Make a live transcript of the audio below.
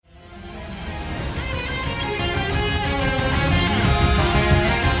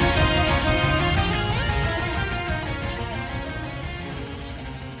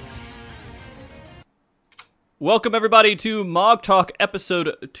Welcome everybody to Mog Talk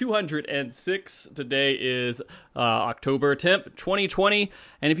episode 206. Today is October 10th, 2020.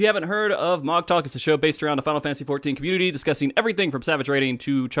 And if you haven't heard of Mog Talk, it's a show based around the Final Fantasy XIV community discussing everything from Savage Raiding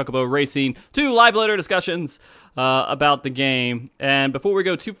to Chocobo Racing to live letter discussions about the game. And before we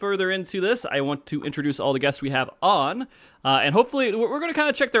go too further into this, I want to introduce all the guests we have on. And hopefully we're going to kind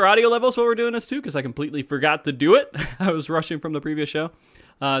of check their audio levels while we're doing this too, because I completely forgot to do it. I was rushing from the previous show.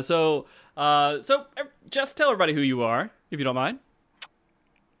 So just tell everybody who you are, if you don't mind.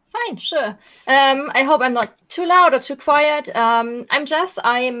 Fine, sure. I hope I'm not too loud or too quiet. I'm Jess.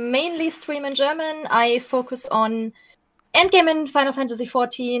 I mainly stream in German. I focus on endgame in Final Fantasy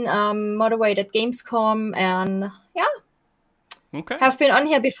XIV, moderate at Gamescom, and yeah. Okay. Have been on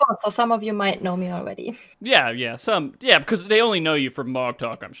here before, so some of you might know me already. Yeah, because they only know you from Mog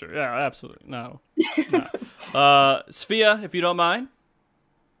Talk, I'm sure. Yeah, absolutely. No. Svea, if you don't mind.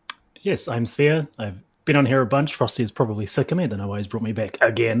 Yes, I'm Sphere. I've been on here a bunch. Frosty is probably sick of me. I don't know why he's brought me back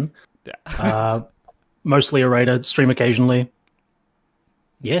again. Yeah. Mostly a raider, stream occasionally.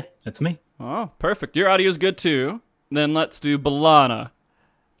 Yeah, that's me. Oh, perfect. Your audio's good too. Then let's do Balana.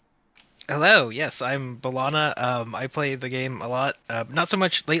 Hello, yes, I'm Balana. I play the game a lot. Not so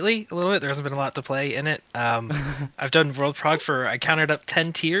much lately, a little bit. There hasn't been a lot to play in it. I've done World Prog I counted up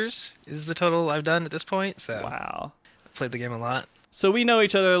 10 tiers is the total I've done at this point. So wow. I've played the game a lot. So we know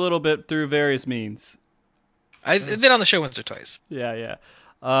each other a little bit through various means. I've been on the show once or twice. Yeah.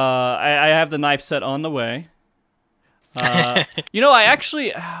 I have the knife set on the way. I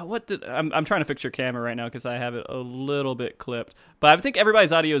actually, I'm trying to fix your camera right now because I have it a little bit clipped. But I think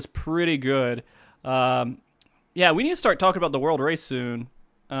everybody's audio is pretty good. Yeah, we need to start talking about the World Race soon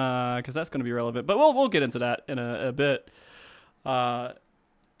because that's going to be relevant. But we'll get into that in a bit.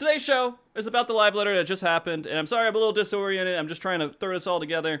 Today's show is about the live letter that just happened, and I'm sorry I'm a little disoriented. I'm just trying to throw this all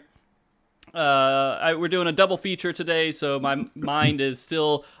together. We're doing a double feature today, so my mind is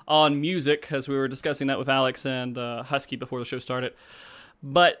still on music, as we were discussing that with Alex and Husky before the show started.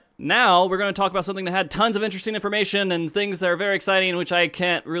 But now we're going to talk about something that had tons of interesting information and things that are very exciting, which I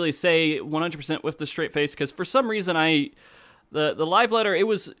can't really say 100% with the straight face, because for some reason the live letter, it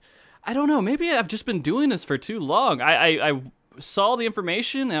was, I don't know, maybe I've just been doing this for too long. I saw the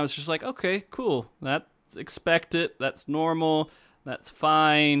information and I was just like, okay, cool, that's expected, that's normal, that's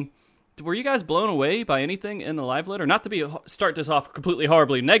fine. Were you guys blown away by anything in the live letter? Not to start this off completely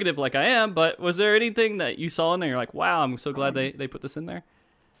horribly negative like I am, but was there anything that you saw in there you're like, wow, I'm so glad they put this in there?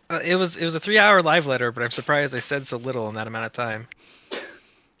 It was a 3-hour live letter, but I'm surprised they said so little in that amount of time.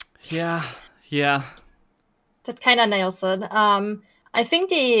 Yeah. That kind of nails it. I think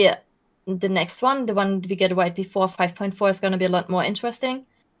the next one, the one we get right before 5.4, is going to be a lot more interesting.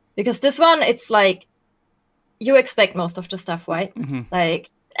 Because this one, it's like, you expect most of the stuff, right? Mm-hmm.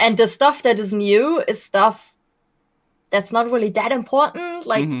 And the stuff that is new is stuff that's not really that important,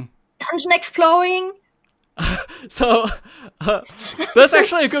 like dungeon exploring. So, that's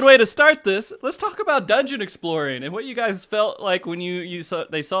actually a good way to start this. Let's talk about dungeon exploring and what you guys felt like when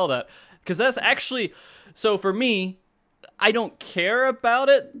they saw that. Because that's actually, so for me, I don't care about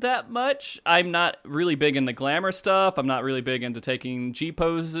it that much. I'm not really big into glamour stuff. I'm not really big into taking G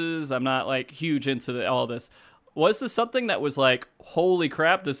poses. I'm not like huge into all this. Was this something that was like, holy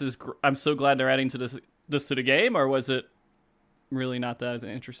crap, I'm so glad they're adding to this to the game, or was it really not that as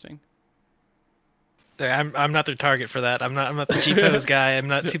interesting? I'm not their target for that. I'm not the G pose guy. I'm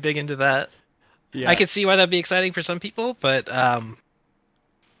not too big into that. Yeah. I could see why that'd be exciting for some people, but I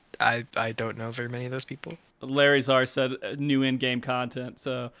don't know very many of those people. Larry Czar said new in-game content,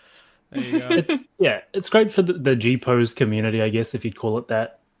 so there you go. It's great for the G-Pose community, I guess, if you'd call it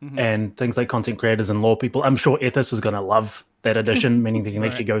that, and things like content creators and lore people. I'm sure Ethos is going to love that addition, meaning they can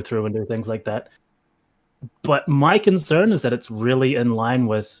actually go through and do things like that. But my concern is that it's really in line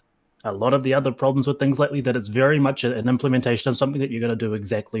with a lot of the other problems with things lately, that it's very much an implementation of something that you're going to do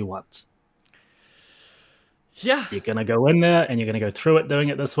exactly once. Yeah. You're going to go in there and you're going to go through it doing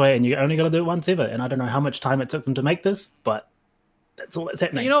it this way, and you're only going to do it once ever. And I don't know how much time it took them to make this, but that's all that's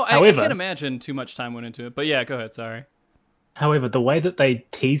happening. I can't imagine too much time went into it. But yeah, go ahead, sorry. However, the way that they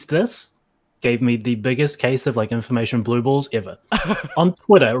teased this gave me the biggest case of like information blue balls ever. On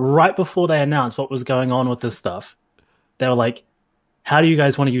Twitter, right before they announced what was going on with this stuff, they were like, how do you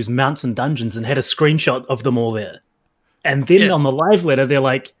guys want to use mounts and dungeons? And had a screenshot of them all there. And then on the live letter, they're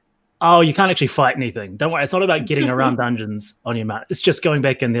like, oh, you can't actually fight anything. Don't worry. It's not about getting around dungeons on your mount. It's just going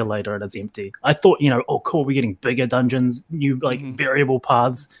back in there later and it's empty. I thought, oh, cool, we're getting bigger dungeons, new variable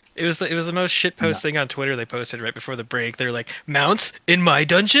paths. It was the most shitpost thing on Twitter they posted right before the break. They're like, mounts in my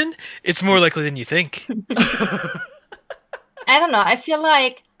dungeon? It's more likely than you think. I don't know. I feel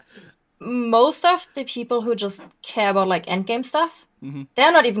like most of the people who just care about like endgame stuff, Mhm.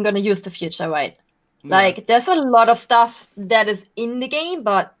 they're not even going to use the future, right? Like, there's a lot of stuff that is in the game,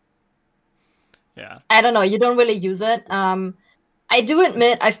 but Yeah. I don't know, you don't really use it. I do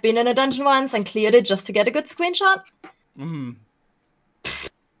admit I've been in a dungeon once and cleared it just to get a good screenshot. Mm.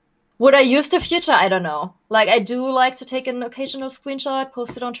 Would I use the future? I don't know. Like, I do like to take an occasional screenshot,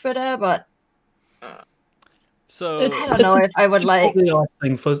 post it on Twitter, but So I don't know if I would like. popular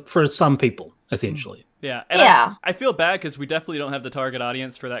thing for some people, essentially. yeah, and Yeah. I feel bad because we definitely don't have the target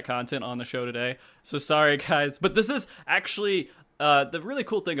audience for that content on the show today. So sorry, guys. But this is actually the really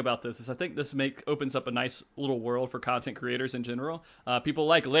cool thing about this is I think this opens up a nice little world for content creators in general. People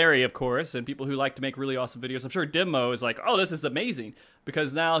like Larry, of course, and people who like to make really awesome videos. I'm sure Dimmo is like, oh, this is amazing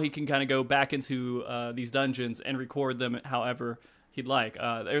because now he can kind of go back into these dungeons and record them however he'd like.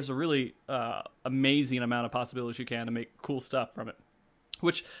 There's a really amazing amount of possibilities you can to make cool stuff from it,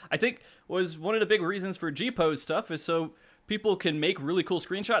 which I think was one of the big reasons for GPose stuff is so people can make really cool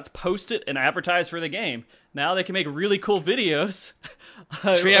screenshots, post it, and advertise for the game. Now they can make really cool videos.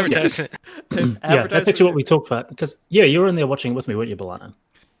 It's free advertisement. Yeah, that's actually what we talked about. Because, yeah, you were in there watching with me, weren't you, Balana?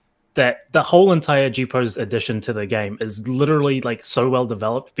 That the whole entire GPose addition to the game is literally like so well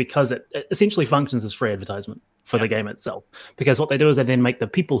developed because it essentially functions as free advertisement for the game itself. Because what they do is they then make the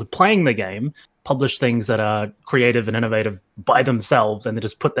people who are playing the game publish things that are creative and innovative by themselves, and they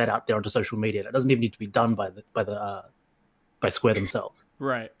just put that out there onto social media. It doesn't even need to be done by Square themselves.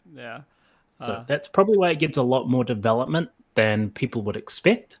 Right, yeah. So that's probably why it gets a lot more development than people would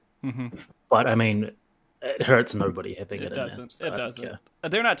expect. Mm-hmm. But I mean, it hurts nobody having it in doesn't. there. It doesn't.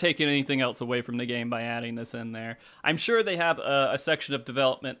 They're not taking anything else away from the game by adding this in there. I'm sure they have a section of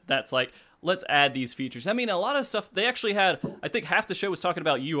development that's like, let's add these features. I mean, a lot of stuff, they actually had, I think half the show was talking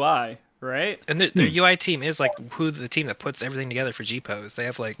about UI, right? And their UI team is like the team that puts everything together for GPose. They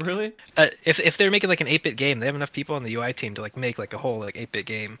have like Really? If they're making like an 8-bit game, they have enough people on the UI team to like make like a whole like 8-bit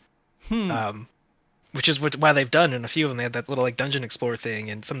game. Which is why they've done in a few of them. They had that little like dungeon explorer thing,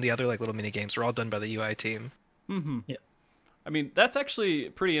 and some of the other like little mini games were all done by the UI team. Mm-hmm. Yeah. I mean, that's actually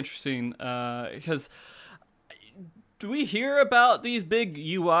pretty interesting because do we hear about these big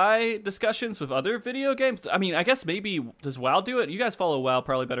UI discussions with other video games? I mean, I guess maybe does WoW do it? You guys follow WoW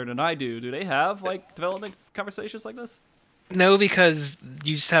probably better than I do. Do they have like development conversations like this? No, because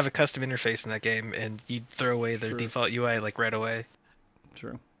you just have a custom interface in that game, and you throw away their True. default UI like right away.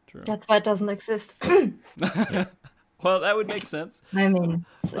 True. That's why it doesn't exist. Well, that would make sense. I mean,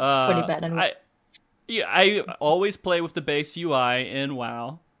 it's pretty bad anyway. I always play with the base UI in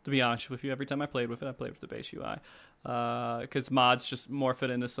WoW. To be honest with you, every time I played with it, I played with the base UI because mods just morph it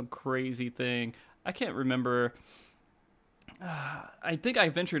into some crazy thing. I can't remember. I think I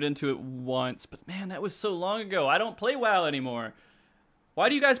ventured into it once, but man, that was so long ago. I don't play WoW anymore. Why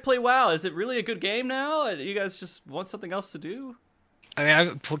do you guys play WoW? Is it really a good game now? You guys just want something else to do? I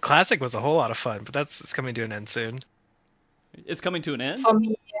mean, Classic was a whole lot of fun, but it's coming to an end soon. It's coming to an end? For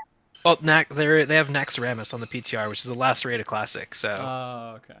me, Well, they have Naxxramas on the PTR, which is the last raid of Classic, so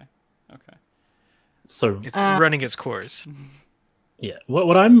Oh, okay. So it's running its course. yeah,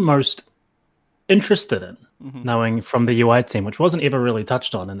 what I'm most interested in knowing from the UI team, which wasn't ever really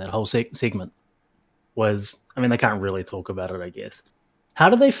touched on in that whole segment, was, I mean, they can't really talk about it, I guess. How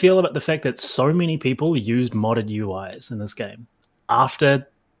do they feel about the fact that so many people used modded UIs in this game after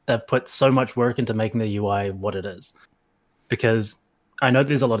they've put so much work into making the UI what it is? Because I know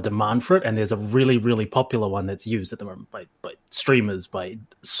there's a lot of demand for it, and there's a really, really popular one that's used at the moment by streamers, by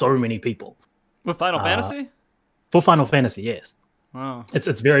so many people. With Final Fantasy? For Final Fantasy, yes. Wow.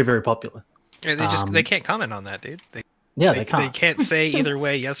 It's very, very popular. Yeah, they can't comment on that, dude. They They They can't. can't say either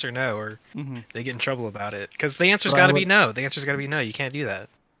way, yes or no, or they get in trouble about it. Because the answer's got to be no. The answer's got to be no. You can't do that.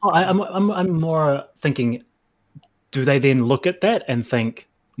 I'm more thinking, do they then look at that and think,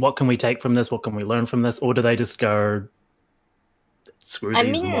 what can we take from this? What can we learn from this? Or do they just go, screw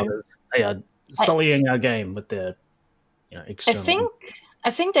these modders. They are sullying our game with their, external... I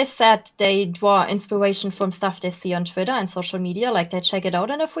think they said they draw inspiration from stuff they see on Twitter and social media. Like, they check it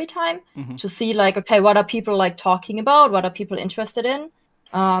out in a free time to see, like, okay, what are people like talking about? What are people interested in?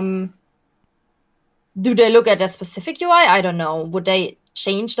 Do they look at that specific UI? I don't know. Would they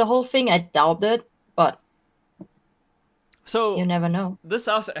change the whole thing? I doubt it, but so you never know. This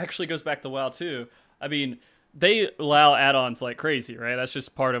also actually goes back to WoW too. I mean, they allow add-ons like crazy, right? That's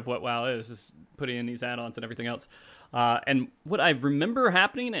just part of what WoW is putting in these add-ons and everything else. And what I remember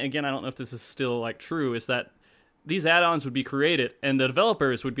happening, and again, I don't know if this is still like true, is that these add-ons would be created, and the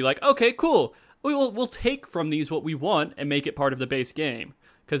developers would be like, "Okay, cool. We'll take from these what we want and make it part of the base game,"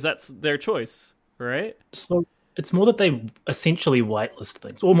 because that's their choice, right? So it's more that they essentially whitelist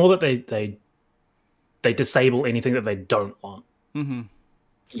things, or more that they disable anything that they don't want. Mm-hmm.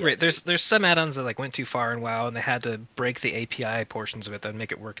 Yeah. Right. There's some add-ons that like went too far in WoW, and they had to break the API portions of it that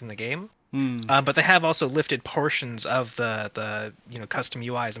make it work in the game. But they have also lifted portions of the custom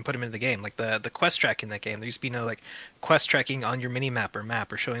UIs and put them into the game, like the quest tracking in that game. There used to be no like quest tracking on your mini map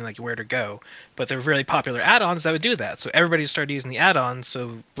or showing like where to go, but there were really popular add-ons that would do that. So everybody started using the add-ons.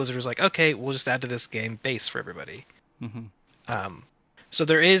 So Blizzard was like, okay, we'll just add to this game base for everybody. So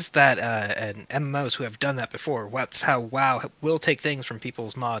there is that, and MMOs who have done that before. That's how WoW will take things from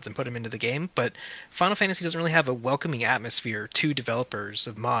people's mods and put them into the game. But Final Fantasy doesn't really have a welcoming atmosphere to developers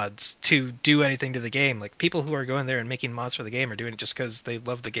of mods to do anything to the game. Like, people who are going there and making mods for the game are doing it just because they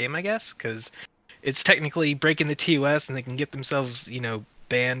love the game, I guess. Because it's technically breaking the TOS, and they can get themselves,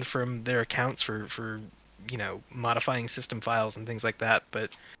 banned from their accounts for modifying system files and things like that. But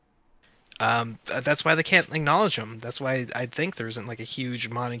that's why they can't acknowledge them. That's why I think there isn't like a huge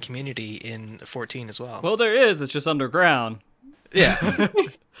modding community in 14 as well. Well, there is. It's just underground. Yeah.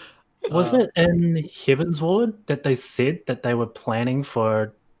 Was it in Heavensward that they said that they were planning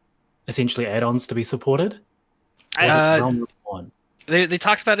for essentially add-ons to be supported? Or was it Realm Reborn? They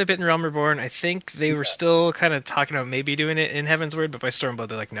talked about it a bit in Realm Reborn. I think they were still kind of talking about maybe doing it in Heavensward, but by Stormblood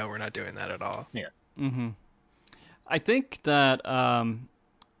they're like, no, we're not doing that at all. Yeah. Mm-hmm. I think that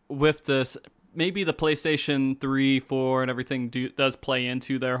with this, maybe the PlayStation 3, 4, and everything does play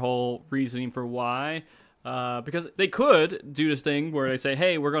into their whole reasoning for why. Because they could do this thing where they say,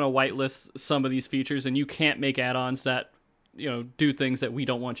 hey, we're going to whitelist some of these features, and you can't make add-ons that do things that we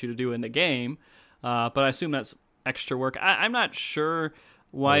don't want you to do in the game. But I assume that's extra work. I'm not sure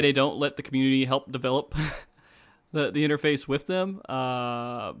why they don't let the community help develop the interface with them.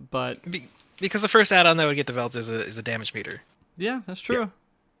 But because the first add-on that would get developed is a damage meter. Yeah, that's true. Yeah.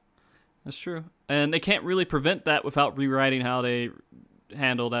 That's true. And they can't really prevent that without rewriting how they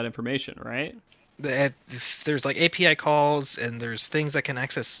handle that information, right? If there's like API calls and there's things that can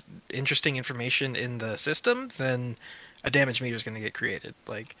access interesting information in the system, then a damage meter is going to get created.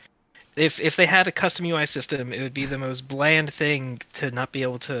 Like, if they had a custom UI system, it would be the most bland thing to not be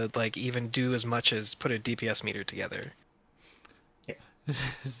able to like even do as much as put a DPS meter together. Yeah.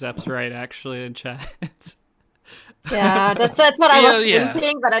 Zep's right, actually, in chat. Yeah, that's what I was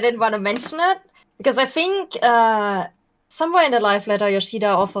thinking, but I didn't want to mention it because I think somewhere in the live letter Yoshida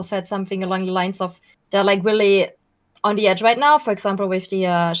also said something along the lines of they're like really on the edge right now. For example, with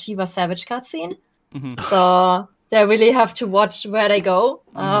the Shiva Savage cutscene, so they really have to watch where they go.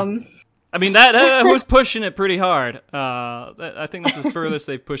 I mean that was pushing it pretty hard. I think this is the furthest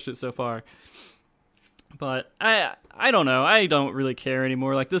they've pushed it so far. But I don't know. I don't really care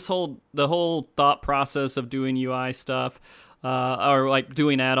anymore. Like the whole thought process of doing UI stuff, or like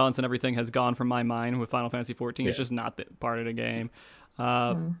doing add-ons and everything has gone from my mind with Final Fantasy 14. It's just not part of the game.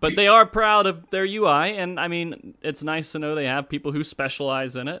 But they are proud of their UI, and I mean, it's nice to know they have people who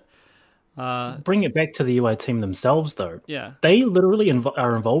specialize in it. Bring it back to the UI team themselves, though. Yeah, they literally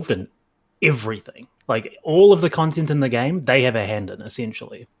are involved in everything. Like all of the content in the game, they have a hand in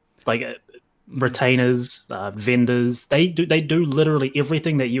essentially. Like. Retainers, vendors, they do literally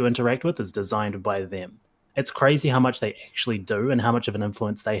everything that you interact with is designed by them. It's crazy how much they actually do and how much of an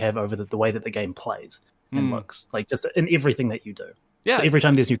influence they have over the way that the game plays and looks. Like just in everything that you do. Yeah. So every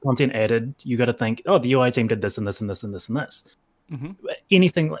time there's new content added, you got to think, oh, the UI team did this and this and this and this and this.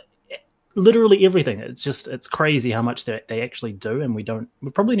 Anything, literally everything. It's crazy how much they actually do, and we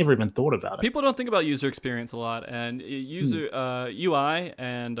probably never even thought about it. People don't think about user experience a lot, and user UI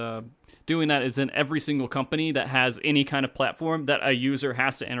and doing that is in every single company that has any kind of platform that a user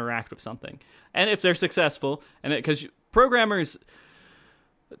has to interact with something. And if they're successful, and because programmers,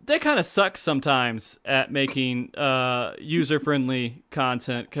 they kind of suck sometimes at making user-friendly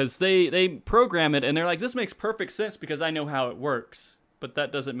content, because they program it and they're like, this makes perfect sense because I know how it works, but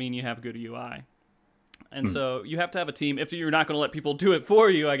that doesn't mean you have good UI. And so you have to have a team, if you're not going to let people do it for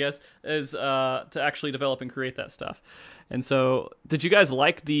you, I guess, is to actually develop and create that stuff. And so did you guys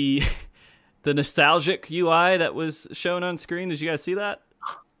like the nostalgic UI that was shown on screen? Did you guys see that?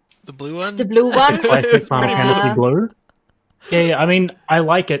 The blue one? The blue one? Classic Final Fantasy Blue? Yeah, I mean, I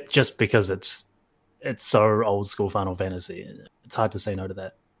like it just because it's so old school Final Fantasy. It's hard to say no to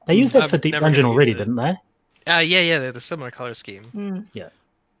that. They used that for Deep Dungeon already, didn't they? Yeah, they're the similar color scheme. Yeah.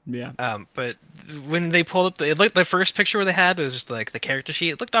 But when they pulled up the first picture where they had was just like the character sheet.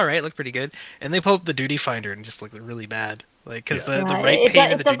 It looked alright, it looked pretty good. And they pulled up the duty finder and just looked really bad. Like, because the right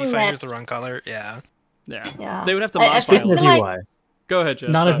pane of the duty finder is the wrong color. Yeah. They would have to modify Speaking of UI, go ahead,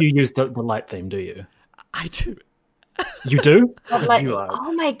 Jeff. None of you use the light theme, do you? I do. You do? But like, You are.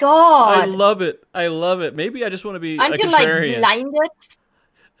 oh my I god! love it. I love it. Maybe I just want to be Aren't a you like contrarian. blinded?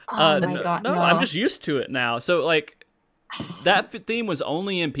 Oh my No, god, no, no. I'm just used to it now. So like that theme was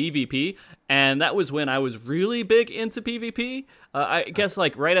only in PvP, and that was when I was really big into PvP. I guess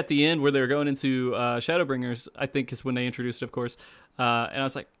like right at the end where they were going into Shadowbringers, I think is when they introduced it, of course. And I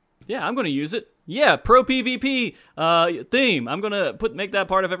was like, yeah, I'm going to use it. Yeah, pro PvP theme. I'm going to make that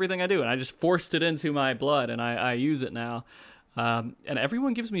part of everything I do. And I just forced it into my blood, and I use it now. And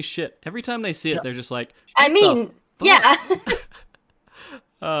everyone gives me shit. Every time they see it, they're just like, I "What the mean, yeah.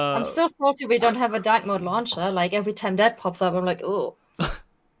 Uh, I'm still salty we don't have a dark mode launcher. Like every time that pops up, I'm like, oh.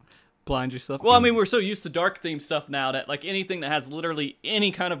 blind yourself. Well, I mean, we're so used to dark theme stuff now that like anything that has literally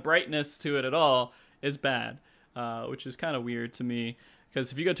any kind of brightness to it at all is bad, which is kind of weird to me.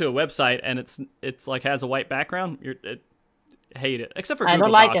 Because if you go to a website and it's like has a white background, hate it. Except for I Google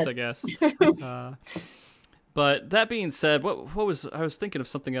don't like Docs, it. I guess. But that being said, what was I was thinking of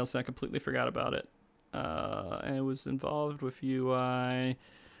something else and I completely forgot about it. And it was involved with UI.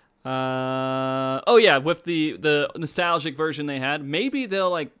 Oh yeah, with the nostalgic version they had, maybe they'll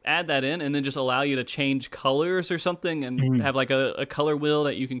like add that in and then just allow you to change colors or something and have like a color wheel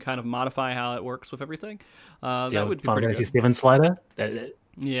that you can kind of modify how it works with everything. That would be Final pretty Fantasy good. VII slider.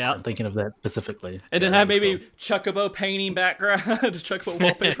 Yeah, I'm thinking of that specifically. and then Yeah, have that was maybe cool. Chocobo painting background, Chocobo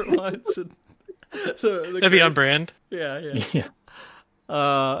wallpaper ones. And, so That'd be on brand. Yeah, yeah.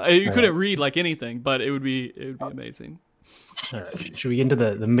 Yeah. You couldn't read like anything, but it would be amazing. All right. Should we get into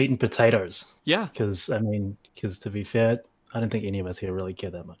the meat and potatoes? Yeah. Because to be fair, I don't think any of us here really care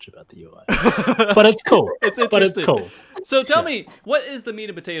that much about the UI, but it's cool. It's but it's interesting. cool. So tell me, what is the meat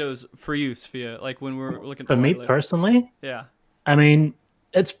and potatoes for you, Sophia? Like when we're looking For me later? personally, Yeah. I mean,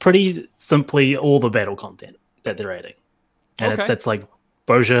 it's pretty simply all the battle content that they're adding, and Okay. that's like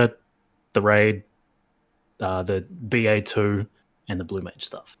Bozja, the raid, the BA2, and the Blue Mage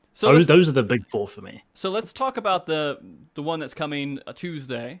stuff. So Those are the big four for me. So let's talk about the one that's coming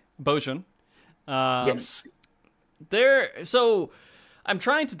Tuesday, Bojin. Yes. So I'm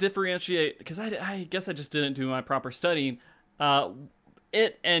trying to differentiate because I guess I just didn't do my proper studying.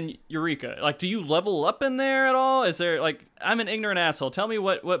 It and Eureka. Like, do you level up in there at all? Is there like I'm an ignorant asshole. Tell me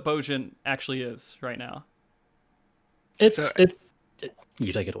what Bojin actually is right now. You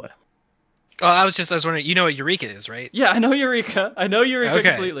take it away. Oh, I was wondering. You know what Eureka is, right? Yeah, I know Eureka. Okay.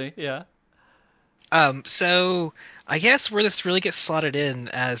 Completely. Yeah. So I guess where this really gets slotted in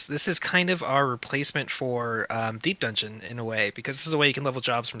as this is kind of our replacement for Deep Dungeon in a way, because this is a way you can level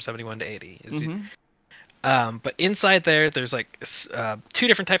jobs from 71 to 80. But inside there's like two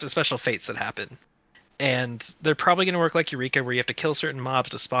different types of special fates that happen. And they're probably going to work like Eureka, where you have to kill certain mobs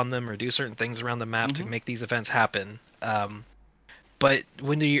to spawn them or do certain things around the map to make these events happen. But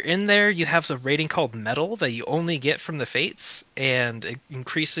when you're in there, you have a rating called Metal that you only get from the Fates, and it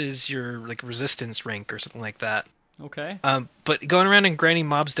increases your like resistance rank or something like that. Okay. But going around and grinding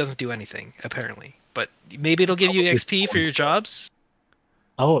mobs doesn't do anything, apparently. But maybe it'll give you XP for your jobs.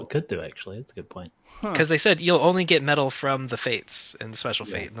 Oh, it could do actually. That's a good point. Because they said you'll only get Metal from the Fates and the Special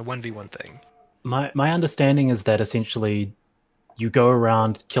Fate and the 1v1 thing. My understanding is that essentially you go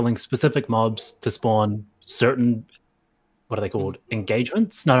around killing specific mobs to spawn certain, what are they called?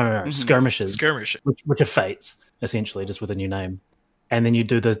 Engagements? No. Skirmishes. Skirmishes. Which are fates, essentially, just with a new name. And then you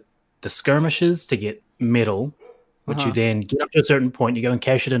do the skirmishes to get metal, which you then get up to a certain point, you go and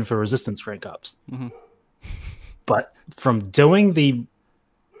cash it in for resistance rank ups. But from doing the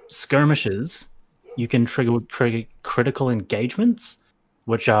skirmishes, you can trigger critical engagements,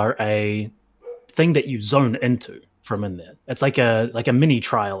 which are a thing that you zone into from in there. It's like a mini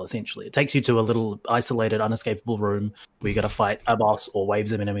trial, essentially. It takes you to a little isolated, unescapable room where you got to fight a boss or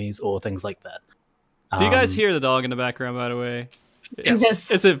waves of enemies or things like that. Do you guys hear the dog in the background, by the way? Yes.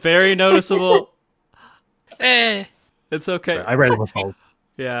 Is it very noticeable? It's okay. Sorry, I read it with Fold.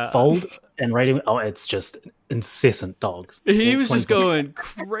 Yeah. Fold and rating. Oh, it's just incessant dogs. He was just 24/7. going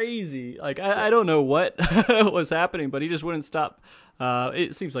crazy. Like, I don't know what was happening, but he just wouldn't stop.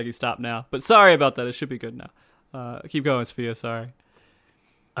 It seems like he stopped now. But sorry about that. It should be good now. Keep going, Sophia. Sorry.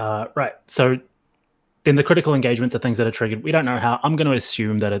 Right. So then the critical engagements are things that are triggered. We don't know how. I'm going to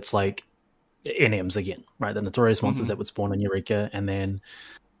assume that it's like NMs again, right? The notorious monsters that would spawn in Eureka, and then.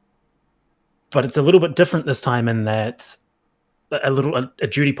 But it's a little bit different this time in that a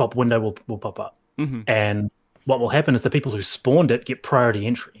duty pop window will pop up, and what will happen is the people who spawned it get priority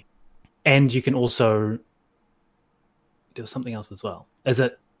entry, and you can also. There was something else as well. Is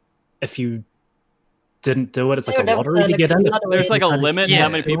it if you didn't do it. It's like Yeah, a that was, lottery to like get a in. lottery. There's like a Kind of limit to how Yeah.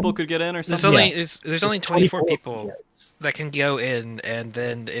 many people could get in or There's something. only there's only It's 24 people yes. that can go in, and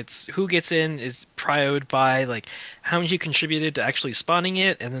then it's who gets in is prioed by like how much you contributed to actually spawning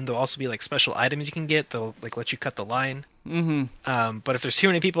it, and then there'll also be like special items you can get. They'll like let you cut the line. Mm-hmm. But if there's too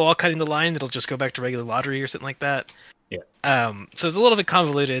many people all cutting the line, it'll just go back to regular lottery or something like that. Yeah. So it's a little bit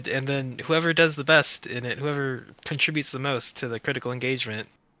convoluted, and then whoever does the best in it, whoever contributes the most to the critical engagement,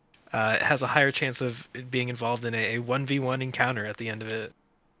 has a higher chance of being involved in a 1v1 encounter at the end of it.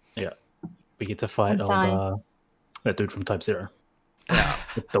 Yeah. We get to fight I'm dying. old, that dude from Type Zero Yeah.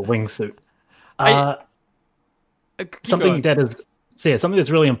 with the wingsuit. Keep Something going. something that's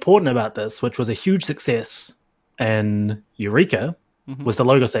really important about this, which was a huge success in Eureka, Mhm. was the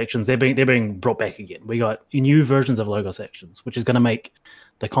logo sections. They're being brought back again. We got new versions of logo sections, which is going to make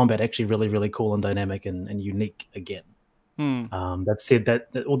the combat actually really, really cool and dynamic and unique again. They've said that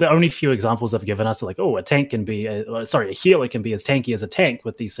well, the only few examples they've given us are like, a tank can be, a healer can be as tanky as a tank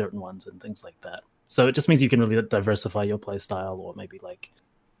with these certain ones and things like that. So it just means you can really diversify your play style, or maybe like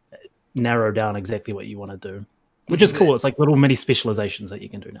narrow down exactly what you want to do, which is cool. It's like little mini specializations that you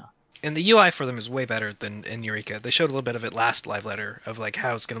can do now. And the UI for them is way better than in Eureka. They showed a little bit of it last live letter of like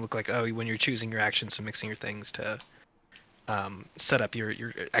how it's going to look like. When you're choosing your actions and mixing your things to set up your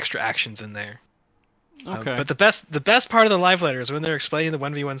extra actions in there. Okay. But the best part of the live letter is when they're explaining the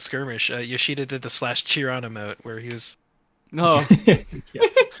 1v1 skirmish. Yoshida did the /cheer on emote where he was. No.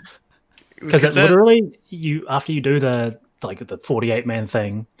 Because it literally, after you do the 48-man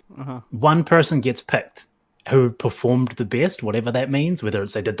thing, one person gets picked who performed the best, whatever that means, whether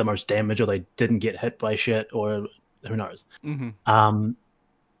it's they did the most damage or they didn't get hit by shit or who knows. And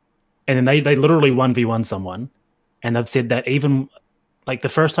then they literally 1v1 someone, and they've said that even like the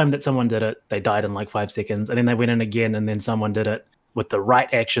first time that someone did it, they died in like 5 seconds, and then they went in again, and then someone did it with the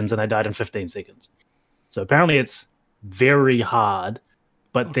right actions, and they died in 15 seconds. So apparently it's very hard.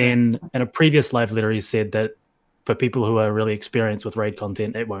 But then in a previous live letter, he said that for people who are really experienced with raid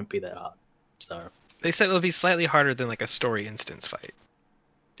content, it won't be that hard. So they said it'll be slightly harder than like a story instance fight.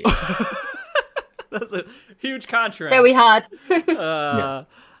 That's a huge contrast. Very hard.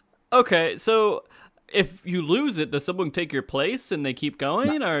 Okay, so if you lose it, does someone take your place and they keep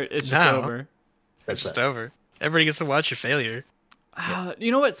going, or it's just over? It's just over. Everybody gets to watch your failure.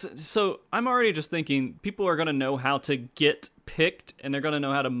 You know what? So I'm already just thinking people are going to know how to get picked, and they're going to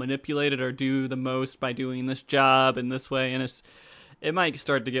know how to manipulate it or do the most by doing this job in this way, and it might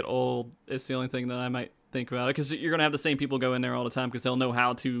start to get old. It's the only thing that I might think about it, because you're going to have the same people go in there all the time because they'll know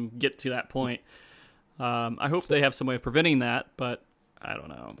how to get to that point. I hope they have some way of preventing that, but I don't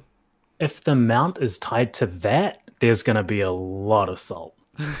know. If the mount is tied to that, there's going to be a lot of salt.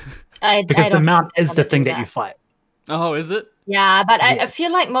 Because the mount is the thing that you fight. Oh, is it? Yeah, but I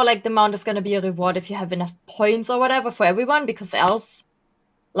feel like more like the mount is going to be a reward if you have enough points or whatever for everyone, because else,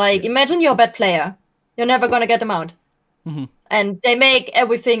 like, imagine you're a bad player. You're never going to get the mount. And they make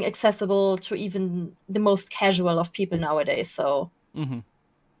everything accessible to even the most casual of people nowadays, so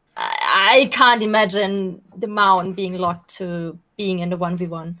I can't imagine the mount being locked to being in the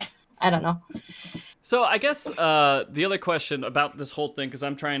 1v1. I don't know. So I guess the other question about this whole thing, because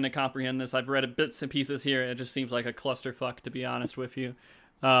I'm trying to comprehend this, I've read bits and pieces here, and it just seems like a clusterfuck, to be honest with you.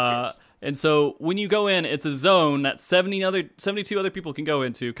 And so when you go in, it's a zone that 72 other people can go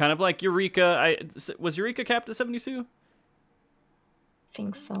into, kind of like Eureka. Was Eureka capped at 72? I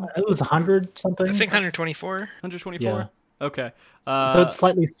think so. It was 100 something. I think 124. 124? Yeah. Okay. So it's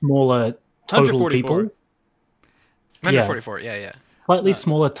slightly smaller total people. 144, yeah. Slightly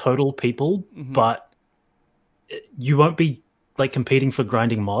smaller total people, but you won't be like competing for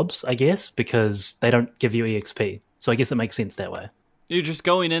grinding mobs, I guess, because they don't give you EXP. So I guess it makes sense that way. You're just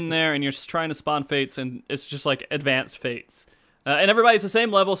going in there and you're just trying to spawn fates, and it's just like advanced fates. And everybody's the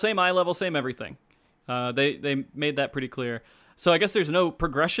same level, same eye level, same everything. They made that pretty clear. So I guess there's no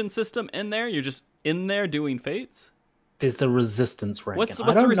progression system in there. You're just in there doing fates. There's the resistance rank. What's I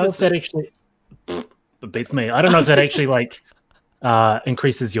the don't resistance? know if that actually it beats me. I don't know if that actually like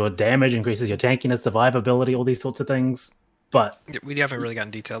increases your damage, increases your tankiness, survivability, all these sorts of things. But We haven't really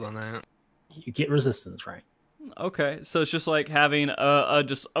gotten detailed on that. You get resistance rank. Okay, so it's just like having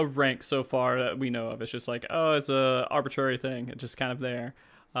just a rank so far that we know of. It's just like, it's a arbitrary thing. It's just kind of there.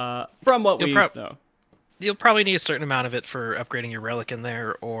 From what we know. You'll probably need a certain amount of it for upgrading your relic in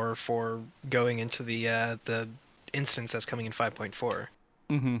there, or for going into the instance that's coming in 5.4.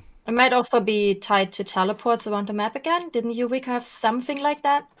 It might also be tied to teleports around the map again. Didn't Eureka have something like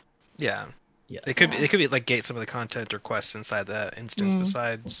that? Yeah. Yeah. It could be like gate some of the content or quests inside the instance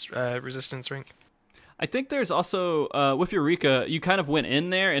besides resistance rank. I think there's also with Eureka, you kind of went in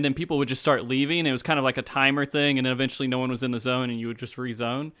there and then people would just start leaving. It was kind of like a timer thing, and then eventually no one was in the zone and you would just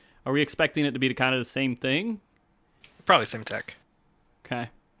rezone. Are we expecting it to be kind of the same thing? Probably same tech. Okay.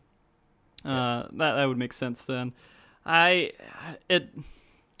 That would make sense then. I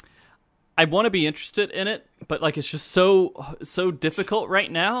want to be interested in it, but like it's just so difficult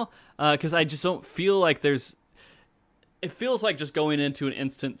right now because I just don't feel like there's. It feels like just going into an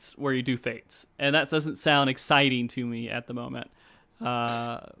instance where you do fates, and that doesn't sound exciting to me at the moment.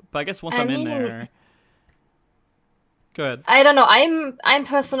 But I guess once I'm in there, go ahead. I don't know. I'm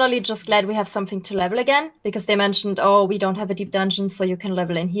personally just glad we have something to level again, because they mentioned, oh, we don't have a deep dungeon, so you can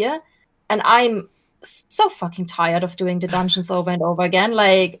level in here. And I'm so fucking tired of doing the dungeons over and over again.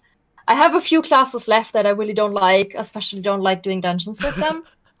 Like, I have a few classes left that I really don't like, especially don't like doing dungeons with them.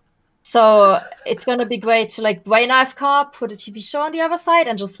 So it's gonna be great to like Brain Knife Car, put a TV show on the other side,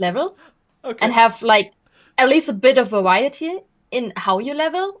 and just level, and have like at least a bit of variety in how you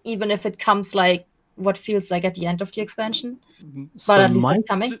level, even if it comes like what feels like at the end of the expansion. But at least it's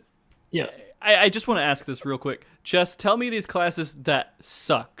coming. Yeah. I just want to ask this real quick. Just tell me these classes that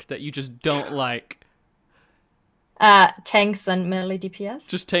suck, that you just don't like. Tanks and melee DPS.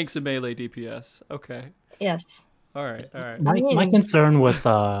 Just tanks and melee DPS. Okay. Yes. All right. My concern with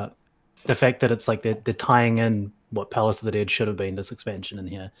the fact that it's like they're tying in what Palace of the Dead should have been this expansion in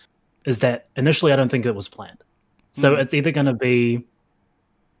here is that initially I don't think it was planned. So it's either going to be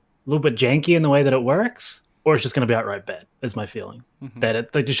a little bit janky in the way that it works, or it's just going to be outright bad, is my feeling.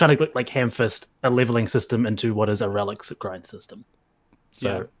 That they're just trying to like ham-fist a leveling system into what is a relics grind system.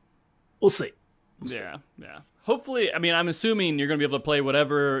 So we'll see. Yeah. Hopefully, I mean, I'm assuming you're going to be able to play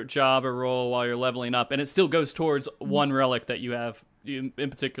whatever job or role while you're leveling up, and it still goes towards one relic that you have, in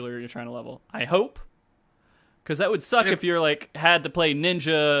particular, you're trying to level. I hope. Because that would suck if you're like had to play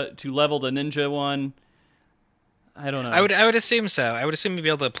ninja to level the ninja one. I don't know. I would assume so. I would assume you'd be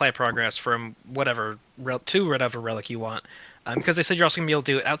able to apply progress from whatever to whatever relic you want, because they said you're also gonna be able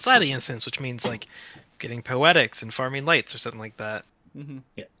to do it outside of the instance, which means like getting poetics and farming lights or something like that.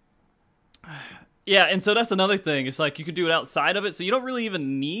 Yeah, and so that's another thing. It's like you can do it outside of it, so you don't really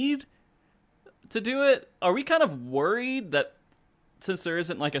even need to do it. Are we kind of worried that since there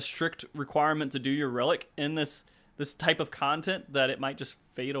isn't like a strict requirement to do your relic in this type of content, that it might just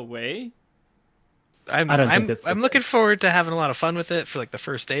fade away? I don't think that's I'm looking forward to having a lot of fun with it for like the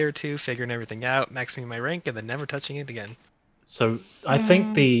first day or two, figuring everything out, maxing my rank, and then never touching it again. So I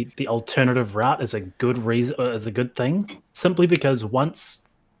think the alternative route is a good reason, is a good thing, simply because once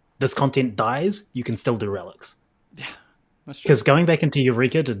this content dies, you can still do relics. Yeah, that's true. Because going back into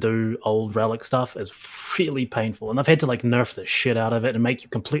Eureka to do old relic stuff is really painful, and I've had to like nerf the shit out of it and make you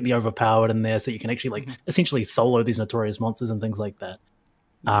completely overpowered in there, so you can actually like essentially solo these notorious monsters and things like that.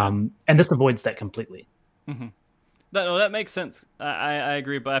 And this avoids that completely. No, that makes sense. I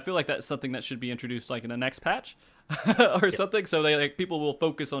agree, but I feel like that's something that should be introduced like in the next patch or something, so they like people will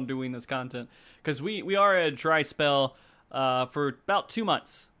focus on doing this content, because we are a dry spell for about 2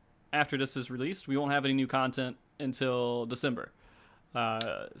 months after this is released. We won't have any new content until December.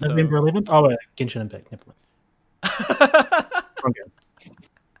 November 11th? Oh, Genshin Impact. Never mind.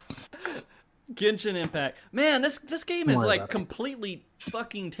 Genshin Impact. Man, this game is like completely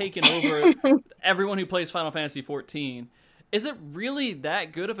fucking taken over everyone who plays Final Fantasy XIV. Is it really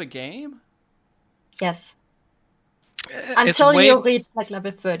that good of a game? Yes. Until you reach like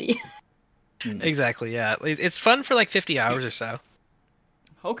level 30. Exactly, yeah. It's fun for like 50 hours or so.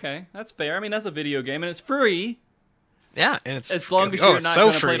 Okay, that's fair. I mean, that's a video game, and it's free. Yeah, and it's as long as you're not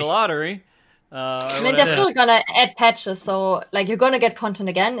going to play the lottery. I mean, they're still gonna add patches, so like you're gonna get content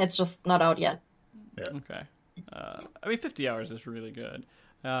again. It's just not out yet. Yeah. Okay. I mean, 50 hours is really good.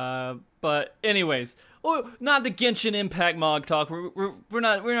 But anyways, not the Genshin Impact Mog talk. We're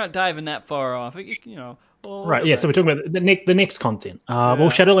not diving that far off. You know. Right. Yeah. So we're talking about the next content. Well,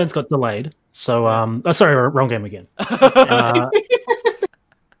 Shadowlands got delayed. So sorry, wrong game again.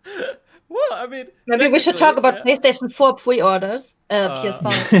 Well, I mean, maybe we should talk about PlayStation 4 pre-orders,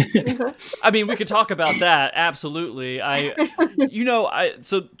 PS5. I mean, we could talk about that. Absolutely.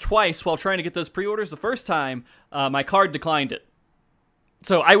 So twice while trying to get those pre-orders, the first time my card declined it.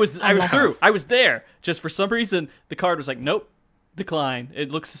 So I was through. I was there. Just for some reason, the card was like, nope, decline.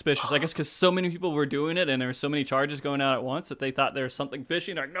 It looks suspicious. I guess because so many people were doing it and there were so many charges going out at once that they thought there was something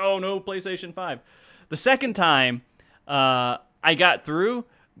fishy. They're like, no, PlayStation 5. The second time, I got through,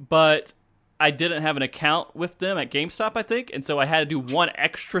 but I didn't have an account with them at GameStop, I think, and so I had to do one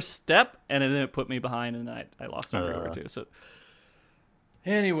extra step, and then it put me behind, and I lost some pre-order too. So,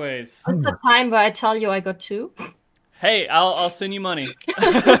 anyways, what's the time where I tell you I got 2? Hey, I'll send you money.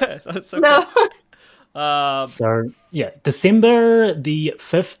 That's okay. No. So yeah, December the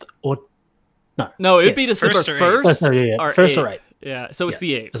 5th or No, it'd be yes, December First or 1st Oh, sorry, yeah, or first or 8th. eighth. Yeah, so it's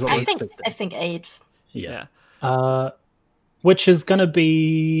the 8th. is what I we're think expecting. I think 8. Yeah. Yeah. Which is going to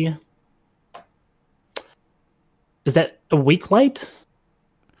be. Is that a week late,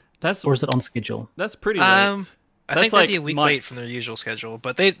 That's or is it on schedule? that's pretty late. I That's think like that'd be a week late months. from their usual schedule,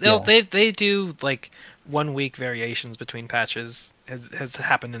 but they do like 1 week variations between patches has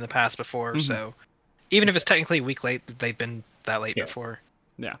happened in the past before. Mhm. So even if it's technically a week late, they've been that late Yeah. before.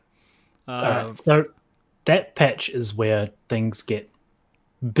 Yeah. So that patch is where things get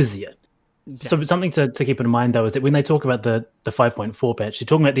busier. So something to keep in mind though is that when they talk about the 5.4 patch, they're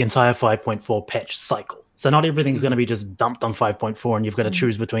talking about the entire 5.4 patch cycle. So not everything's going to be just dumped on 5.4 and you've got to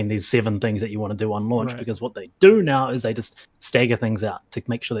choose between these 7 things that you want to do on launch, Right. because what they do now is they just stagger things out to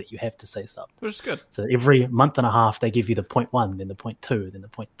make sure that you have to say sub. Which is good. So every month and a half they give you the 0.1, then the 0.2, then the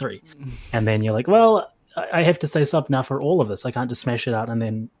 0.3. And then you're like, well, I have to say sub now for all of this. I can't just smash it out and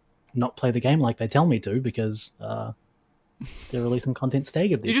then not play the game like they tell me to, because they're releasing content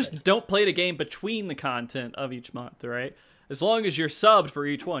staggered these You just days. don't play the game between the content of each month, right? As long as you're subbed for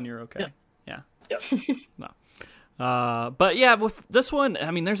each one, you're okay. Yeah. Yep. No. But yeah, with this one,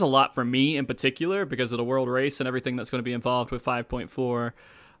 I mean, there's a lot for me in particular because of the world race and everything that's going to be involved with 5.4.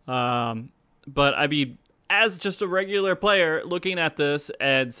 But I mean, as just a regular player looking at this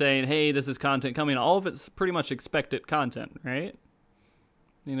and saying, hey, this is content coming, all of it's pretty much expected content, right?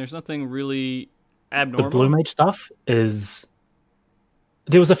 I mean, there's nothing really abnormal. The Blue Mage stuff is...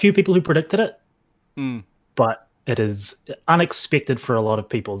 There was a few people who predicted it, but it is unexpected for a lot of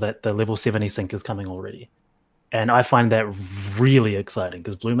people that the level 70 sync is coming already. And I find that really exciting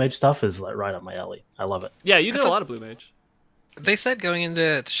because Blue Mage stuff is like right up my alley. I love it. Yeah, you did a lot of Blue Mage. They said going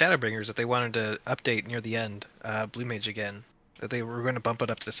into Shadowbringers that they wanted to update near the end Blue Mage again. That they were going to bump it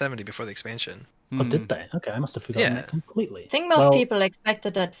up to 70 before the expansion. Oh, did they? Okay, I must have forgotten Yeah. that completely. I think most people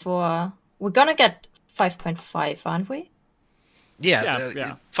expected that for... We're gonna get 5.5, aren't we?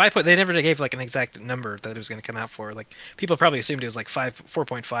 Yeah. 5. They never gave like an exact number that it was going to come out for. Like people probably assumed it was like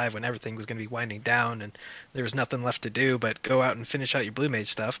 4.5 when everything was going to be winding down and there was nothing left to do but go out and finish out your Blue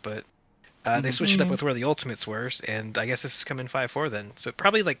Mage stuff. But they switched it up with where the ultimates were, and I guess this is coming 5.4 then. So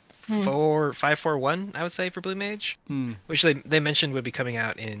probably like 5.4.1, I would say, for Blue Mage, which they mentioned would be coming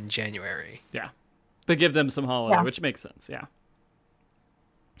out in January. Yeah, they give them some holiday, which makes sense. Yeah.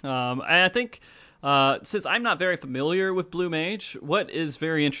 And I think since I'm not very familiar with Blue Mage, what is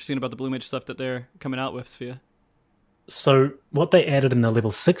very interesting about the Blue Mage stuff that they're coming out with, Sophia? So what they added in the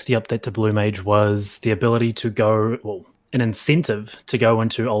level 60 update to Blue Mage was the ability to go, well, an incentive to go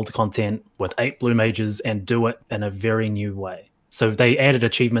into old content with 8 Blue Mages and do it in a very new way. So they added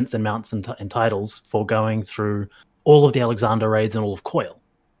achievements and mounts and titles for going through all of the Alexander raids and all of Coil.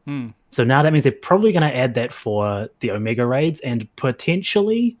 So now that means they're probably going to add that for the Omega raids and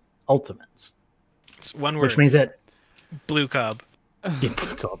potentially Ultimates. It's one word. Which means that... Blue Cob. Yeah,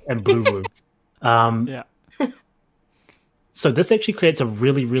 Blue Cob and Blue Woo. Yeah. So this actually creates a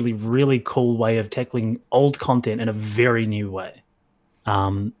really, really, really cool way of tackling old content in a very new way.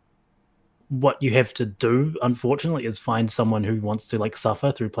 What you have to do, unfortunately, is find someone who wants to like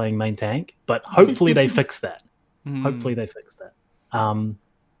suffer through playing main tank. But hopefully they fix that. Hopefully they fix that.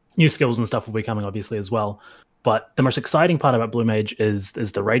 New skills and stuff will be coming, obviously, as well. But the most exciting part about Blue Mage is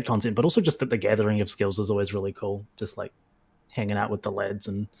the raid content, but also just that the gathering of skills is always really cool. Just like hanging out with the lads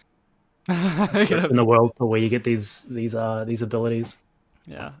and in the world for where you get these abilities.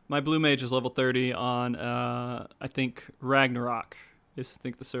 Yeah, my Blue Mage is level 30 on I think Ragnarok is I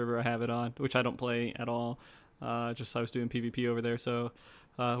think the server I have it on, which I don't play at all. Just I was doing PvP over there, so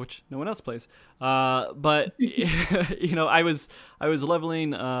which no one else plays. But you know, I was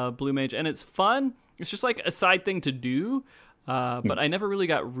leveling Blue Mage, and it's fun. It's just like a side thing to do, but I never really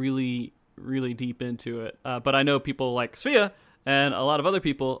got really deep into it. But I know people like Sophia and a lot of other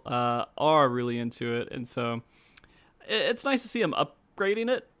people are really into it, and so it's nice to see them upgrading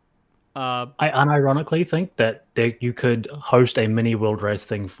it. I unironically think that you could host a mini world race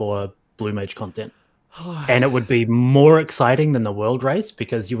thing for Blue Mage content. And it would be more exciting than the world race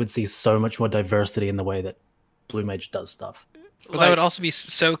because you would see so much more diversity in the way that Blue Mage does stuff. Well, that would also be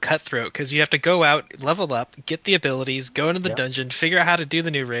so cutthroat because you have to go out, level up, get the abilities, go into the dungeon, figure out how to do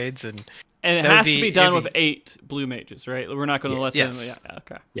the new raids, and it has to be done with 8 Blue Mages, right? We're not going to let them. Yeah,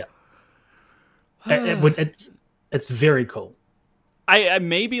 okay. Yeah, it's very cool. I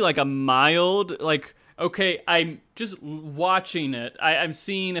may be like a mild like. Okay, I'm just watching it. I'm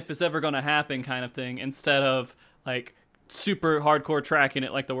seeing if it's ever going to happen kind of thing instead of, like, super hardcore tracking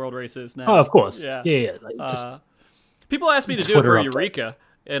it like the world race is now. Oh, of course. Yeah. Yeah. Like, people asked me to do it for Eureka,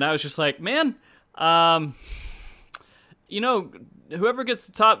 and I was just like, man, Whoever gets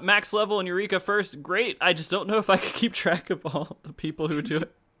the top max level in Eureka first, great. I just don't know if I could keep track of all the people who do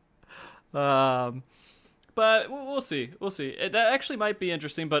it. But we'll see. We'll see. That actually might be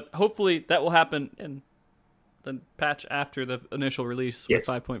interesting, but hopefully that will happen in the patch after the initial release with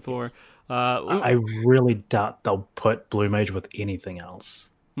 5.4. Yes. I really doubt they'll put Blue Mage with anything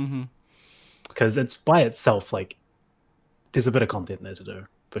else. Because it's by itself, like, there's a bit of content there to do,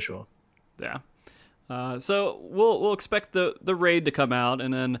 for sure. Yeah. So we'll expect the raid to come out,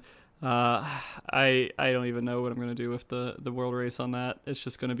 and then I don't even know what I'm going to do with the world race on that. It's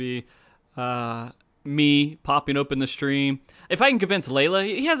just going to be me popping open the stream. If I can convince Layla,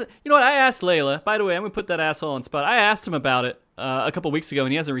 he has. You know what? I asked Layla. By the way, I'm going to put that asshole on spot. I asked him about it a couple weeks ago,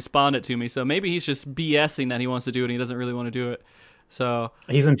 and he hasn't responded to me. So maybe he's just BSing that he wants to do it, and he doesn't really want to do it. So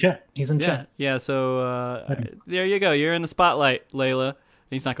he's in chat. He's in chat. Yeah. So there you go. You're in the spotlight, Layla.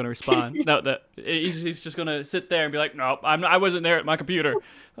 He's not going to respond. No, he's just going to sit there and be like, "No, I wasn't there at my computer."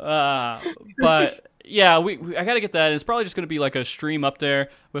 But yeah, I got to get that. And it's probably just going to be like a stream up there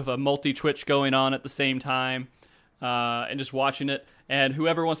with a multi-Twitch going on at the same time, and just watching it. And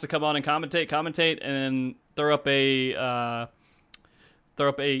whoever wants to come on and commentate, and throw up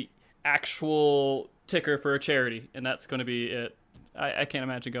a actual ticker for a charity, and that's going to be it. I can't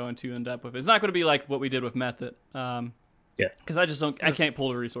imagine going too in depth with it. It's not going to be like what we did with Method. Yeah, because I can't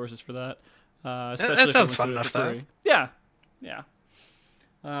pull the resources for that. Especially that sounds fun enough, though. Yeah.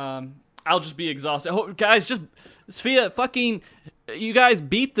 I'll just be exhausted. Oh, guys, just Sophia, you guys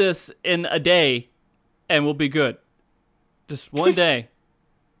beat this in a day, and we'll be good. Just one day.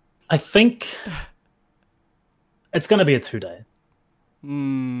 I think it's going to be a 2-day.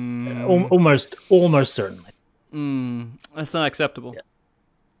 Almost certainly. That's not acceptable. Yeah.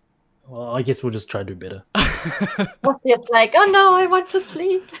 Well, I guess we'll just try to do better. It's like, oh no, I want to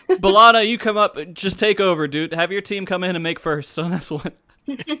sleep. Balana, you come up, just take over, dude. Have your team come in and make first on this one.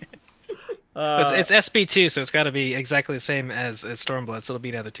 It's SB2, so it's got to be exactly the same as Stormblood, so it'll be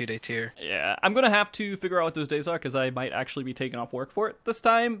another 2-day tier. Yeah, I'm going to have to figure out what those days are, because I might actually be taking off work for it this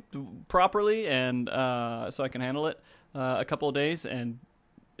time properly, and so I can handle it a couple of days, and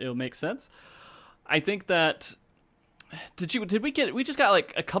it'll make sense. I think that... we just got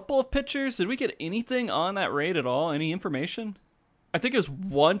like a couple of pictures. Did we get anything on that raid at all? Any information? I think it was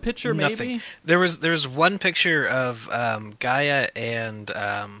one picture, maybe. There was one picture of Gaia and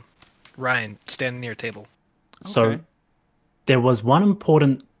Ryan standing near a table. So there was one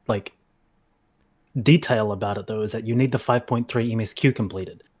important detail about it, though, is that you need the 5.3 MSQ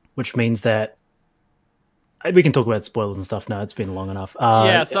completed, which means that we can talk about spoilers and stuff now. It's been long enough.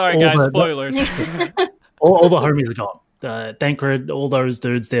 Yeah, sorry guys, spoilers. all the homies are gone. Thancred, all those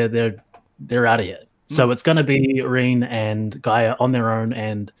dudes, they're out of here. So it's going to be Reen and Gaia on their own,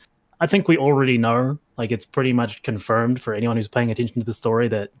 and I think we already know, it's pretty much confirmed for anyone who's paying attention to the story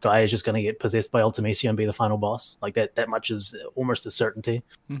that Gaia is just going to get possessed by Ultimecia and be the final boss. That much is almost a certainty.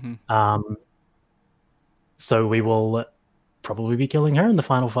 So we will probably be killing her in the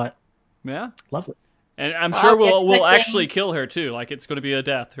final fight. Yeah. Lovely. And I'm sure we'll actually kill her too. It's going to be a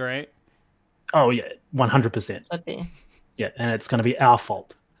death, right? Oh yeah, 100%. Should be. Yeah, and it's going to be our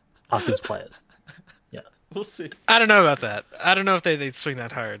fault, us as players. Yeah, we'll see. I don't know about that. I don't know if they'd swing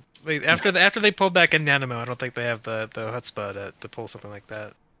that hard. After they pull back in Nanamo, I don't think they have the chutzpah to pull something like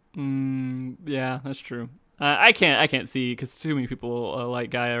that. Yeah, that's true. I can't see, because too many people like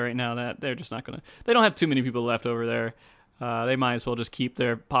Gaia right now that they're just not gonna. They don't have too many people left over there. They might as well just keep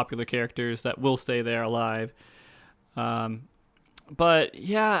their popular characters that will stay there alive. But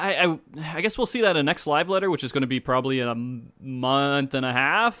yeah, I guess we'll see that in next live letter, which is going to be probably in a month and a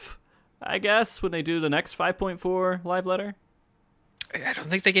half, I guess, when they do the next 5.4 live letter. I don't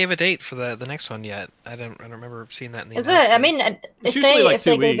think they gave a date for the next one yet. I don't remember seeing that in the Is it? I mean, if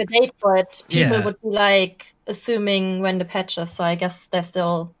they gave a date for it, people would be assuming when the patch is. So I guess they're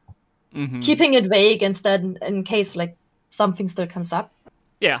still keeping it vague instead, in case something still comes up.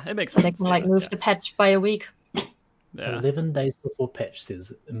 Yeah, it makes sense. They can move the patch by a week. Yeah. 11 days before patch,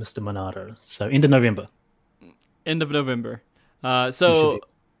 says Mr. Monado. So end of November. End of November. So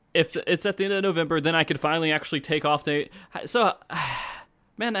if it's at the end of November, then I could finally actually take off day. So,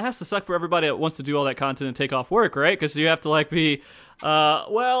 man, that has to suck for everybody that wants to do all that content and take off work, right? Because you have to be,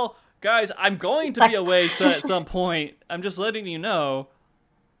 well, guys, I'm going to be away at some point. I'm just letting you know.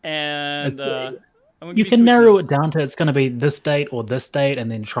 And you can narrow it down to it's going to be this date or this date,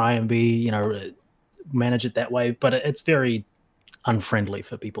 and then try and be, manage it that way. But it's very unfriendly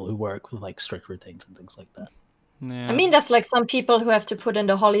for people who work with strict routines and things like that. Yeah. I mean, there's some people who have to put in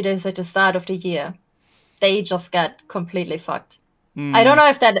the holidays at the start of the year. They just get completely fucked. I don't know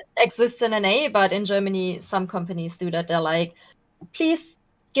if that exists in NA, but in Germany, some companies do that. They're like, please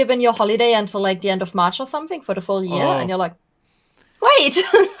give in your holiday until like the end of March or something for the full year. Oh. And you're like, great.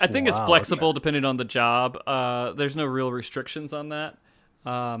 I think it's Wow, flexible okay. depending on the job. There's no real restrictions on that.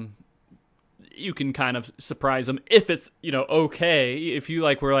 You can kind of surprise them if it's, okay. If you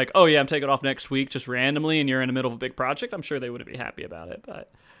were like, oh yeah, I'm taking off next week just randomly and you're in the middle of a big project, I'm sure they wouldn't be happy about it.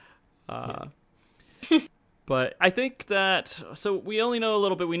 But but I think that, so we only know a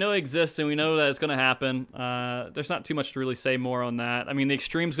little bit. We know it exists and we know that it's going to happen. There's not too much to really say more on that. I mean, the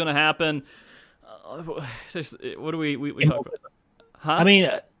extreme's going to happen. What do we talk about? Huh? I mean,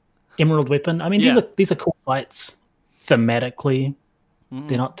 Emerald Weapon. I mean, Yeah. these are cool fights thematically.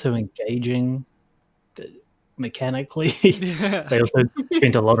 They're not too engaging mechanically. They also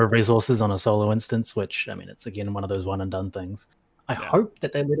spent a lot of resources on a solo instance, which, I mean, it's again one of those one and done things. I hope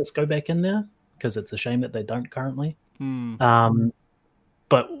that they let us go back in there, because it's a shame that they don't currently.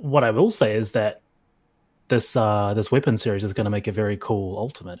 But what I will say is that this weapon series is going to make a very cool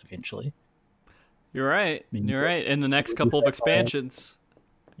ultimate eventually. You're right. You're right. In the next couple of expansions.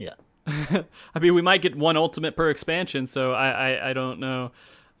 Yeah. I mean, we might get one ultimate per expansion, so I don't know.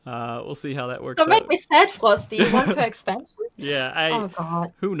 We'll see how that works Don't out. make me sad, Frosty. One per expansion. Yeah, Oh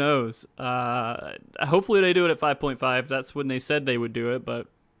god. who knows? Hopefully they do it at 5.5. That's when they said they would do it, but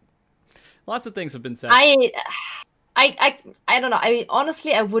lots of things have been said. I don't know. I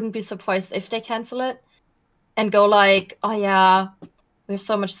honestly, I wouldn't be surprised if they cancel it and go like, oh yeah, we have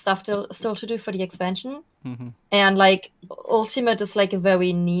so much stuff still to do for the expansion. And like Ultimate is like a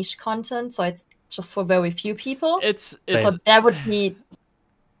very niche content, so it's just for very few people. It's So that would be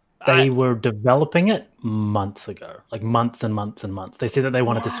They were developing it months ago, like months and months and months. They said that they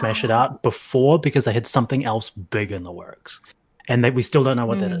wanted to smash it out before because they had something else big in the works, and we still don't know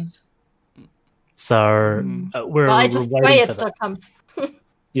what that is. So we're well, I just pray waiting it for still that. comes.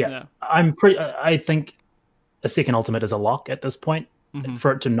 Yeah, I think a second Ultimate is a lock at this point.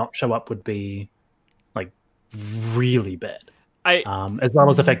 For it to not show up would be like really bad. As well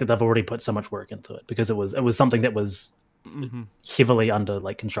as the fact that they've already put so much work into it, because it was something that was heavily under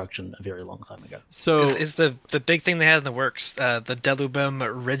like construction a very long time ago. So Is the big thing they had in the works the Delubum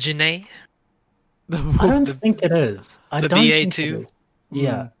Regine? I don't think it is. I The don't think BA2? it is.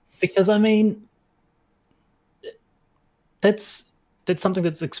 Yeah, because I mean, that's something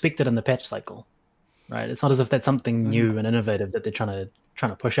that's expected in the patch cycle, right? It's not as if that's something new and innovative that they're trying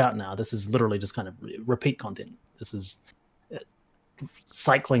to push out now. This is literally just kind of repeat content. This is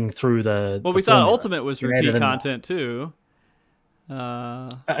cycling through the. Well, the we thought formula. Ultimate was You're added repeat in now. content too.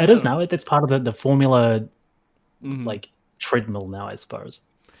 It is now. It's part of the formula, like treadmill now, I suppose.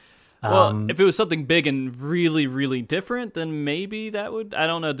 Well, if it was something big and really, really different, then maybe that would. I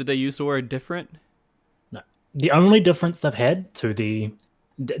don't know. Did they use the word different? No. The only difference they've had to the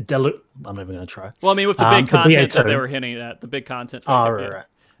I'm not even going to try. Well, I mean, with the big the content that BA2. they were hinting at, the big content. Oh, right.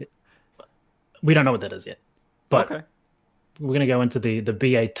 We don't know what that is yet, but Okay. we're going to go into the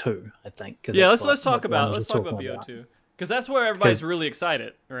BA2, I think. 'cause Yeah, that's let's talk what about Lana was talking BO2 because that's where everybody's really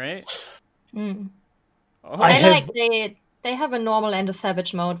excited, right? Oh, I And have- like they have a normal and a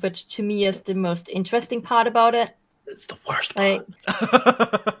savage mode, which to me is the most interesting part about it. It's the worst Like,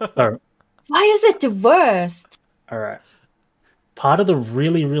 part. So, why is it the worst? all right. Part of the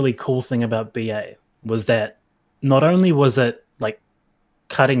really, really cool thing about BA was that not only was it like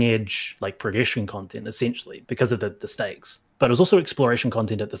cutting edge, like progression content, essentially, because of the stakes, but it was also exploration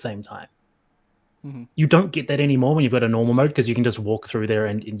content at the same time. You don't get that anymore when you've got a normal mode, because you can just walk through there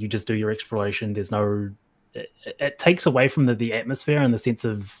and you just do your exploration. There's no. It takes away from the atmosphere and the sense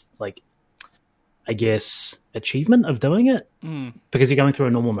of, like, I guess, achievement of doing it, because you're going through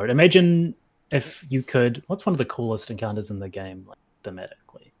a normal mode. Imagine if you could. What's one of the coolest encounters in the game, like,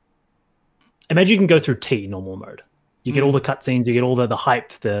 thematically? Imagine you can go through T normal mode. You get all the cutscenes, you get all the hype,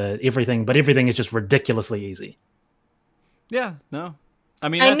 the everything, but everything is just ridiculously easy. yeah, no. I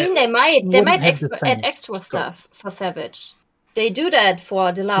mean, I that's, mean, they might wouldn't have the same add extra scope. stuff for Savage. They do that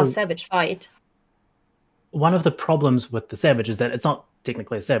for the last So- Savage fight. One of the problems with the Savage is that it's not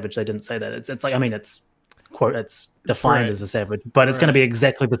technically a Savage. They didn't say that. It's like, I mean, it's quote, it's defined Right. as a Savage, but it's going Right. to be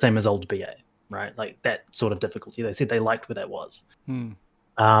exactly the same as old BA, right? Like that sort of difficulty. They said they liked where that was.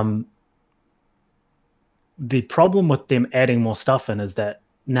 The problem with them adding more stuff in is that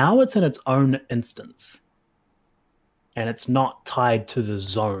now it's in its own instance, and it's not tied to the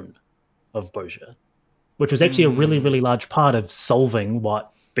zone of Bozia, which was actually a really, really large part of solving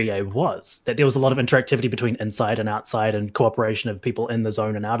what BA was. That there was a lot of interactivity between inside and outside, and cooperation of people in the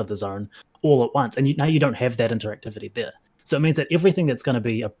zone and out of the zone all at once. And now you don't have that interactivity there. So it means that everything that's going to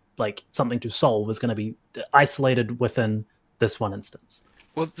be like something to solve is going to be isolated within this one instance.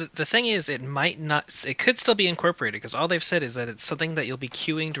 Well, the thing is, it might not. It could still be incorporated because all they've said is that it's something that you'll be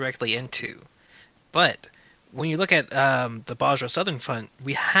queuing directly into. But when you look at the Bajra Southern Front,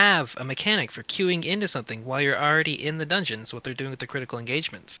 we have a mechanic for queuing into something while you're already in the dungeons. What they're doing with the critical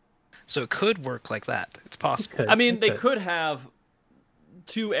engagements, so it could work like that. It's possible. I mean, they could have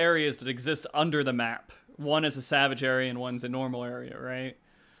two areas that exist under the map. One is a savage area and one's a normal area, right?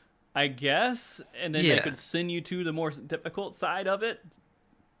 I guess, and then they could send you to the more difficult side of it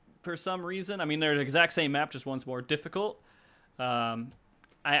for some reason. I mean, they're the exact same map, just one's more difficult.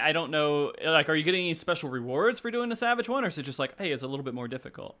 I don't know. Like, are you getting any special rewards for doing the savage one, or is it just like, hey, it's a little bit more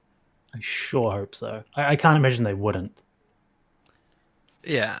difficult? I sure hope so. I can't imagine they wouldn't.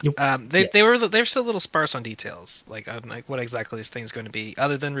 Yeah. They're still a little sparse on details, like on like what exactly this thing's going to be,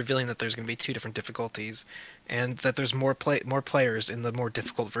 other than revealing that there's going to be 2 different difficulties, and that there's more players in the more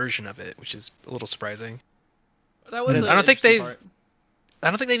difficult version of it, which is a little surprising. That was. I don't think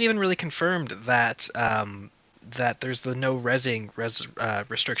they've even really confirmed that that there's the no resing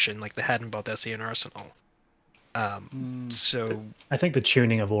restriction like they had in Baldessia and Arsenal. So I think the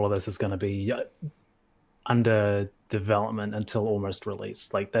tuning of all of this is going to be under development until almost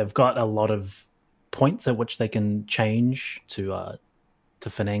release. Like, they've got a lot of points at which they can change to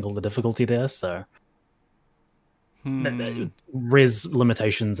finagle the difficulty there. So res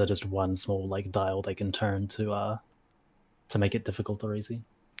limitations are just one small like dial they can turn to make it difficult or easy.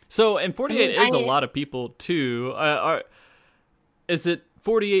 So, and 48 is a lot of people too. Is it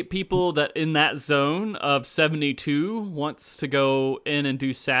 48 people that in that zone of 72 wants to go in and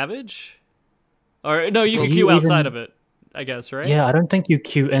do Savage? Or no, you can queue outside of it, I guess, right? Yeah, I don't think you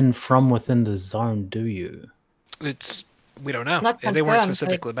queue in from within the zone, do you? We don't know. They weren't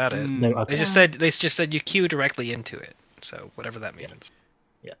specific about it. No, okay. They just said you queue directly into it. So whatever that means.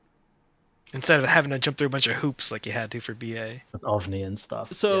 Yeah. Instead of having to jump through a bunch of hoops like you had to for BA. With OVNI and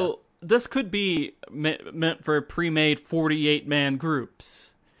stuff. So this could be meant for pre-made 48-man groups.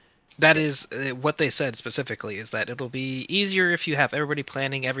 That is what they said specifically, is that it'll be easier if you have everybody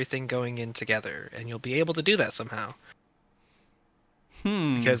planning everything going in together, and you'll be able to do that somehow.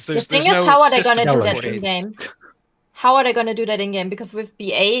 Because the thing is, how are they going to do that in game? How are they going to do that in game? Because with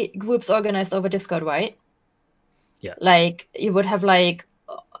BA, groups organized over Discord, right? Yeah. Like, you would have, like,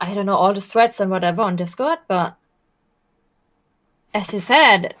 I don't know, all the threads and whatever on Discord, but as you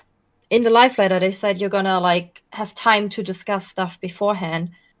said, in the live letter, they said you're going to, like, have time to discuss stuff beforehand.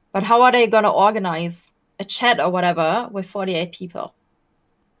 But how are they going to organize a chat or whatever with 48 people?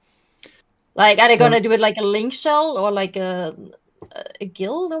 Like, are they going to do it like a link shell or like a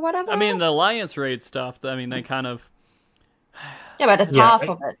guild or whatever? I mean, the Alliance Raid stuff, I mean, they kind of... Yeah, but it's half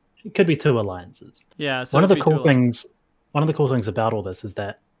of it. It could be 2 alliances. Yeah, so one of the cool things about all this is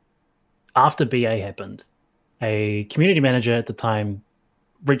that after BA happened, a community manager at the time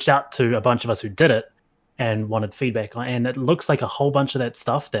reached out to a bunch of us who did it and wanted feedback on, and it looks like a whole bunch of that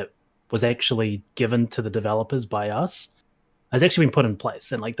stuff that was actually given to the developers by us has actually been put in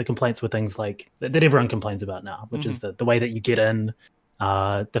place. And like the complaints were things like that everyone complains about now, which is the way that you get in,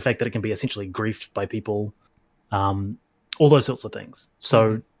 the fact that it can be essentially griefed by people, all those sorts of things.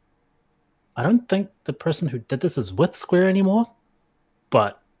 So I don't think the person who did this is with Square anymore,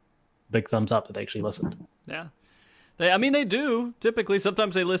 but big thumbs up that they actually listened. Yeah. They do. Typically,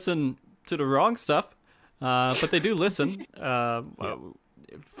 sometimes they listen to the wrong stuff. But they do listen.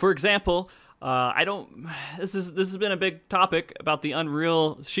 For example, This has been a big topic about the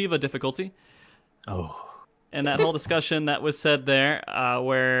Unreal Shiva difficulty. Oh. And that whole discussion that was said there,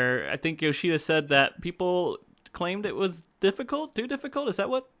 where I think Yoshida said that people claimed it was difficult, too difficult. Is that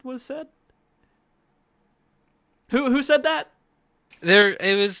what was said? Who said that? There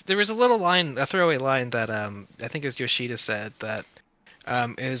was a little line, a throwaway line that I think it was Yoshida said that.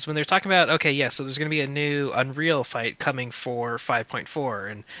 Is when they're talking about, okay, yeah, so there's going to be a new Unreal fight coming for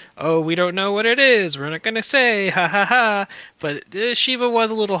 5.4, and we don't know what it is, we're not going to say, ha ha ha, but Shiva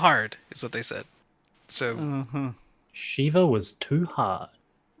was a little hard, is what they said. So Shiva was too hard.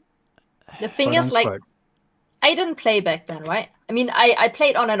 The thing is, like, I didn't play back then, right? I mean, I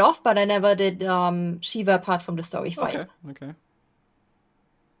played on and off, but I never did Shiva apart from the story fight. Okay.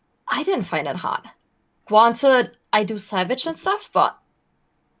 I didn't find it hard. Granted, I do Savage and stuff, but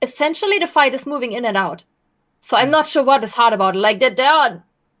essentially the fight is moving in and out. So I'm not sure what is hard about it. Like, there are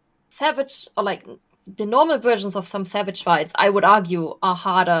Savage, or like the normal versions of some Savage fights, I would argue, are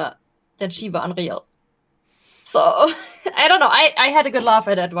harder than Shiva Unreal. So, I don't know. I had a good laugh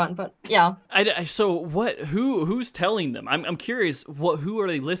at that one, but yeah. So what? Who's telling them? I'm curious. Who are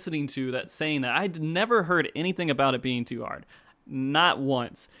they listening to that's saying that? I'd never heard anything about it being too hard, not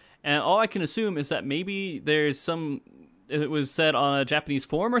once. And all I can assume is that maybe there's some it was said on a Japanese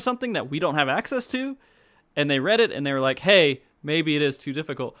forum or something that we don't have access to, and they read it and they were like, hey, maybe it is too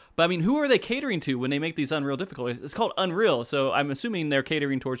difficult. But I mean, who are they catering to when they make these Unreal difficult? It's called Unreal, so I'm assuming they're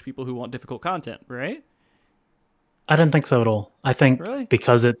catering towards people who want difficult content, right? I don't think so at all. I think Really?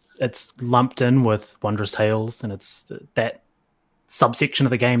 because it's lumped in with Wondrous Tales and it's that subsection of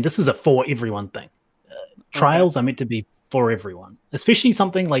the game. This is a for everyone thing. Trials are meant to be for everyone, especially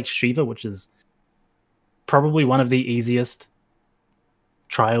something like Shiva, which is probably one of the easiest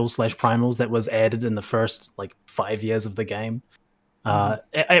trials / primals that was added in the first like 5 years of the game.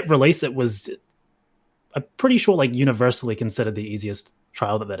 At release, it was, I'm pretty sure, like universally considered the easiest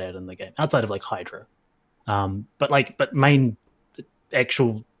trial that added in the game, outside of like Hydra. But main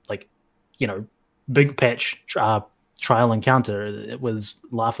actual like, you know, big patch trial encounter, it was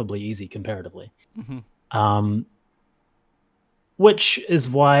laughably easy comparatively. Which is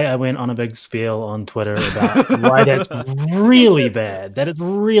why I went on a big spiel on Twitter about why that's really bad. That it's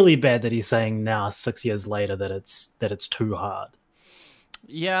really bad that he's saying now, 6 years later, that it's too hard.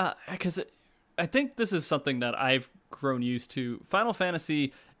 Yeah, because I think this is something that I've grown used to. Final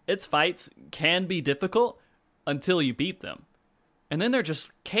Fantasy, its fights can be difficult until you beat them, and then they're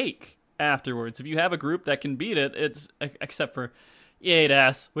just cake afterwards. If you have a group that can beat it, it's except for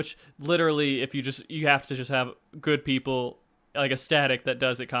E8S, which literally, if you have to just have good people, like a static that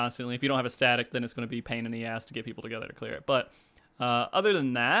does it constantly. If you don't have a static, then it's going to be a pain in the ass to get people together to clear it. But other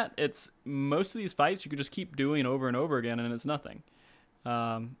than that, it's most of these fights you could just keep doing over and over again, and it's nothing.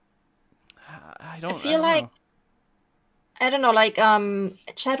 I don't know, like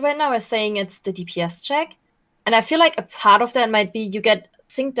Chad right now is saying it's the DPS check, and I feel like a part of that might be you get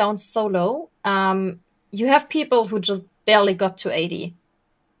synced down so low. You have people who just barely got to 80,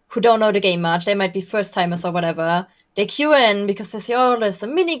 who don't know the game much. They might be first timers or whatever. They queue in because they say, oh, there's a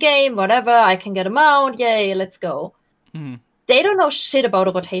mini game, whatever, I can get a mount, yay, let's go. They don't know shit about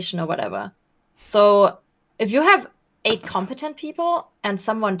a rotation or whatever. So if you have 8 competent people and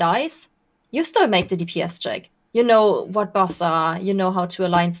someone dies, you still make the DPS check. You know what buffs are, you know how to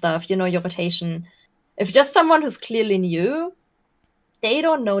align stuff, you know your rotation. If just someone who's clearly new, they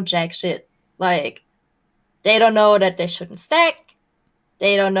don't know jack shit. Like, they don't know that they shouldn't stack.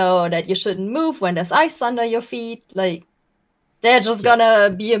 They don't know that you shouldn't move when there's ice under your feet. Like, they're just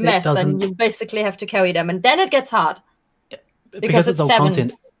gonna be a mess, and you basically have to carry them. And then it gets hard. Because it's all 7.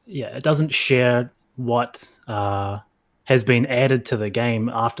 content. Yeah, it doesn't share what has been added to the game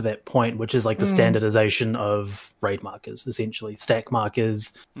after that point, which is like the standardization of raid markers, essentially. Stack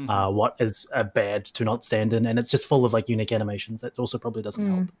markers, what is bad to not stand in, and it's just full of like unique animations. That also probably doesn't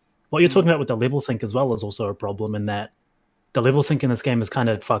help. What you're talking about with the level sync as well is also a problem in that the level sync in this game is kind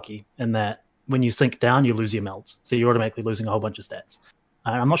of fucky in that when you sync down, you lose your melts. So you're automatically losing a whole bunch of stats.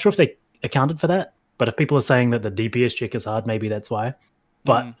 I'm not sure if they accounted for that, but if people are saying that the DPS check is hard, maybe that's why.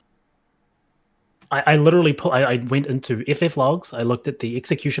 But I literally I went into FF logs, I looked at the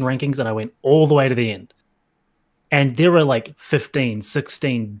execution rankings, and I went all the way to the end. And there were like 15,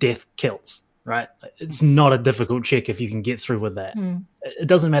 16 death kills, right? It's not a difficult check if you can get through with that. It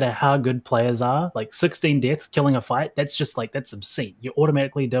doesn't matter how good players are. Like 16 deaths killing a fight, that's just like, that's obscene. You're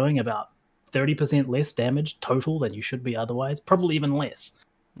automatically doing about 30% less damage total than you should be otherwise, probably even less.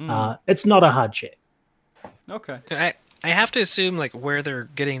 It's not a hard check. Okay. I have to assume like where they're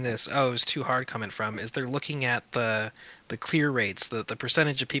getting this it's too hard coming from is they're looking at the clear rates, the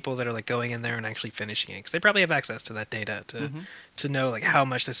percentage of people that are like going in there and actually finishing it, because they probably have access to that data to know like how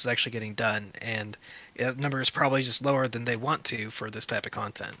much this is actually getting done, and the number is probably just lower than they want to for this type of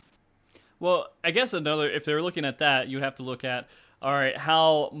content. Well, I guess if they're looking at that, you'd have to look at, all right,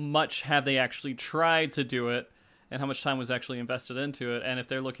 how much have they actually tried to do it, and how much time was actually invested into it. And if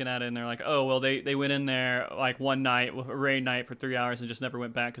they're looking at it and they're like, oh, well, they went in there like one night, a raid night for 3 hours and just never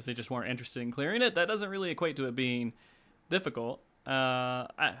went back because they just weren't interested in clearing it, that doesn't really equate to it being difficult. I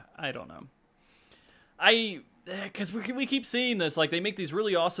don't know. Because we keep seeing this, like they make these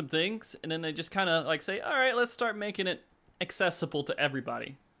really awesome things and then they just kind of like say, all right, let's start making it accessible to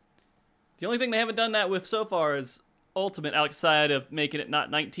everybody. The only thing they haven't done that with so far is Ultimate, outside of making it not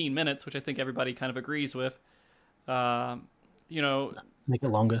 19 minutes, which I think everybody kind of agrees with. Make it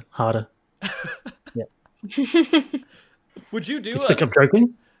longer, harder. Yeah. Would you do it? Think I'm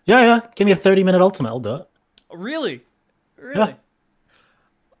joking? Yeah. Give me a 30-minute Ultimate, I'll do it. Really? Yeah.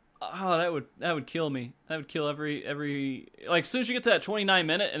 Oh, that would kill me. That would kill every like as soon as you get to that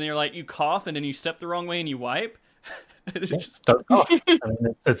 29-minute and you're like you cough and then you step the wrong way and you wipe. Don't cough. I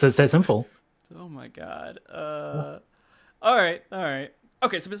mean, it's that simple. Oh my god. All right.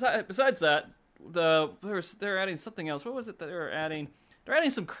 Okay, so besides that, they're adding something else. What was it that they were adding? They're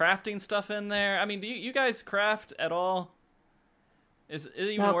adding some crafting stuff in there. I mean, do you guys craft at all? Is it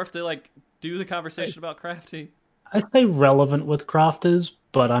even Nope. worth to like do the conversation about crafting? I say relevant with crafters,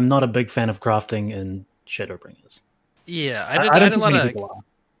 but I'm not a big fan of crafting in Shadowbringers. Yeah, I I don't did a think lot many of people are.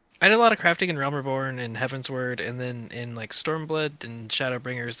 I did a lot of crafting in Realm Reborn and Heavensward, and then in like Stormblood and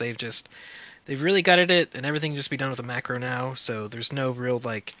Shadowbringers, they've really gutted it, and everything just be done with a macro now. So there's no real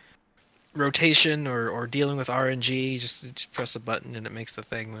like rotation or dealing with RNG. Just press a button and it makes the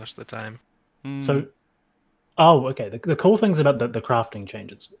thing most of the time. So, okay. The cool things about the crafting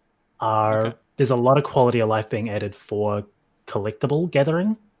changes are Okay. there's a lot of quality of life being added for collectible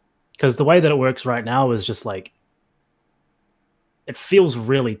gathering. Because the way that it works right now is just like it feels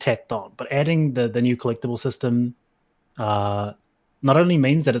really tacked on. But adding the new collectible system not only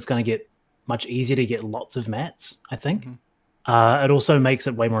means that it's going to get much easier to get lots of mats, I think. It also makes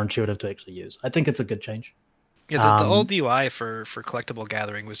it way more intuitive to actually use. I think it's a good change. Yeah, the old UI for collectible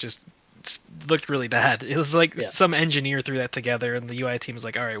gathering was just looked really bad. It was like some engineer threw that together, and the UI team was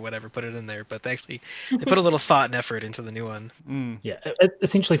like, "All right, whatever, put it in there." But they put a little thought and effort into the new one. Yeah, it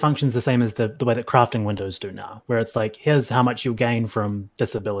essentially functions the same as the way that crafting windows do now, where it's like, here's how much you'll gain from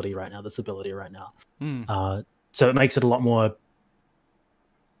this ability right now, so it makes it a lot more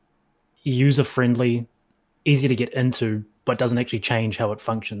user friendly, easy to get into, but doesn't actually change how it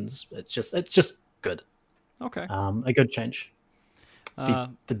functions. It's just good. Okay. A good change.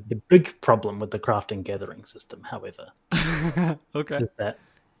 The big problem with the crafting gathering system, however, okay, is that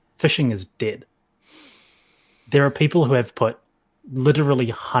fishing is dead. There are people who have put literally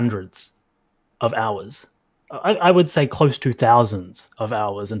hundreds of hours, I would say close to thousands of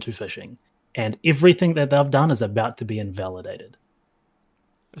hours into fishing, and everything that they've done is about to be invalidated.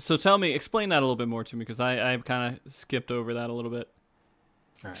 So explain that a little bit more to me, because I kind of skipped over that a little bit.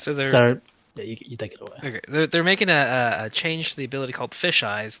 Right. So yeah, you take it away. Okay, they're making a change to the ability called Fish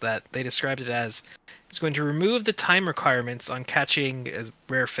Eyes that they described it as it's going to remove the time requirements on catching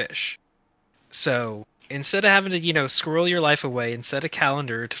rare fish. So instead of having to squirrel your life away and set a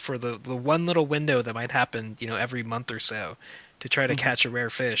calendar for the one little window that might happen every month or so to try to catch a rare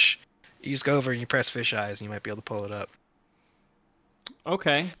fish, you just go over and you press Fish Eyes and you might be able to pull it up.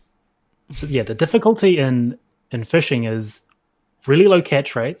 Okay. So yeah, the difficulty in fishing is really low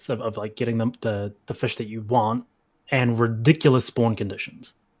catch rates of like getting the fish that you want, and ridiculous spawn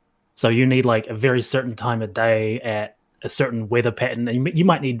conditions. So you need like a very certain time of day at a certain weather pattern, and you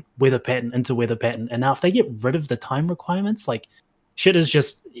might need weather pattern into weather pattern. And now if they get rid of the time requirements, like shit is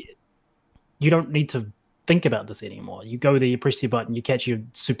just, you don't need to think about this anymore. You go there, you press your button, you catch your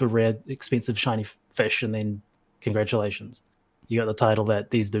super rare, expensive, shiny fish, and then congratulations, you got the title that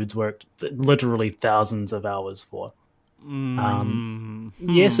these dudes worked literally thousands of hours for.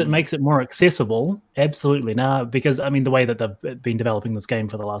 Yes, it makes it more accessible, absolutely. Now, because I mean, the way that they've been developing this game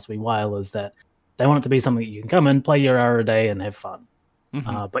for the last wee while is that they want it to be something that you can come in, play your hour a day, and have fun.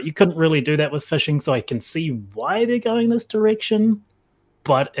 But you couldn't really do that with fishing, so I can see why they're going this direction.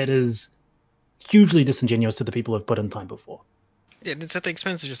 But it is hugely disingenuous to the people who've put in time before. Yeah, it's at the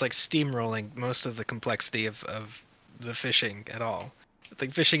expense of just like steamrolling most of the complexity of the fishing at all.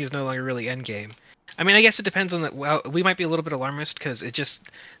 Like fishing is no longer really endgame. I mean, I guess it depends on that. Well, we might be a little bit alarmist because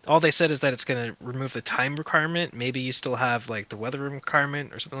all they said is that it's going to remove the time requirement. Maybe you still have like the weather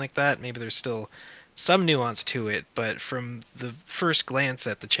requirement or something like that. Maybe there's still some nuance to it, but from the first glance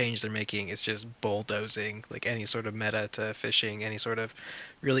at the change they're making, it's just bulldozing like any sort of meta to fishing, any sort of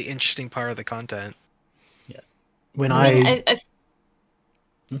really interesting part of the content. Yeah. When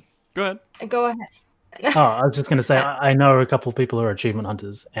Go ahead. Go ahead. I was just going to say, I know a couple of people who are achievement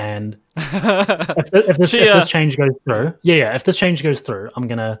hunters, and if this change goes through, if this change goes through, I'm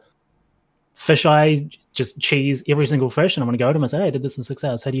going to fish eye, just cheese every single fish, and I'm going to go to him and say, hey, I did this in 6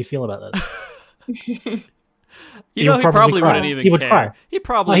 hours. How do you feel about this? He probably wouldn't even he would care.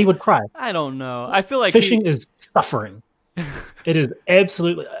 Cry. He would cry. I don't know. I feel like fishing is suffering. It is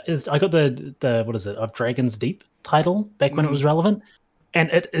absolutely. I got the what is it, of Dragon's Deep title back when it was relevant, and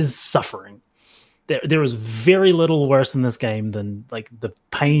it is suffering. There is very little worse in this game than like the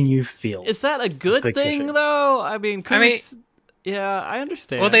pain you feel. Is that a good thing fishing. though? I mean, yeah, I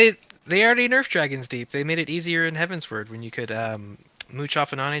understand. Well, they already nerfed Dragon's Deep. They made it easier in Heavensward when you could mooch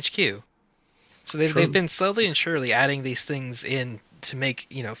off an on-HQ. So they've been slowly and surely adding these things in to make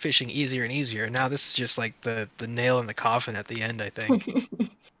fishing easier and easier. Now this is just like the nail in the coffin at the end, I think.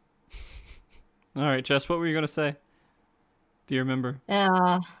 All right, Jess, what were you gonna say? Do you remember?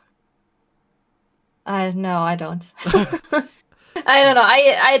 I don't. I don't know.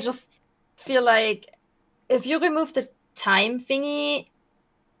 I just feel like if you remove the time thingy,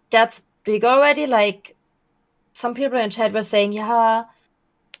 that's big already. Like some people in chat were saying, yeah,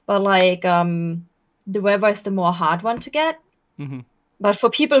 but like the weather is the more hard one to get. But for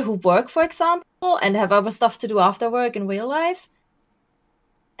people who work, for example, and have other stuff to do after work in real life,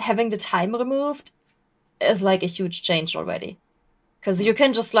 having the time removed is like a huge change already. Because you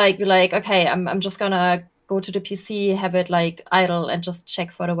can just like be like, okay, I'm just gonna go to the PC, have it like idle, and just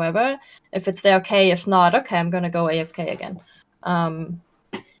check for the weather. If it's there, okay. If not, okay, I'm gonna go AFK again.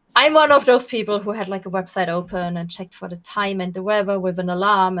 I'm one of those people who had like a website open and checked for the time and the weather with an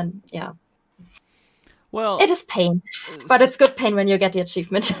alarm, and yeah. Well, it is pain, but it's good pain when you get the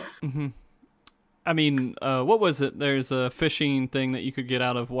achievement. I mean, what was it? There's a fishing thing that you could get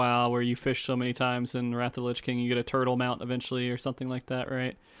out of WoW where you fish so many times in Wrath of the Lich King, you get a turtle mount eventually or something like that,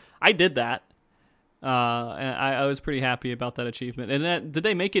 right? I did that. And I was pretty happy about that achievement. And did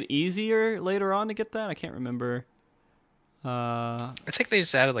they make it easier later on to get that? I can't remember. I think they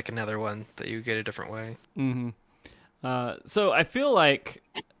just added like another one that you get a different way. So I feel like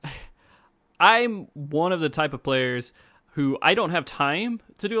I'm one of the type of players who I don't have time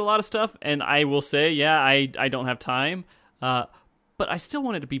to do a lot of stuff, and I will say, yeah, I don't have time, but I still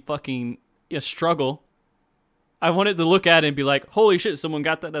want it to be fucking a struggle. I want it to look at it and be like, holy shit, someone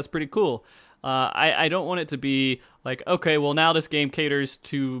got that, that's pretty cool. I don't want it to be like, okay, well now this game caters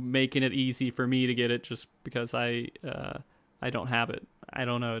to making it easy for me to get it just because I don't have it. I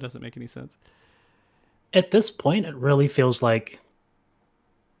don't know, it doesn't make any sense. At this point, it really feels like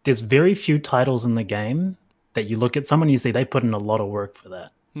there's very few titles in the game that you look at someone and you see they put in a lot of work for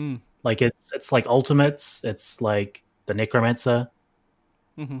that. Like it's like Ultimates, it's like the Necromancer,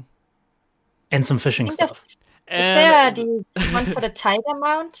 and some fishing stuff. Is there the one for the Tiger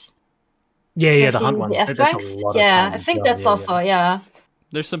Mount? Yeah, the hunt ones. That's a lot of I time. think that's also, yeah.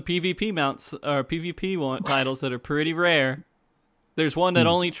 There's some PvP mounts or PvP titles that are pretty rare. There's one that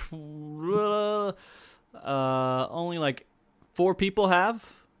only like 4 people have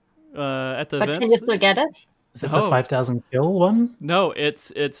at the events. But can you still get it? Is it the 5,000 kill one? No,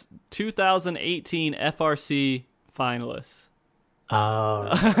 it's 2018 FRC finalists.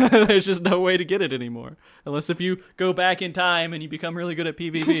 There's just no way to get it anymore unless if you go back in time and you become really good at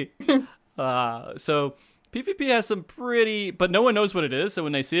PvP. So PvP has some pretty, but no one knows what it is. So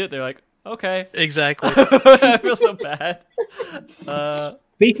when they see it, they're like, okay, Exactly. I feel so bad.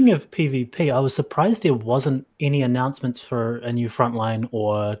 Speaking of PvP, I was surprised there wasn't any announcements for a new Frontline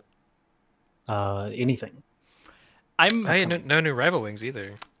or anything. I had no new Rival Wings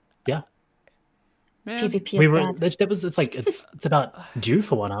either. Yeah. Man, PvP is dead. It's about due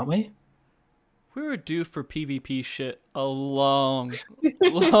for one, aren't we? we were due for PvP shit a long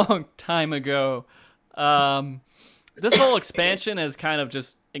time ago. This whole expansion has kind of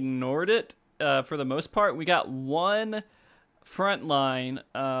just ignored it for the most part. We got one Frontline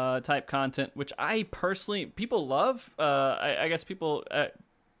type content, which I personally, people love. I guess people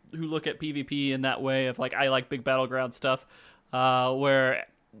who look at PvP in that way of like, I like big battleground stuff, where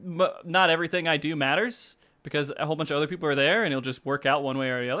not everything I do matters because a whole bunch of other people are there and it'll just work out one way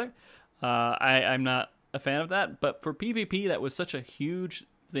or the other. I'm not a fan of that, but for PvP, that was such a huge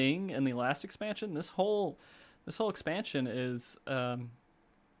thing in the last expansion. This whole expansion is been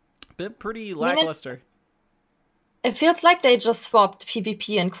pretty lackluster. It feels like they just swapped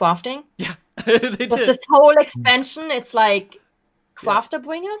PvP and crafting. Yeah, they did. Because this whole expansion, it's like crafter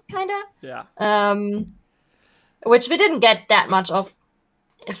bringers, kind of. Yeah. Which we didn't get that much of,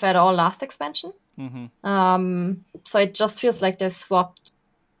 if at all, last expansion. So it just feels like they swapped.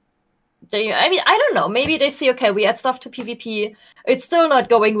 I don't know. Maybe they see, okay, we add stuff to PvP. It's still not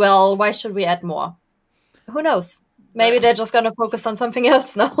going well. Why should we add more? Who knows? Maybe they're just going to focus on something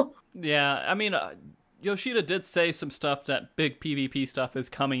else now. Yeah, I mean, Yoshida did say some stuff that big PvP stuff is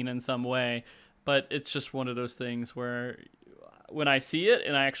coming in some way, but it's just one of those things where when I see it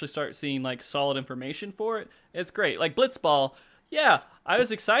and I actually start seeing like solid information for it, it's great. Like Blitzball, yeah, I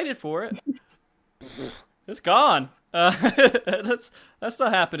was excited for it. It's gone. That's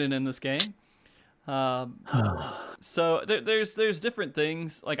not happening in this game. So there's different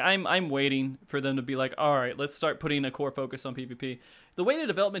things. Like I'm waiting for them to be like, all right, let's start putting a core focus on PvP. The way the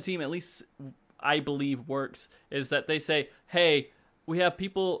development team, at least I believe, works is that they say, hey, we have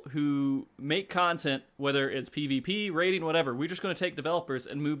people who make content, whether it's PvP, raiding, whatever. We're just going to take developers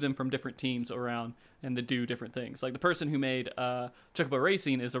and move them from different teams around and to do different things. Like the person who made Chocobo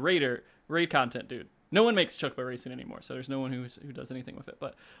Racing is a raid content dude. No one makes Chocobo Racing anymore, so there's no one who does anything with it.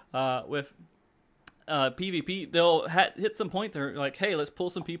 But with PvP, they'll hit some point. They're like, hey, let's pull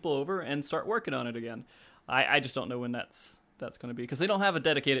some people over and start working on it again. I just don't know when that's going to be because they don't have a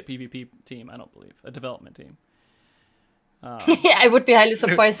dedicated PvP team. I don't believe a development team. Yeah, I would be highly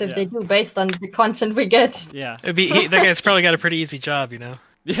surprised if they do, based on the content we get. Yeah, It'd be that guy's probably got a pretty easy job, you know.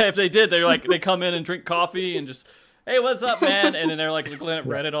 Yeah, if they did, they're like they come in and drink coffee and just hey, what's up, man? And then they're like looking at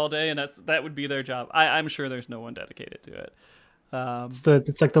Reddit all day, and that would be their job. I'm sure there's no one dedicated to it.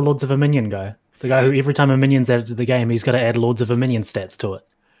 It's like the Lords of Dominion guy. The guy who every time a minion's added to the game, he's got to add Lords of Dominion stats to it.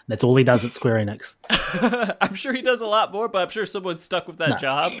 That's all he does at Square Enix. I'm sure he does a lot more, but I'm sure someone's stuck with that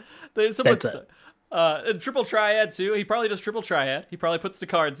job. Someone's That's it. And Triple Triad too. He probably does Triple Triad. He probably puts the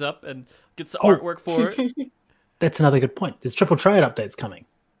cards up and gets the artwork for it. That's another good point. There's Triple Triad updates coming.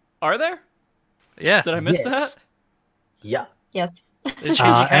 Are there? Yeah. Did I miss Yes. that? Yeah. Yes. They're changing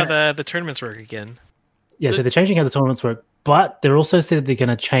how the tournaments work again. Yeah, so they're changing how the tournaments work, but they're also said they're going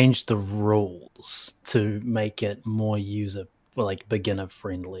to change the rules to make it more beginner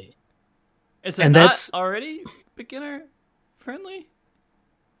friendly. Is it And not that's- already beginner friendly?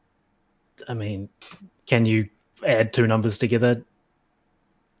 I mean, can you add two numbers together?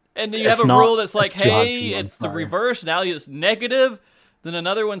 And then you If have a not, rule that's like, it's too hard to hey, it's the unfire. reverse. Now it's negative. Then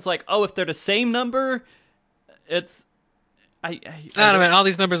another one's like, oh, if they're the same number, it's. I don't know, man. All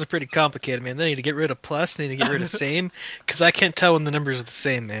these numbers are pretty complicated, man. They need to get rid of plus. They need to get rid of same, because I can't tell when the numbers are the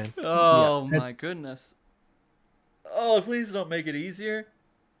same, man. Oh Yeah, my goodness. Oh, please don't make it easier.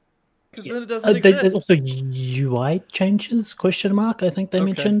 Because then it doesn't There's exist. also UI changes, question mark, I think they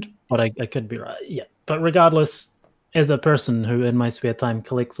mentioned, but I could be right. Yeah, but regardless, as a person who in my spare time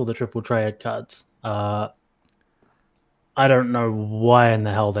collects all the Triple Triad cards, I don't know why in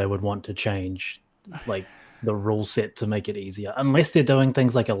the hell they would want to change the rule set to make it easier, unless they're doing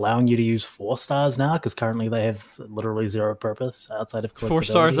things like allowing you to use 4 stars now, because currently they have literally zero purpose outside of 4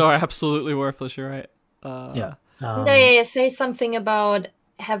 stars collectability. are absolutely worthless, you're right. Yeah. They say something about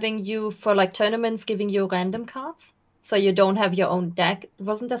having you for like tournaments giving you random cards, so you don't have your own deck.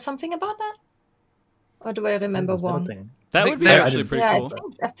 Wasn't there something about that? Or do I remember Was that a wrong? thing? That I would think be that- actually pretty Yeah, cool.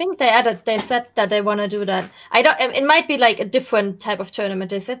 I think they said that they want to do that. I don't. It might be like a different type of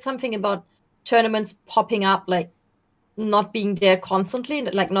tournament. They said something about tournaments popping up, like not being there constantly,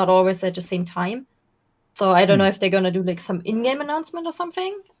 like not always at the same time. So I don't know if they're gonna do like some in-game announcement or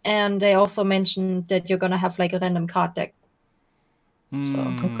something. And they also mentioned that you're gonna have like a random card deck.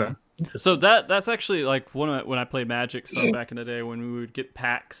 Okay. So that's actually like when I played Magic some back in the day, when we would get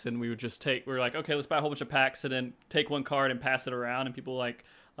packs and we would just we were like, okay, let's buy a whole bunch of packs and then take one card and pass it around, and people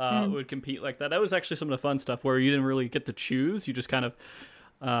would compete like that. That was actually some of the fun stuff where you didn't really get to choose. You just kind of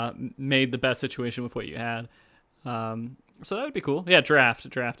made the best situation with what you had. So that would be cool. Yeah, draft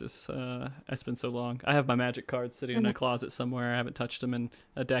is it's been so long. I have my Magic cards sitting in a closet somewhere. I haven't touched them in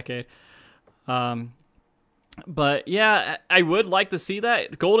a decade. But yeah, I would like to see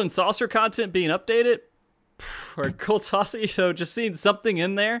that Golden Saucer content being updated, or Gold Saucer. So just seeing something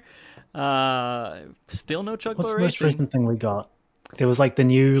in there. Still no Chocobo What's the most Racing. recent thing we got? There was like the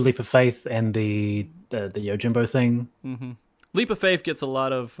new Leap of Faith and the Yojimbo thing. Leap of Faith gets a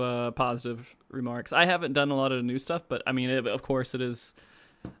lot of positive remarks. I haven't done a lot of the new stuff, but I mean, of course, it is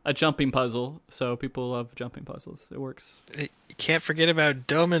a jumping puzzle, so people love jumping puzzles. It works. You can't forget about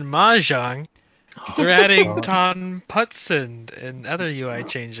Dome and Mahjong. They're adding Ton Putson and other UI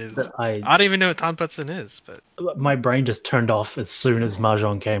changes. I don't even know what Ton Putson is, but My brain just turned off as soon as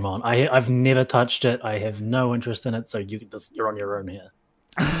Mahjong came on. I've never touched it. I have no interest in it, so you're on your own here.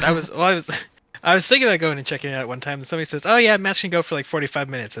 I was thinking about going and checking it out one time, and somebody says, "Oh yeah, match can go for like 45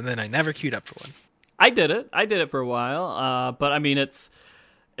 minutes," and then I never queued up for one. I did it for a while, but I mean, it's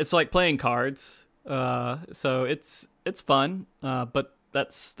like playing cards, so it's fun, but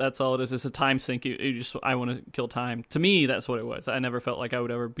that's all it is. It's a time sink. I want to kill time. To me, that's what it was. I never felt like I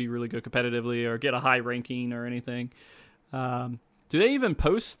would ever be really good competitively or get a high ranking or anything. Do they even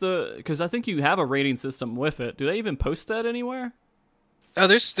post because I think you have a rating system with it. Do they even post that anywhere? Oh,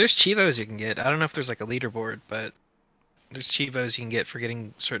 there's Chivos you can get. I don't know if there's like a leaderboard, but there's Chivos you can get for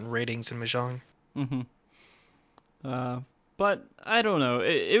getting certain ratings in Mahjong. But I don't know.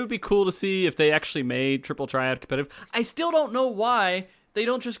 It would be cool to see if they actually made Triple Triad competitive. I still don't know why they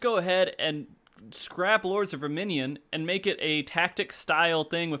don't just go ahead and scrap Lords of Verminion and make it a tactic style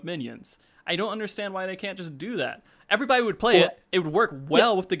thing with minions. I don't understand why they can't just do that. Everybody would play it. It would work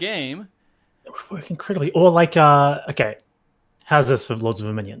well with the game. It would work incredibly. Or like, okay, how's this for Lords of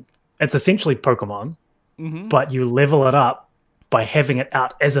Dominion? It's essentially Pokemon, but you level it up by having it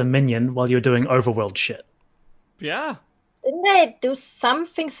out as a minion while you're doing overworld shit. Yeah. Didn't they do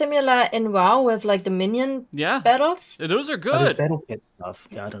something similar in WoW with like the minion Yeah. battles? Those are Oh, there's good. Battle Pet stuff.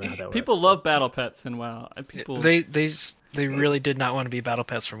 Yeah, I don't know how that People works. love battle pets in WoW. People. They really did not want to be battle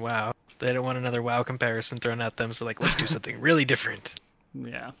pets from WoW. They didn't want another WoW comparison thrown at them, so like, let's do something really different.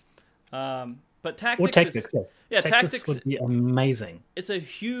 Yeah. But Or tactics. Tactics, yeah. Yeah, tactics would be amazing. it's a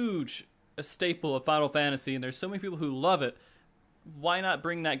staple of Final Fantasy, and there's so many people who love it. why not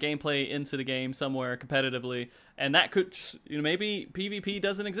bring that gameplay into the game somewhere competitively? And that could, maybe PvP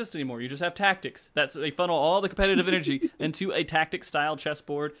doesn't exist anymore. You just have tactics. They funnel all the competitive energy into a tactic-style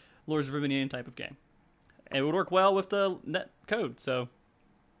chessboard, Lords of Ravinian type of game. And it would work well with the net code, so...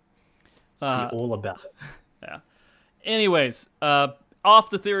 all about it. Yeah. Anyways, off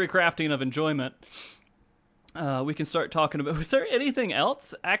the theory crafting of enjoyment, we can start talking about... Was there anything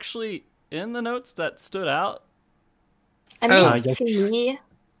else actually in the notes that stood out? I mean, to me,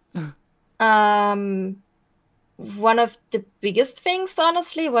 one of the biggest things,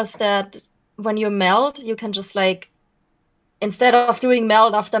 honestly, was that when you meld, you can just instead of doing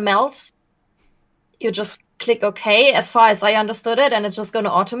meld after meld, you just click OK, as far as I understood it, and it's just going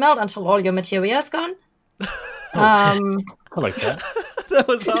to auto meld until all your materia is gone. I like that. That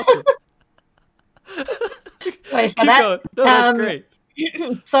was awesome. Wait for Keep that. going. No, that's great.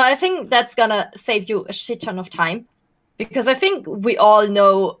 So I think that's going to save you a shit ton of time. Because I think we all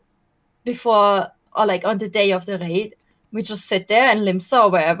know before, or on the day of the raid, we just sit there and Limsa or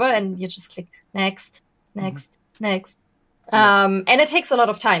wherever, and you just click next, next, next. And it takes a lot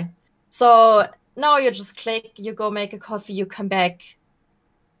of time. So now you just click, you go make a coffee, you come back.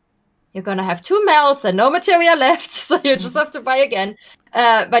 You're going to have 2 melts and no material left, so you just have to buy again.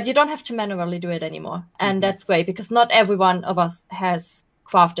 But you don't have to manually do it anymore. And that's great, because not every one of us has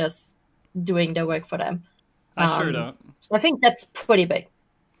crafters doing their work for them. I sure don't. So I think that's pretty big.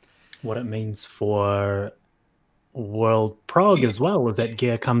 What it means for World Prog as well is that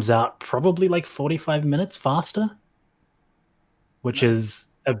gear comes out probably 45 minutes faster, which is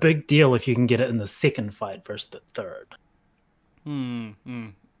a big deal if you can get it in the second fight versus the third.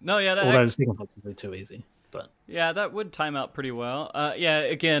 No, yeah. Although the second fight's really too easy, but yeah, that would time out pretty well. Yeah,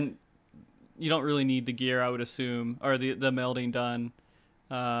 again, you don't really need the gear, I would assume, or the melding done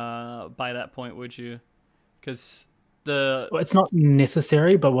by that point, would you? Because it's not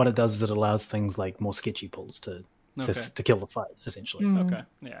necessary, but what it does is it allows things like more sketchy pulls to kill the fight, essentially. Okay,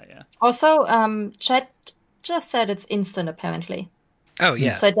 yeah. Also, chat just said it's instant, apparently. Oh,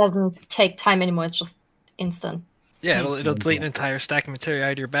 yeah. So it doesn't take time anymore, it's just instant. Yeah, it'll delete an entire stack of material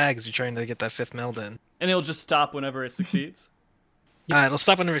out of your bag as you're trying to get that 5th meld in. And it'll just stop whenever it succeeds? It'll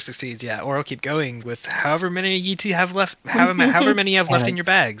stop whenever it succeeds, yeah. Or it'll keep going with however many you have left, however many you have left in your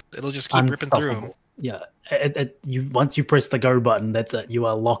bags. It'll just keep ripping through them. Yeah. Once you press the go button, that's it. You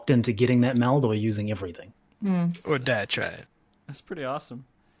are locked into getting that meld or using everything. Or die trying. That's pretty awesome.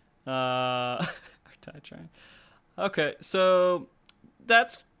 Die trying. Okay, so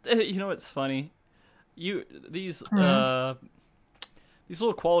that's it's funny. These little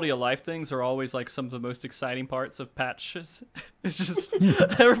quality of life things are always some of the most exciting parts of patches. It's just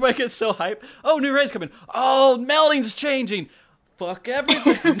everybody gets so hyped. Oh, new raid's coming. Oh, melding's changing. Fuck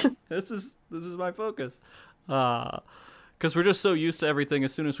everything. This is my focus. Because we're just so used to everything.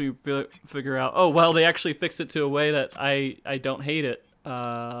 As soon as we figure out, oh well, they actually fixed it to a way that I don't hate it.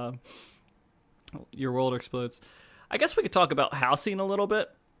 Your world explodes. I guess we could talk about housing a little bit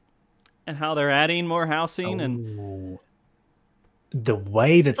and how they're adding more housing and the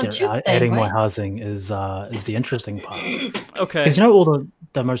way that they're adding more housing is the interesting part. Okay, because all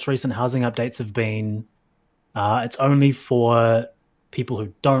the most recent housing updates have been it's only for people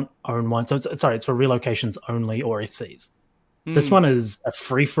who don't own one. So it's for relocations only or FCs. This one is a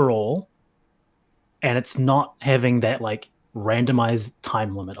free for all, and it's not having that randomized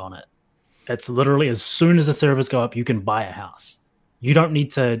time limit on it. It's literally as soon as the servers go up, you can buy a house. You don't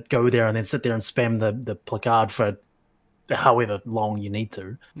need to go there and then sit there and spam the placard for however long you need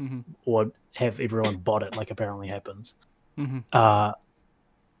to, or have everyone bot it like apparently happens. It's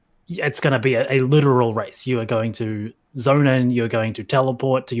going to be a literal race. You are going to zone in, you're going to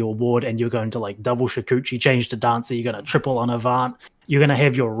teleport to your ward, and you're going to double Shikuchi, change to Dancer, you're going to triple on Avant, you're going to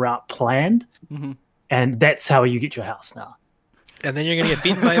have your route planned, and that's how you get your house now. And then you're going to get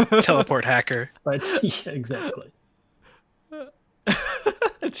beaten by a teleport hacker. But, yeah, exactly.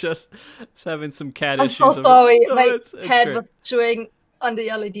 Just having some cat I'm issues. I'm so sorry. No, my it's cat great. was chewing on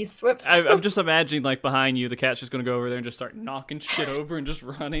the LED strips. I'm just imagining behind you, the cat's just going to go over there and just start knocking shit over and just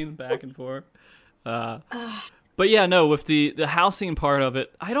running back and forth. But yeah, no, with the housing part of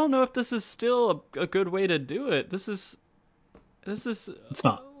it, I don't know if this is still a good way to do it. This is. It's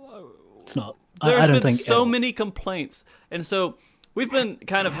not. It's not. There's I don't been think so many complaints, and so we've been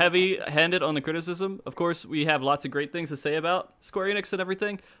kind of heavy-handed on the criticism. Of course, we have lots of great things to say about Square Enix and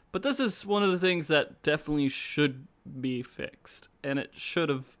everything, but this is one of the things that definitely should be fixed, and it should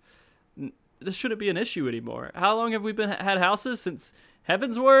have. This shouldn't be an issue anymore. How long have we had houses since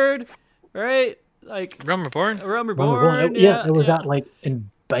Heaven's Word, right? Realm Reborn. Realm Reborn. Yeah, it was out in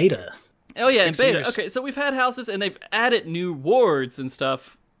beta. Oh yeah, in 6 beta. years. Okay, so we've had houses and they've added new wards and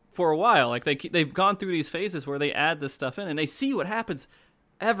stuff for a while. Like they've gone through these phases where they add this stuff in and they see what happens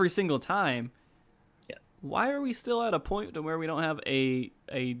every single time. Yeah. Why are we still at a point to where we don't have a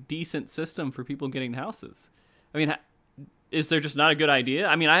decent system for people getting houses? I mean, is there just not a good idea?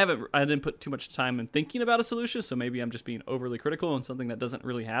 I mean, I didn't put too much time in thinking about a solution, so maybe I'm just being overly critical on something that doesn't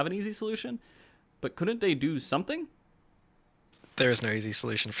really have an easy solution. But couldn't they do something? There is no easy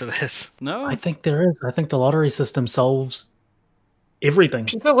solution for this. No? I think there is. I think the lottery system solves everything.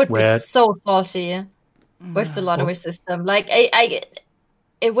 People would be Where- so salty with the lottery system. Like,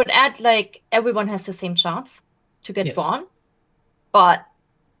 it would add, like, everyone has the same chance to get Yes. born, but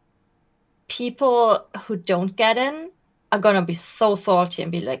people who don't get in are gonna be so salty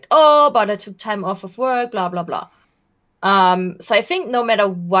and be like, oh, but I took time off of work, blah, blah, blah. So I think no matter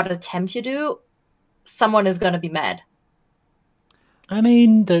what attempt you do, someone is gonna be mad. I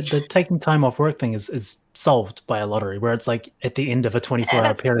mean, the taking time off work thing is solved by a lottery, where it's like at the end of a 24-hour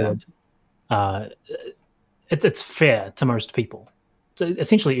that's true. period. It's fair to most people, so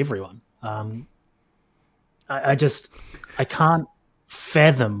essentially everyone. I can't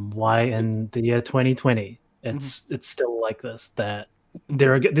fathom why in the year 2020 it's still like this. That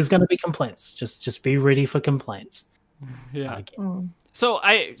there's going to be complaints. Just be ready for complaints. Yeah. Mm. So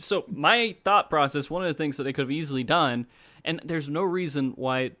my thought process, one of the things that they could have easily done, and there's no reason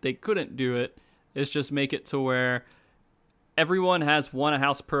why they couldn't do it, is just make it to where everyone has one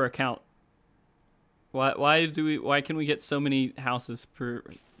house per account. Why can we get so many houses per?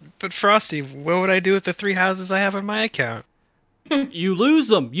 But Frosty, what would I do with the 3 houses I have on my account? You lose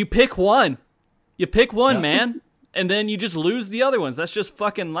them. You pick one. You pick one, man, and then you just lose the other ones. That's just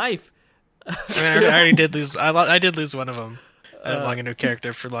fucking life. I mean, I already did lose. I did lose one of them. I had a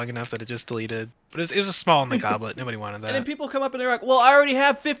character for long enough that it just deleted. But it was a small in the goblet. Nobody wanted And then that. people come up and they're like, well, I already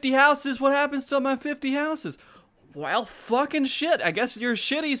have 50 houses. What happens to my 50 houses? Well, fucking shit. I guess you're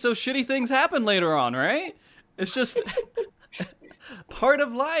shitty, so shitty things happen later on, right? It's just part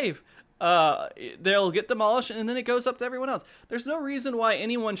of life. They'll get demolished, and then it goes up to everyone else. There's no reason why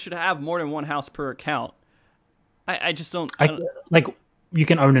anyone should have more than one house per account. I just don't... Like, you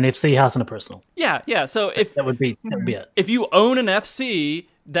can own an FC house and a personal. Yeah. So if That would be it. if you own an FC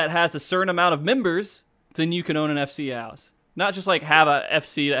that has a certain amount of members, then you can own an FC house. Not just like have a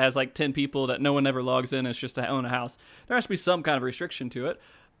FC that has like 10 people that no one ever logs in. It's just to own a house. There has to be some kind of restriction to it.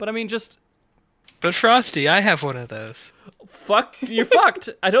 But I mean, just But Frosty, I have one of those. you're fucked.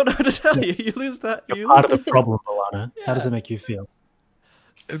 I don't know what to tell you. You lose that. Part of the problem, Alana. How does it make you feel?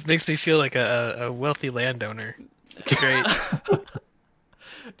 It makes me feel like a wealthy landowner. It's great.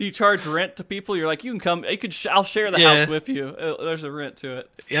 Do you charge rent to people? You're like, you can come. I'll share the Yeah. house with you. There's a rent to it.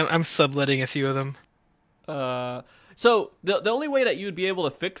 Yeah, I'm subletting a few of them. So the only way that you'd be able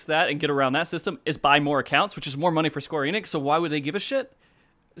to fix that and get around that system is buy more accounts, which is more money for Square Enix. So why would they give a shit?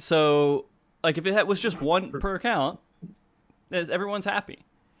 So like if it was just one per account, everyone's happy.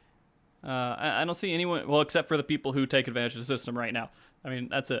 I don't see anyone, well, except for the people who take advantage of the system right now. I mean,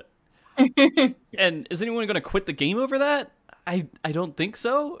 that's it. And is anyone going to quit the game over that? I don't think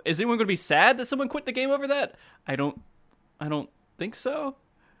so. Is anyone going to be sad that someone quit the game over that? I don't think so.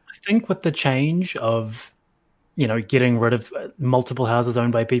 I think with the change of, getting rid of multiple houses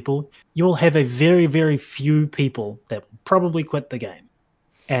owned by people, you will have a very, very few people that will probably quit the game.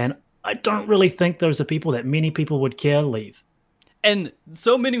 And I don't really think those are people that many people would care leave. And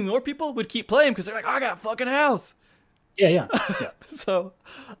so many more people would keep playing because they're like, I got a fucking house. Yeah. So,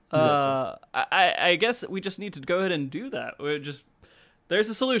 I guess we just need to go ahead and do that. There's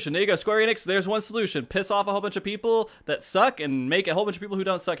a solution. There you go, Square Enix. There's one solution: piss off a whole bunch of people that suck and make a whole bunch of people who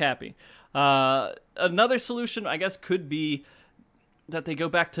don't suck happy. Another solution, I guess, could be that they go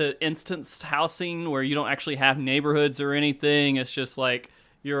back to instanced housing, where you don't actually have neighborhoods or anything. It's just like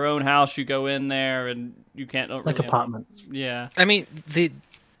your own house. You go in there and you can't Like apartments. Yeah. I mean, the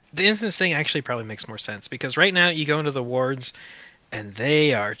instance thing actually probably makes more sense because right now you go into the wards and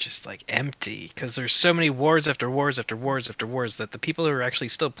they are just like empty because there's so many wards after wards after wards after wards that the people who are actually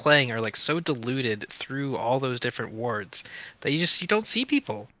still playing are like so diluted through all those different wards that you don't see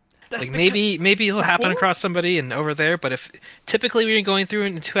people. That's Like maybe it'll happen across somebody and over there, but if typically when you're going through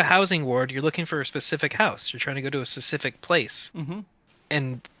into a housing ward, you're looking for a specific house. You're trying to go to a specific place,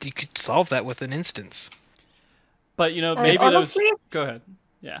 and you could solve that with an instance. But maybe honestly, Go ahead.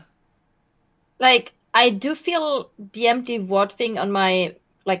 Yeah. like I do feel the empty ward thing on my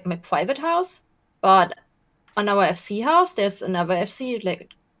private house, but on our FC house, there's another FC like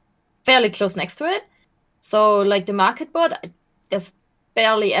fairly close next to it. So like the market board, there's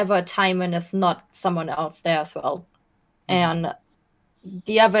barely ever a time when there's not someone else there as well. And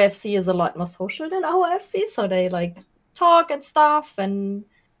the other FC is a lot more social than our FC, so they like talk and stuff and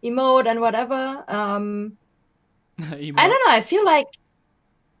emote and whatever. I don't know. I feel like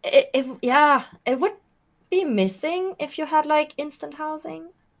it would be missing if you had like instant housing.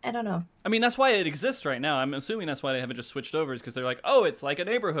 I don't know. I mean, that's why it exists right now. I'm assuming that's why they haven't just switched over, is because they're like, oh, it's like a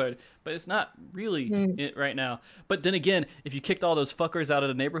neighborhood, but it's not really it right now. But then again, if you kicked all those fuckers out of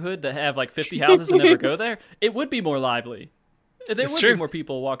the neighborhood that have like 50 houses and never go there, it would be more lively. There would be more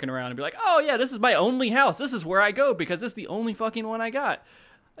people walking around and be like, oh yeah, this is my only house. This is where I go because it's the only fucking one I got.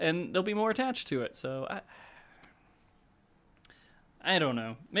 And they'll be more attached to it. So I don't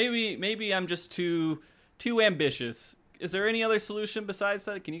know. Maybe I'm just too ambitious. Is there any other solution besides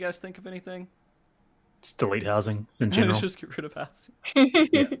that? Can you guys think of anything? Just delete housing in general. Just get rid of housing.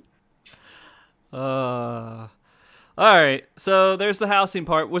 Yeah. All right. So there's the housing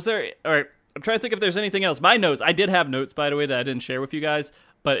part. Was there? All right. I'm trying to think if there's anything else. My notes. I did have notes, by the way, that I didn't share with you guys,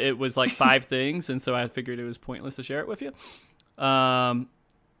 but it was like 5 things, and so I figured it was pointless to share it with you.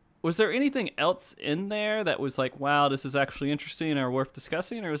 Was there anything else in there that was like, wow, this is actually interesting or worth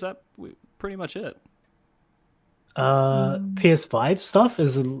discussing, or was that pretty much it? PS5 stuff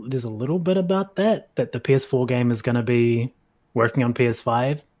there's a little bit about that the PS4 game is going to be working on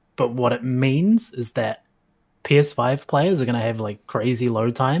PS5, but what it means is that PS5 players are going to have like crazy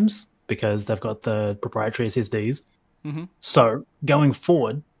load times because they've got the proprietary SSDs. Mm-hmm. So going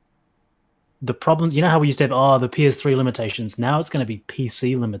forward, the problems, you know how we used to have the PS3 limitations, now it's going to be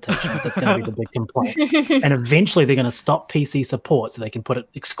PC limitations. That's going to be the big complaint. And eventually they're going to stop PC support so they can put it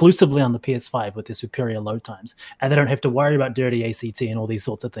exclusively on the PS5 with their superior load times, and they don't have to worry about dirty ACT and all these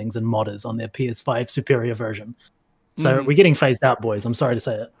sorts of things and modders on their PS5 superior version. So we're getting phased out, boys. I'm sorry to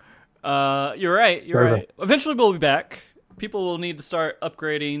say it. You're right. You're right. Eventually we'll be back. People will need to start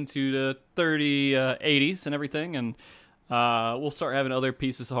upgrading to the 3080s and everything, and we'll start having other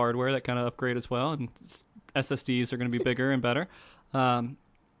pieces of hardware that kind of upgrade as well, and SSDs are going to be bigger and better.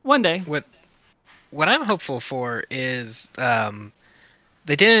 One day. What I'm hopeful for is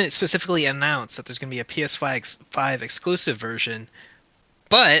they didn't specifically announce that there's going to be a PS5 exclusive version,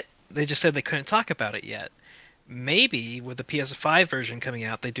 but they just said they couldn't talk about it yet. Maybe with the PS5 version coming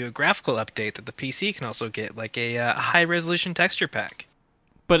out, they do a graphical update that the PC can also get, like a high-resolution texture pack.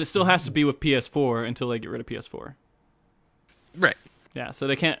 But it still has to be with PS4 until they get rid of PS4. Right. Yeah, so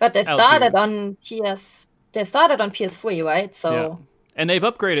they can't. But they started on PS3, right? So yeah. And they've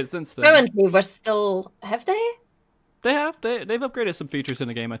upgraded since then. Currently, we're still have they? They have. They've upgraded some features in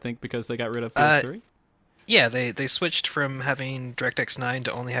the game, I think, because they got rid of PS3. Yeah, they switched from having DirectX 9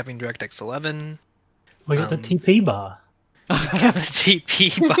 to only having DirectX 11. We got the TP bar. The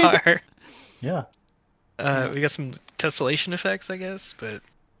TP bar. Yeah. We got some tessellation effects, I guess, but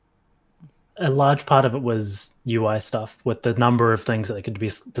a large part of it was UI stuff with the number of things that they could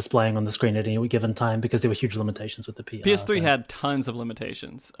be displaying on the screen at any given time, because there were huge limitations with the PR. PS3 had tons of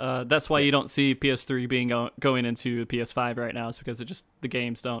limitations. That's why you don't see PS3 being going into PS5 right now. It's because the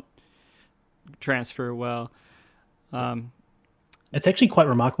games don't transfer well. It's actually quite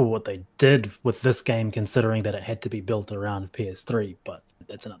remarkable what they did with this game, considering that it had to be built around PS3, but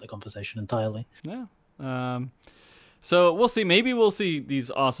that's another conversation entirely. Yeah. So we'll see. Maybe we'll see these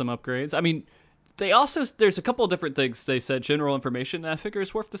awesome upgrades. I mean, there's a couple of different things they said, general information that I figure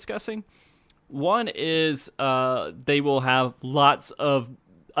is worth discussing. One is they will have lots of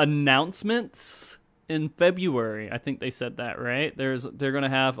announcements in February. I think they said that, right? They're going to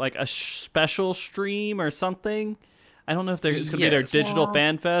have like a special stream or something. I don't know if it's going to be their digital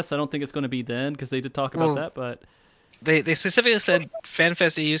fan fest. I don't think it's going to be then, because they did talk about that. But they specifically said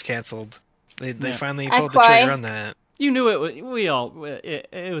FanFest EU's canceled. They finally pulled the trigger on that. You knew it.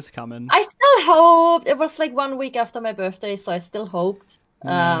 It was coming. I still hoped. It was like 1 week after my birthday, so I still hoped.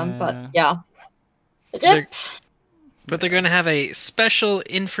 But yeah. But they're going to have a special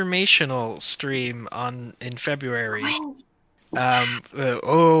informational stream in February. When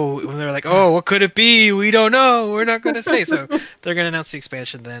they're like, what could it be? We don't know. We're not going to say. So they're going to announce the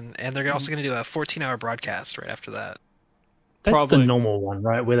expansion then, and they're also going to do a 14-hour broadcast right after that. That's Probably the normal one,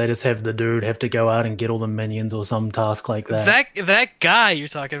 right? Where they just have the dude have to go out and get all the minions or some task like that. That guy you're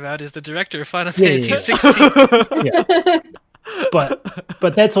talking about is the director of Final Fantasy 16. Yeah.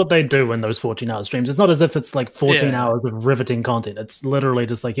 But that's what they do in those 14-hour streams. It's not as if it's like 14 hours of riveting content. It's literally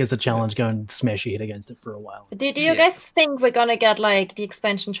just like, here's a challenge, go and smash your head against it for a while. Do you guys think we're gonna get like the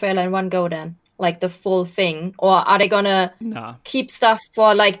expansion trailer in one go then? Like the full thing? Or are they gonna keep stuff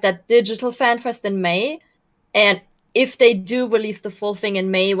for like that digital fan fest in May? And if they do release the full thing in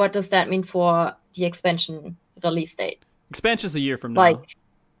May, what does that mean for the expansion release date? Expansion's a year from now.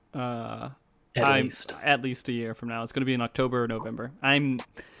 At least a year from now. It's going to be in October or November. I'm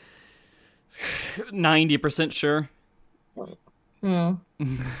 90% sure.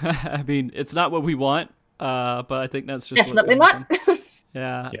 I mean, it's not what we want, but I think that's just definitely what's not. gonna happen.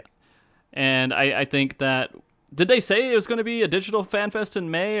 Yeah. And I think that, did they say it was going to be a digital fan fest in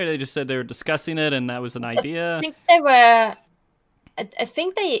May, or they just said they were discussing it and that was an idea? I think they were. I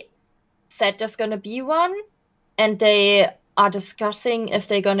think they said there's going to be one, and they are discussing if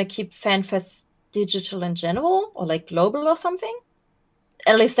they're going to keep FanFest digital in general or like global or something.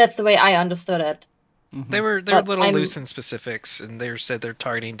 At least that's the way I understood it. They were a But little I'm- loose in specifics, and they said they're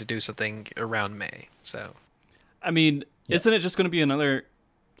targeting to do something around May. So I mean, isn't it just going to be another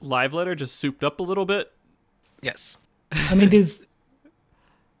live letter just souped up a little bit? yes, I mean,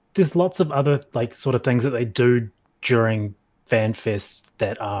 there's lots of other like sort of things that they do during FanFest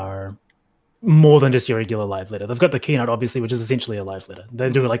that are more than just your regular live letter. They've got the keynote, obviously, which is essentially a live letter. They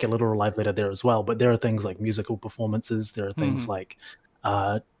do like a literal live letter there as well, but there are things like musical performances. There are things like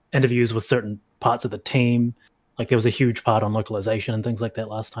interviews with certain parts of the team. Like there was a huge part on localization and things like that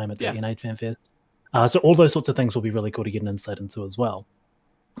last time at the N8 FanFest. So all those sorts of things will be really cool to get an insight into as well,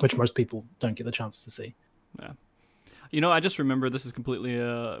 which most people don't get the chance to see. Yeah. You know, I just remember, this is completely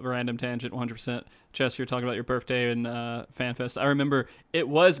a random tangent, 100%. Jess, you're talking about your birthday and FanFest. I remember it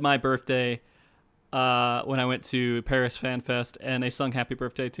was my birthday when I went to Paris FanFest, and they sung Happy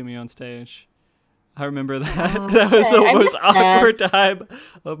Birthday to me on stage. I remember that. That was the most awkward time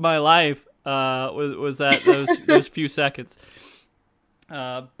of my life, was that those few seconds.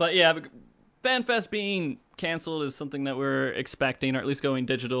 But yeah, FanFest being canceled is something that we're expecting, or at least going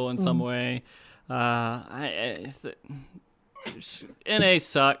digital in some way. NA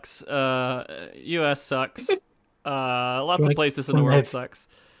sucks. US sucks. Lots of places in the world sucks.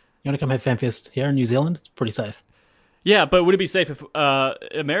 You want to come have FanFest here in New Zealand? It's pretty safe. Yeah, but would it be safe if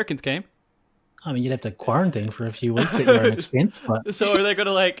Americans came? I mean, you'd have to quarantine for a few weeks at your own expense. But So are they going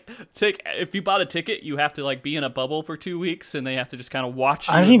to like take? If you bought a ticket, you have to like be in a bubble for 2 weeks, and they have to just kind of watch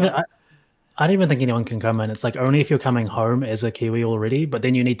you. I don't even think anyone can come in. It's like only if you're coming home as a Kiwi already, but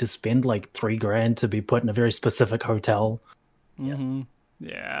then you need to spend like $3,000 to be put in a very specific hotel.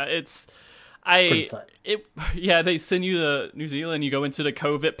 Yeah, it's pretty tight. they send you to New Zealand, you go into the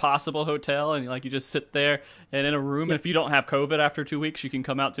COVID possible hotel, and like you just sit there and in a room. And if you don't have COVID after 2 weeks, you can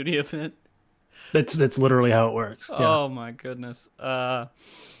come out to the event. That's literally how it works. Yeah. Oh my goodness. I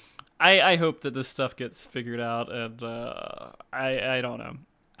hope that this stuff gets figured out, and I don't know.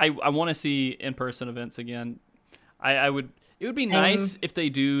 I want to see in-person events again. It would be nice if they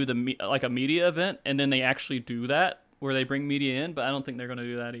do like a media event, and then they actually do that where they bring media in, but I don't think they're going to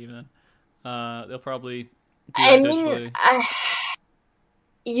do that even. They'll probably do that digitally.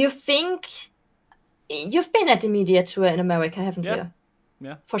 You think you've been at the media tour in America, haven't you?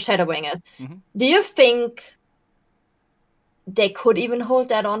 Yeah. For Shadowbringers. Do you think they could even hold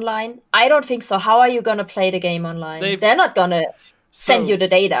that online? I don't think so. How are you going to play the game online? They're not going to send you the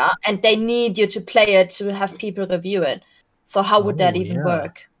data, and they need you to play it to have people review it. So how would that even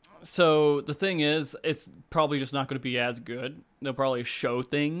work? So the thing is, it's probably just not going to be as good. They'll probably show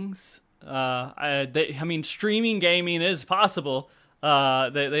things. I mean, streaming gaming is possible.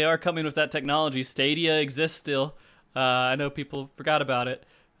 They are coming with that technology. Stadia exists still. I know people forgot about it,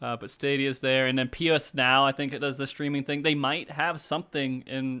 but Stadia's there. And then PS Now, I think it does the streaming thing. They might have something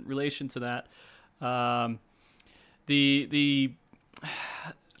in relation to that. The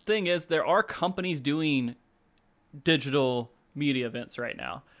thing is, there are companies doing digital media events right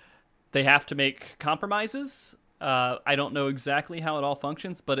now. They have to make compromises. I don't know exactly how it all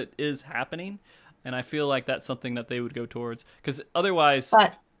functions, but it is happening, and I feel like that's something that they would go towards, because otherwise,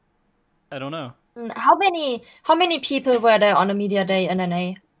 I don't know. How many people were there on a media day in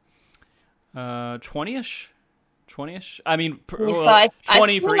NA? 20ish. I mean, So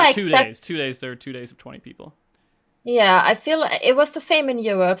 20 for like 2 days. 2 days. There are 2 days of 20 people. Yeah, I feel it was the same in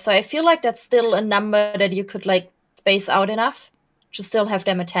Europe, so I feel like that's still a number that you could like space out enough to still have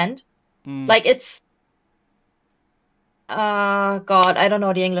them attend. Like it's, God, I don't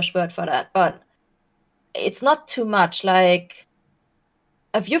know the English word for that, but it's not too much. Like,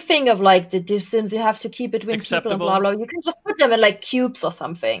 if you think of like the distance you have to keep between people and blah blah, you can just put them in like cubes or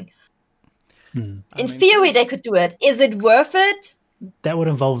something. In theory, they could do it. Is it worth it? That would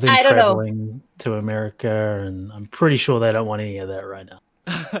involve them traveling to America, and I'm pretty sure they don't want any of that right now.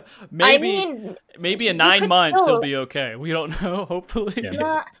 Maybe in 9 months it'll be okay. We don't know. Hopefully.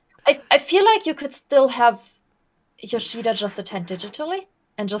 Yeah. I feel like you could still have Yoshida just attend digitally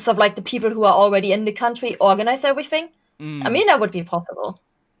and just have like the people who are already in the country organize everything. I mean, that would be possible.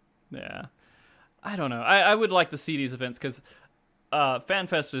 Yeah. I don't know. I would like to see these events, because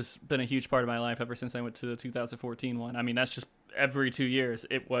FanFest has been a huge part of my life ever since I went to the 2014 one. I mean, that's just every 2 years.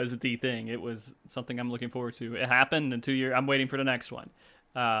 It was the thing. It was something I'm looking forward to. It happened in 2 years. I'm waiting for the next one.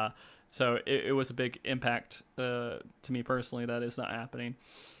 So it was a big impact to me personally that is not happening.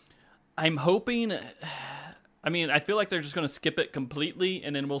 I'm hoping... I mean, I feel like they're just going to skip it completely,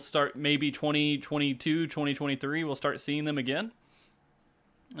 and then we'll start maybe 2022, 2023. We'll start seeing them again.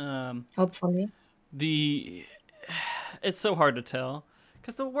 Hopefully. It's so hard to tell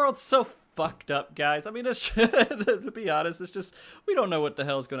because the world's so fucked up, guys. I mean, it's, to be honest, it's just we don't know what the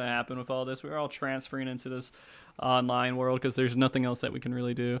hell is going to happen with all this. We're all transferring into this online world because there's nothing else that we can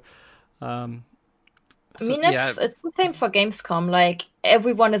really do. I mean, it's the same for Gamescom. Like,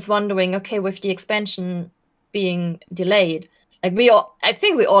 everyone is wondering, okay, with the expansion being delayed, like I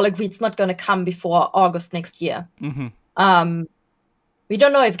think we all agree it's not going to come before August next year. Mm-hmm. We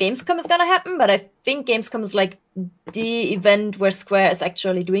don't know if Gamescom is going to happen, but I think Gamescom is like the event where Square is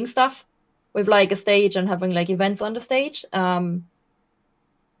actually doing stuff with like a stage and having like events on the stage. None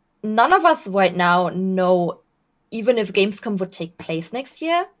of us right now know, even if Gamescom would take place next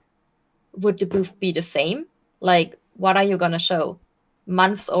year, would the booth be the same? Like, what are you going to show?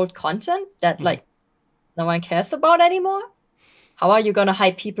 Months old content that like no one cares about anymore? How are you going to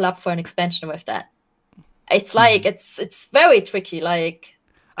hype people up for an expansion with that? It's like, it's very tricky. Like,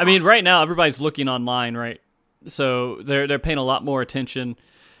 I mean, right now everybody's looking online, right? So they're paying a lot more attention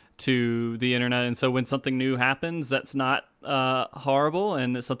to the internet, and so when something new happens that's not horrible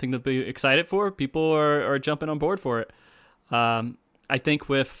and it's something to be excited for, people are jumping on board for it. I think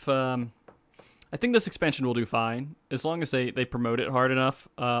I think this expansion will do fine as long as they promote it hard enough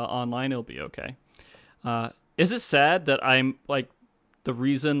online. It'll be okay. Is it sad that I'm like the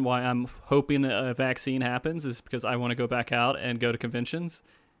reason why I'm hoping a vaccine happens is because I want to go back out and go to conventions?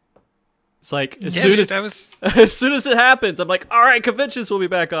 It's like as soon as it happens, I'm like, all right, conventions will be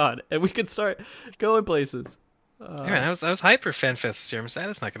back on, and we can start going places. Man, I was hyped for FanFest this year. I'm sad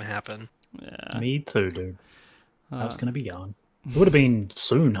it's not going to happen. Yeah, Me too, dude. I was going to be going. It would have been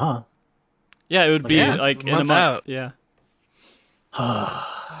soon, huh? Yeah, it would be like in a month. Out. Yeah.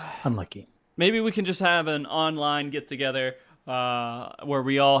 Unlucky. Maybe we can just have an online get together where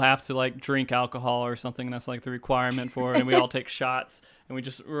we all have to like drink alcohol or something. And that's like the requirement for it, and we all take shots, and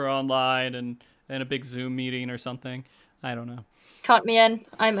we're online and in a big Zoom meeting or something. I don't know. Count me in.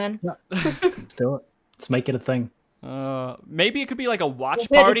 I'm in. Yeah. Let's do it. Let's make it a thing. Maybe it could be like a watch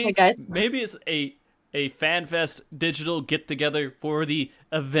We're party. different, guys. Maybe it's a FanFest digital get together for the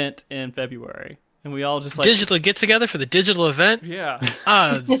event in February, and we all just like Digital get together for the digital event. Yeah.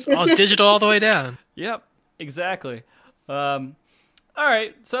 It's all digital all the way down. Yep. Exactly. All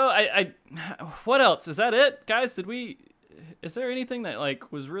right. So I what else? Is that it, guys? Is there anything that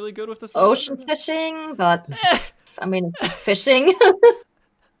like was really good with this? Ocean fishing, but I mean, it's fishing.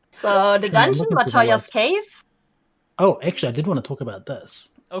 So the dungeon, looking for the Matoya's words. Cave. Oh, actually, I did want to talk about this.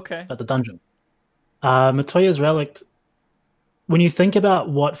 Okay. About the dungeon. Matoya's Relic. When you think about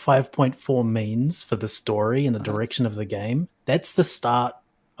what 5.4 means for the story and the direction of the game, that's the start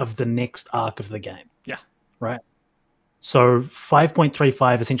of the next arc of the game. Yeah. Right? So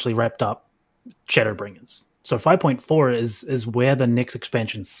 5.35 essentially wrapped up Shadowbringers. So 5.4 is where the next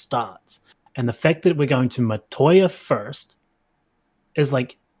expansion starts. And the fact that we're going to Matoya first is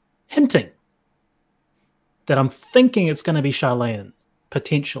like hinting that I'm thinking it's going to be Sharlayan,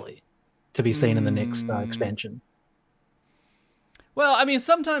 potentially, to be seen in the next expansion. Well, I mean,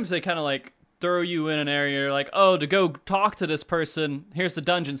 sometimes they kind of like throw you in an area, you're like, oh, to go talk to this person, here's the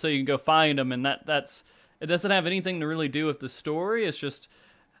dungeon so you can go find them, and that's it doesn't have anything to really do with the story. It's just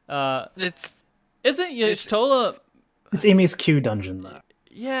isn't Y'shtola? It's MSQ dungeon, though.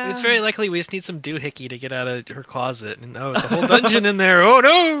 Yeah. It's very likely we just need some doohickey to get out of her closet, and it's a whole dungeon in there. Oh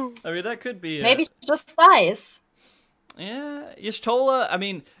no! I mean, that could be Maybe she just dies. Yeah, Y'shtola. I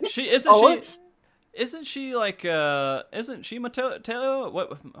mean, isn't she like Matoya?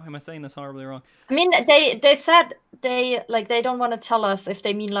 What am I saying this horribly wrong? I mean, they said they don't want to tell us if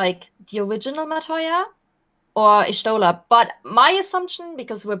they mean like the original Matoya or Y'shtola. But my assumption,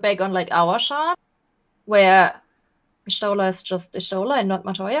 because we're back on like our shard, where Y'shtola is just Y'shtola and not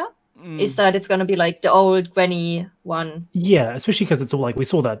Matoya, is that it's gonna be like the old granny one. Yeah, especially because it's all like we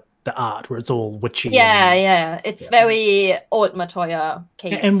saw that the art where it's all witchy. Yeah. It's very old Matoya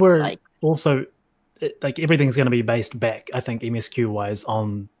cave. And we're like also like everything's going to be based back, I think, MSQ wise,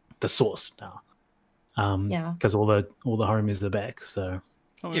 on the source now. Because all the homies are back. So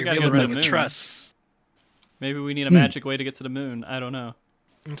well, You're we gotta dealing get to the with moon. trust. Maybe we need a magic way to get to the moon. I don't know.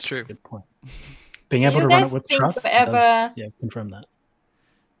 That's true. good point. Being able to run it with trust, confirm that.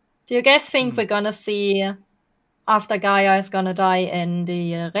 do you guys think we're gonna see after Gaia is gonna die in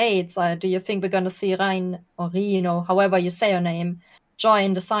the raids, do you think we're gonna see Rein or Rien or however you say her name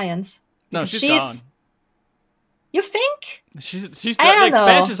join the Science? No, Because she's gone. You think? She's I done. The don't know.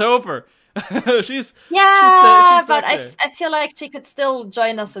 expansion's over. she's Yeah, she's but back there. I feel like she could still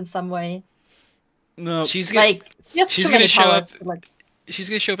join us in some way. No, She's gonna Like, she has she's too gonna many show powers. up. Like, She's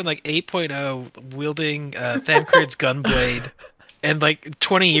gonna show up in like 8.0 wielding Thancred's gunblade, and like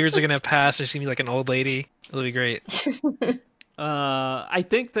 20 years are gonna pass. And she's gonna be like an old lady. It'll be great. I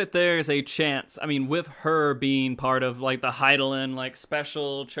think that there's a chance. I mean, with her being part of like the Heidelin, like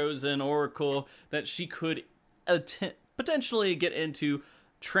special chosen oracle, that she could potentially get into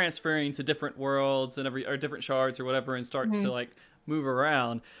transferring to different worlds and or different shards or whatever, and start to like move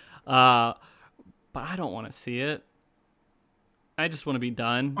around. But I don't want to see it. I just want to be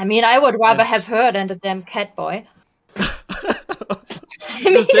done. I mean, I would rather have her than the damn cat boy.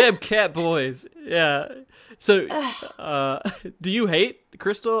 Those damn cat boys. Yeah. So, do you hate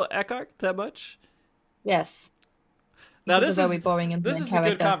Crystal Eckhart that much? Yes. Now He's a very boring and this bland is a good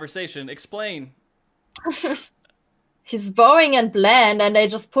character. conversation. Explain. He's boring and bland, and they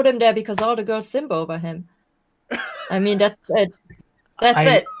just put him there because all the girls simp over him. I mean, that's it. That's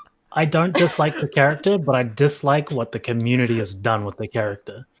it. I don't dislike the character, but I dislike what the community has done with the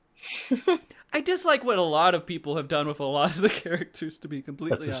character. I dislike what a lot of people have done with a lot of the characters, to be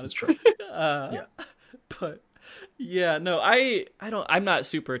completely This honest. is true. Yeah. But yeah, no, I'm not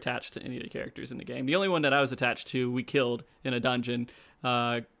super attached to any of the characters in the game. The only one that I was attached to, we killed in a dungeon,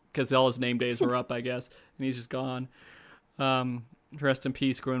 because all his name days were up, I guess, and he's just gone. Rest in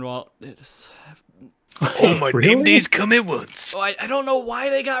peace, Grunwald. Oh, my name days come at once. Oh, I don't know why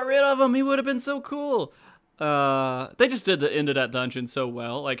they got rid of him. He would have been so cool. They just did the end of that dungeon so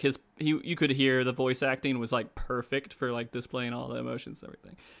well. Like you could hear the voice acting was like perfect for like displaying all the emotions and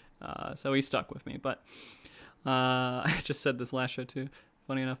everything. So he stuck with me. But I just said this last show too.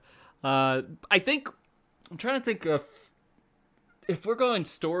 Funny enough. I'm trying to think of if we're going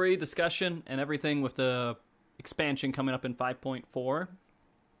story discussion and everything with the expansion coming up in 5.4.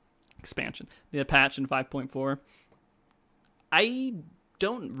 The patch in 5.4. I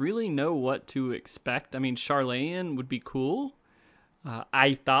don't really know what to expect. I mean, Charlene would be cool.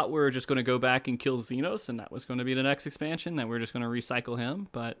 I thought we were just going to go back and kill Xenos, and that was going to be the next expansion, that we're just going to recycle him,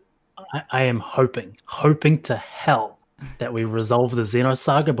 but... I am hoping to hell that we resolve the Xenos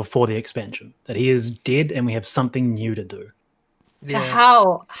saga before the expansion. That he is dead and we have something new to do. Yeah.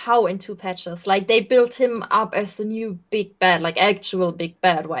 How in 2 patches? Like, they built him up as the new big bad, like actual big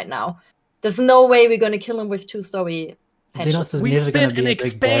bad right now. There's no way we're going to kill him with 2 story patches. Xenos is We never going spent to be an a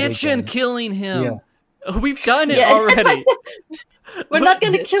big bad expansion again. killing him! Yeah. We've done it Yeah. already! We're not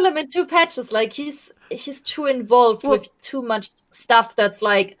going to kill him in 2 patches. Like, he's too involved with too much stuff that's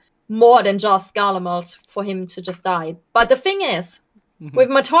like more than just Garlemald for him to just die. But the thing is, with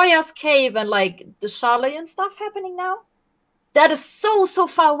Matoya's cave and like the Charlene stuff happening now, that is so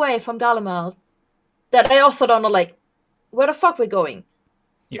far away from Garlemald that I also don't know, like, where the fuck we're going.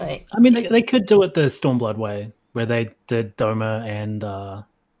 Yeah. Like, I mean, they could do it the Stormblood way, where they did Doma and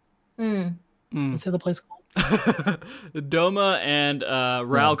what's the other place called? Doma and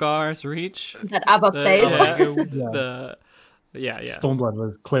Ralgar's Reach. that other place. Yeah. Stormblood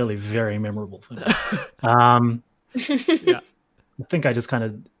was clearly very memorable for me. Yeah. I think I just kind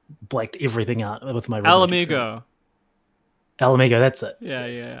of blacked everything out with my Red Dead Alamigo. that's it.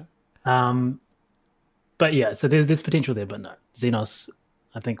 Yeah. But yeah, so there's potential there, but no. Xenos,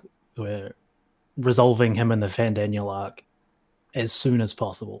 I think we're resolving him in the Fandaniel arc as soon as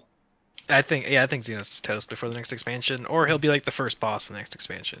possible. I think Xenos is toast before the next expansion, or he'll be like the first boss in the next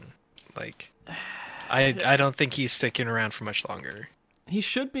expansion. Like, I don't think he's sticking around for much longer. He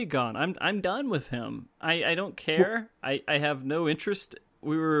should be gone. I'm done with him. I don't care. I have no interest.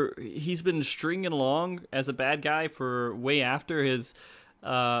 He's been stringing along as a bad guy for way after his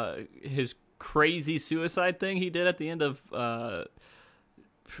crazy suicide thing he did at the end of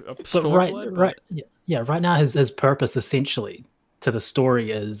Stormblood. Right now his purpose essentially to the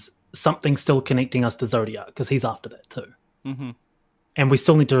story is something still connecting us to Zodiac, because he's after that too. Mm-hmm. And we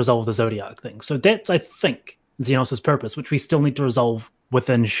still need to resolve the Zodiac thing. So that's, I think, Xenos' purpose, which we still need to resolve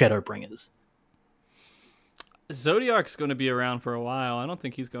within Shadowbringers. Zodiac's going to be around for a while. I don't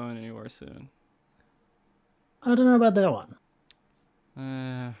think he's going anywhere soon. I don't know about that one.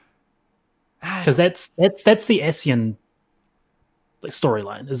 Because that's the Ascian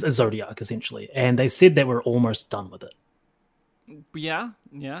storyline, is Zodiac, essentially. And they said that we're almost done with it. Yeah.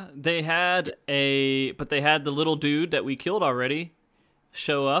 They had the little dude that we killed already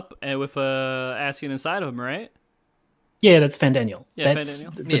show up and with a Ascian inside of him, right? Yeah, that's Fandaniel. Yeah, That's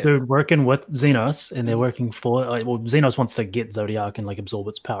Fandaniel. the Yeah. dude working with Xenos, and they're working for. Well, Xenos wants to get Zodiac and like absorb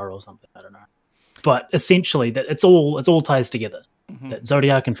its power or something. I don't know. But essentially, that it's all ties together. That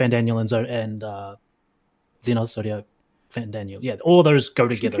Zodiac and Fandaniel and Xenos, Zodiac, Fandaniel. Yeah, all those go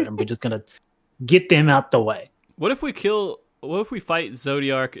together, and we're just gonna get them out the way. What if we fight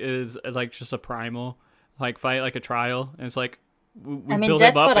Zodiac is like just a primal, like fight like a trial, and it's like we I mean, build him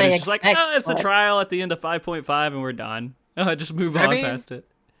that's up, what and I it's just like, expect, it's a but- trial at the end of 5.5, and we're done. Just move I on mean- past it.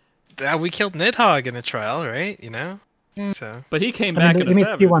 We killed Nidhogg in a trial, right? You know. Mm. So But he came I back mean, in the a MSQ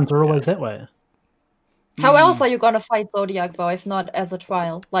Savage. ones are always that way. How else are you gonna fight Zodiac though, if not as a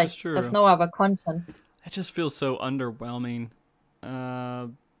trial? Like, That's true. there's no other content. It just feels so underwhelming.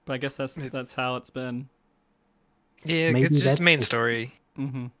 But I guess that's how it's been. yeah, Maybe it's just that's the main the- story.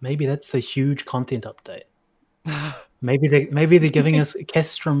 Mm-hmm. Maybe that's the huge content update. Maybe they're giving us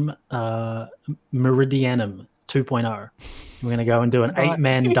Castrum Meridianum 2.0. We're gonna go and do an God.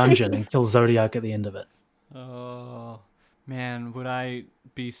 8-man dungeon and kill Zodiac at the end of it. Oh man, would I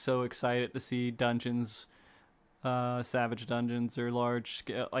be so excited to see dungeons, Savage dungeons or large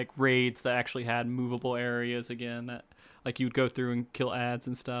scale like raids that actually had movable areas again, that like you'd go through and kill ads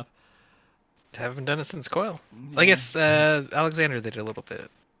and stuff. Haven't done it since Coil. I guess Alexander did a little bit.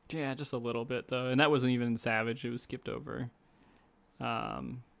 Yeah, just a little bit though, and that wasn't even Savage. It was skipped over,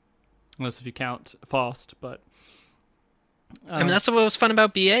 unless if you count Faust. But I mean, that's what was fun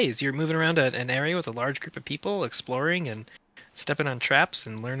about BAs. You're moving around an area with a large group of people, exploring and stepping on traps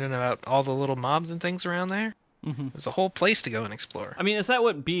and learning about all the little mobs and things around there. Mhm. There's a whole place to go and explore. I mean, is that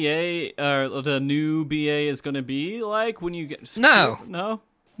what BA or the new BA is going to be like when you get? No.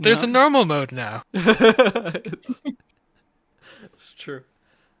 There's No? a normal mode now. it's true.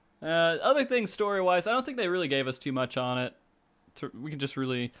 Other things story-wise, I don't think they really gave us too much on it. We can just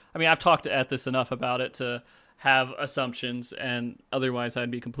really... I mean, I've talked to Ethis enough about it to have assumptions, and otherwise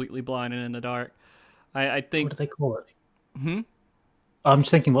I'd be completely blind and in the dark. I What think... do they call it? Hmm? I'm just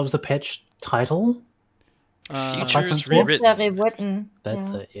thinking, what was the patch title? Futures 5.4? rewritten. They're rewritten.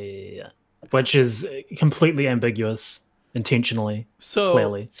 That's yeah. it. Yeah. Which is completely ambiguous, intentionally, So...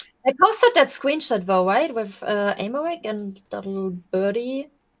 clearly. I posted that screenshot though, right? With Amoric and that little birdie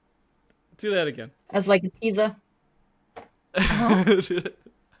Do that again. as like a teaser.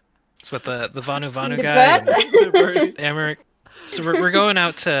 It's with the Vanu Vanu The guy bird? and Birdie. Amaric. So we're going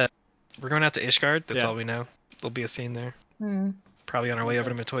out to Ishgard. That's Yeah. all we know. There'll be a scene there. Hmm. Probably on our way over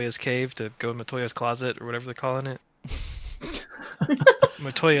to Matoya's cave to go in Matoya's closet or whatever they're calling it.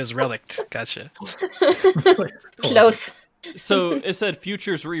 Matoya's relict. Gotcha. Close. So it said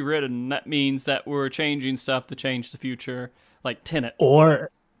future's rewritten. That means that we're changing stuff to change the future, like Tenet. Or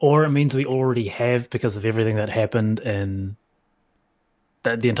it means we already have because of everything that happened in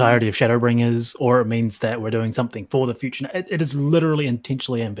the entirety of Shadowbringers, or it means that we're doing something for the future. It is literally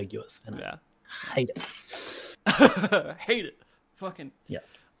intentionally ambiguous, and Yeah. I hate it. Hate it. Fucking.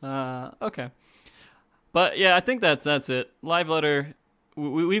 Yeah. Okay. But yeah, I think that's it. Live letter.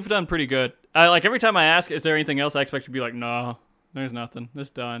 We've done pretty good. Like every time I ask, is there anything else? I expect to be like, no, there's nothing. It's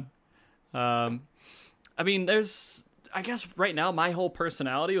done. I mean, I guess right now my whole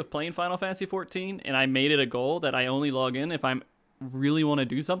personality with playing Final Fantasy 14, and I made it a goal that I only log in if I'm really want to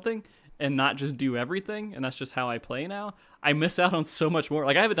do something and not just do everything, and that's just how I play now. I miss out on so much more.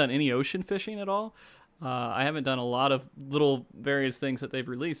 Like I haven't done any ocean fishing at all. I haven't done a lot of little various things that they've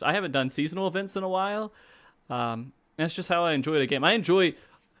released. I haven't done seasonal events in a while. That's just how I enjoy the game. I enjoy,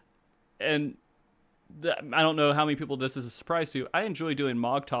 and I don't know how many people this is a surprise to. I enjoy doing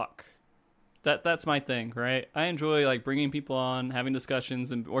Mog Talk. That's my thing, right? I enjoy like bringing people on, having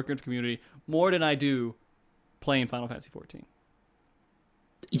discussions, and working with the community more than I do playing Final Fantasy 14.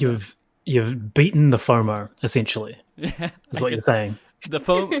 You've beaten the FOMO essentially. Yeah, Is what you're saying. the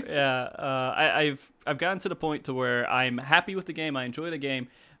phone. Yeah, I've gotten to the point to where I'm happy with the game. I enjoy the game,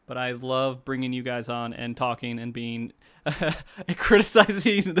 but I love bringing you guys on and talking and being and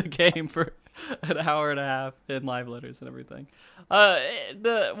criticizing the game for an hour and a half in live letters and everything.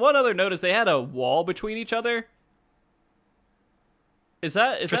 The one other note is they had a wall between each other. Is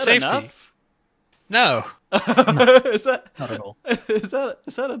that For safety. enough? No, is that Not at all. is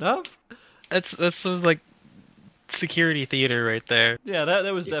that enough? that's sort of like security theater right there. Yeah,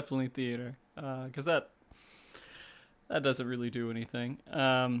 that was definitely theater. Because that doesn't really do anything.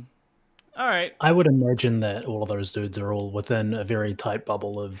 All right. I would imagine that all of those dudes are all within a very tight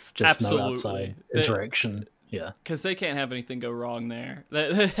bubble of just no Absolutely. outside They- interaction. Yeah. Because they can't have anything go wrong there.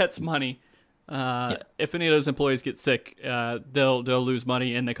 That's money. If any of those employees get sick, they'll lose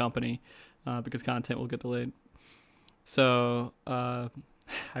money in the company because content will get delayed. So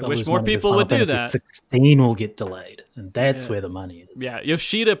I They'll wish lose more money 'cause people would Final do Fantasy that. 16 will get delayed, and that's Yeah. where the money is. Yeah,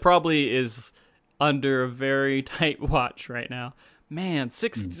 Yoshida probably is under a very tight watch right now. Man,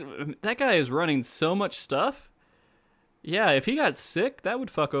 that guy is running so much stuff. Yeah, if he got sick, that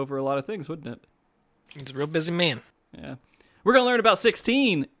would fuck over a lot of things, wouldn't it? He's a real busy man. Yeah. We're going to learn about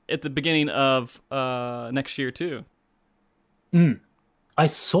 16 at the beginning of next year, too. I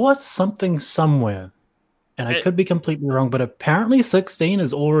saw something somewhere, and I It- could be completely wrong, but apparently 16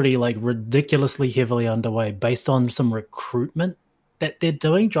 is already like ridiculously heavily underway based on some recruitment that they're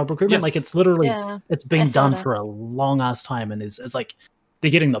doing, job recruitment. Yes. Like it's literally Yeah, it's I been saw done that. for a long ass time, and it's like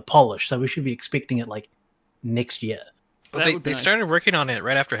they're getting the polish, so we should be expecting it like next year. Well, That would be they nice. started working on it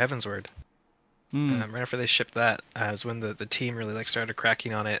right after Heavensward. Mm. Right after they shipped that, is when the team really like started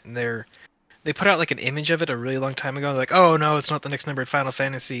cracking on it, and they put out like an image of it a really long time ago. They're like, oh no, it's not the next numbered Final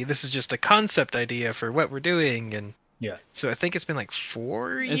Fantasy. This is just a concept idea for what we're doing, and Yeah. so I think it's been like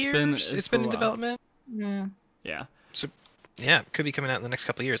 4 It's years. been- It's for a been in while. development. Mm. Yeah. Yeah, it could be coming out in the next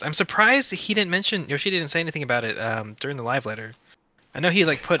couple of years. I'm surprised he didn't mention Yoshida didn't say anything about it during the live letter. I know he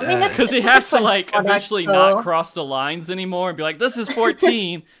like put. I mean, that's- Because he It's a has to, different like, product, eventually though. not cross the lines anymore and be like, this is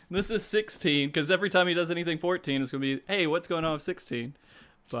 14, this is 16. Because every time he does anything 14, it's going to be, hey, what's going on with 16?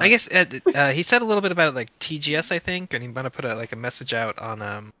 But, I guess he said a little bit about like TGS, I think, and he might have put a message out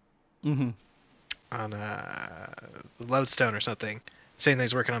on Mhm. Lodestone or something, saying that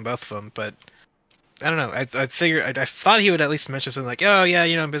he's working on both of them. But I don't know. I figured I thought he would at least mention something like, oh yeah,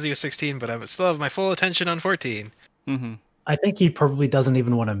 I'm busy with 16, but I still have my full attention on 14. Mhm. I think he probably doesn't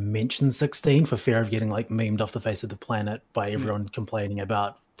even want to mention 16 for fear of getting like memed off the face of the planet by everyone complaining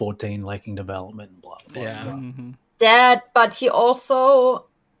about 14 lacking development and blah blah. Yeah. blah. Mhm. That, but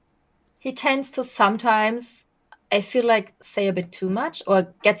he tends to sometimes, I feel like, say a bit too much or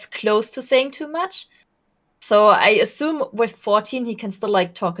gets close to saying too much. So I assume with 14 he can still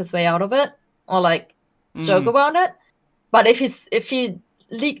like talk his way out of it or like joke Mm. around it. But if he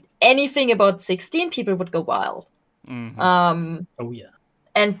leaked anything about 16, people would go wild. Mhm. Oh yeah.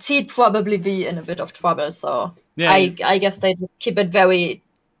 And he'd probably be in a bit of trouble. So Yeah, I guess they keep it very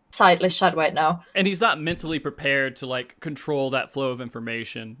tightly shut right now. and he's not mentally prepared to like control that flow of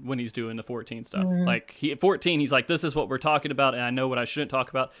information when he's doing the 14 stuff. Like at 14, he's like, this is what we're talking about, and I know what I shouldn't talk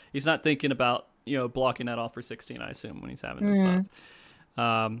about. He's not thinking about blocking that off for 16. I assume when he's having this stuff.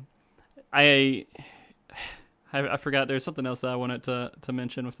 I forgot. There's something else that I wanted to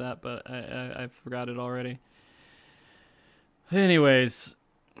mention with that, but I forgot it already. Anyways,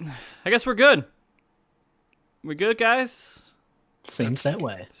 I guess we're good. We good, guys? Seems that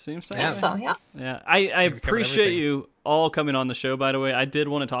way. Seems that Yeah. way. So yeah. Yeah, I we covered appreciate everything. you all coming on the show, by the way. I did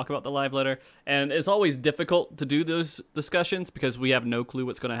want to talk about the live letter, and it's always difficult to do those discussions because we have no clue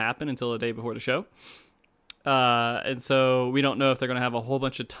what's going to happen until the day before the show. And so we don't know if they're going to have a whole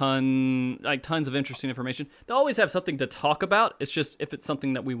bunch of tons of interesting information. They'll always have something to talk about. It's just if it's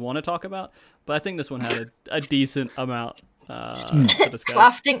something that we want to talk about. But I think this one had a decent amount to discuss.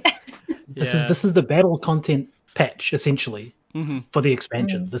 Crafting. This is the battle content patch essentially for the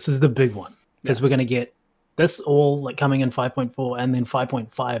expansion. This is the big one because we're going to get this all like coming in 5.4 and then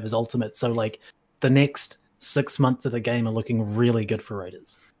 5.5 is ultimate. So like the next 6 months of the game are looking really good for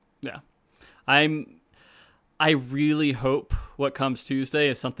Raiders. Yeah. I really hope what comes Tuesday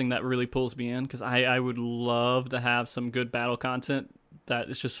is something that really pulls me in because I would love to have some good battle content that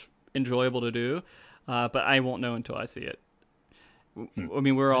is just enjoyable to do, but I won't know until I see it. I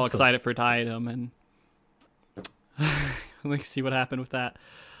mean, we're all excited for Diadem, and let's see what happened with that.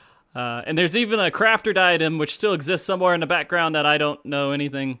 And there's even a Crafter Diadem, which still exists somewhere in the background that I don't know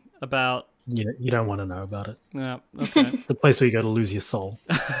anything about. You don't want to know about it. Yeah, okay. The place where you go to lose your soul.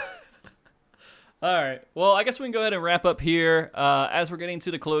 All right. Well, I guess we can go ahead and wrap up here as we're getting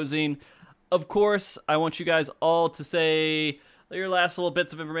to the closing. Of course, I want you guys all to say your last little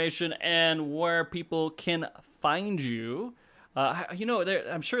bits of information and where people can find you.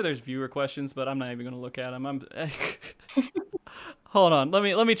 I'm sure there's viewer questions, but I'm not even going to look at them. Hold on.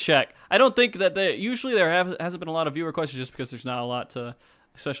 Let me check. I don't think that usually hasn't been a lot of viewer questions just because there's not a lot to,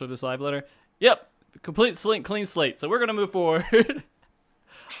 especially this live letter. Yep. Complete clean slate. So we're going to move forward.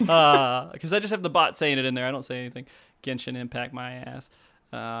 Because I just have the bot saying it in there. I don't say anything. Genshin Impact my ass.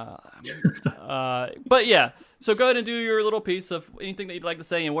 But yeah, so go ahead and do your little piece of anything that you'd like to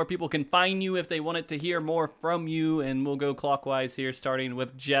say and where people can find you if they wanted to hear more from you. And we'll go clockwise here, starting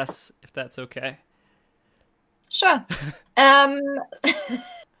with Jess, if that's okay. Sure.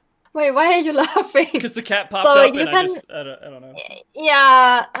 Wait, why are you laughing? Because the cat popped So up you and can- I don't know.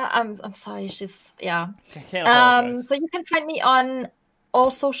 Yeah, I'm sorry. She's I can't apologize. So you can find me on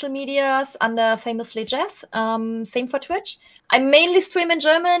all social medias under famously Jess. Same for Twitch. I mainly stream in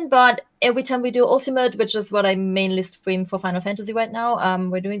German, but every time we do Ultimate, which is what I mainly stream for Final Fantasy right now,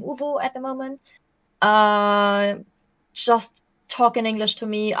 we're doing UVO at the moment. Just talk in English to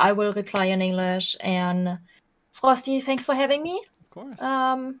me. I will reply in English. And Frosty, thanks for having me. Of course.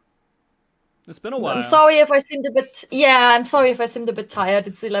 It's been a while. I'm sorry if I seemed a bit. Yeah, I'm sorry if I seemed a bit tired.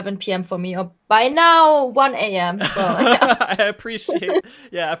 It's 11 p.m. for me, or by now 1 a.m. So yeah. I appreciate.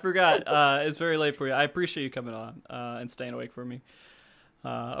 Yeah, I forgot. It's very late for you. I appreciate you coming on and staying awake for me.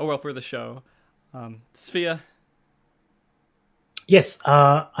 For the show. Sophia. Yes,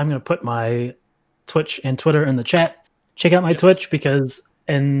 I'm going to put my Twitch and Twitter in the chat. Check out my Twitch because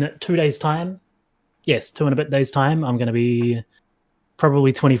in 2 days' time, 2 and a bit days' time, I'm going to be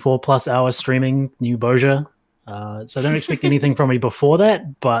probably 24 plus hours streaming new Bozja. So don't expect anything from me before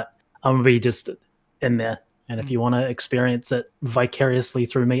that, but I'm going to be just in there. And if you want to experience it vicariously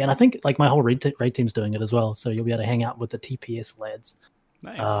through me, and I think like my whole raid team's doing it as well, so you'll be able to hang out with the TPS lads.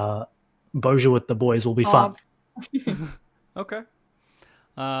 Nice. Bozja with the boys will be fun. Okay.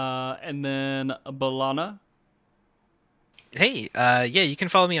 And then Balana. Hey, you can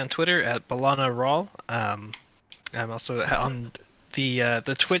follow me on Twitter at BalanaRawl. I'm also on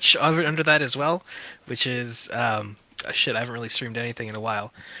the Twitch under that as well, which is I haven't really streamed anything in a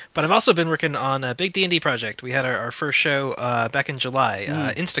while, but I've also been working on a big D&D project. We had our first show back in July,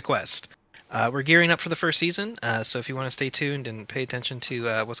 InstaQuest. We're gearing up for the first season, so if you want to stay tuned and pay attention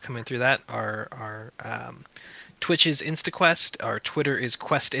to what's coming through that, our Twitch is InstaQuest, our Twitter is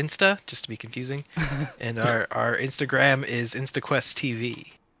QuestInsta, just to be confusing, and our Instagram is InstaQuestTV.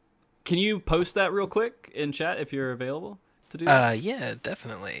 Can you post that real quick in chat if you're available to do that? Yeah,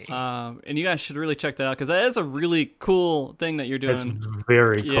 definitely. And you guys should really check that out because that is a really cool thing that you're doing. It's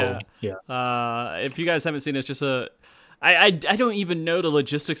very cool. Yeah. If you guys haven't seen it, it's just I don't even know the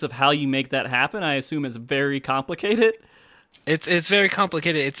logistics of how you make that happen. I assume it's very complicated. It's very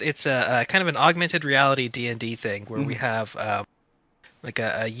complicated. It's a kind of an augmented reality D&D thing where we have like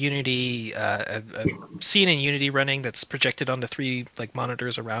a Unity a scene in Unity running that's projected onto 3 like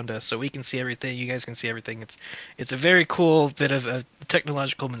monitors around us, so we can see everything. You guys can see everything. It's a very cool bit of a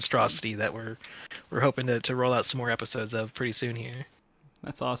technological monstrosity that we're hoping to roll out some more episodes of pretty soon here.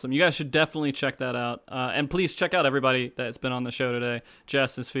 That's awesome. You guys should definitely check that out. And please check out everybody that's been on the show today.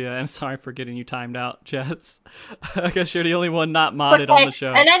 Jess and Sophia, and sorry for getting you timed out, Jess. I guess you're the only one not modded on the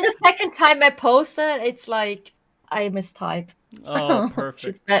show. And then the second time I posted, it's like I mistyped. Oh, perfect.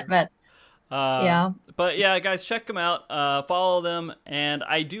 She's Batman. Yeah. But yeah, guys, check them out. Follow them. And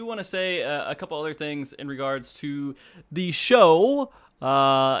I do want to say a couple other things in regards to the show.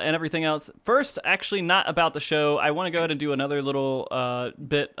 And everything else. First, actually not about the show. I want to go ahead and do another little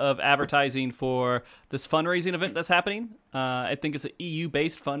bit of advertising for this fundraising event that's happening. I think it's an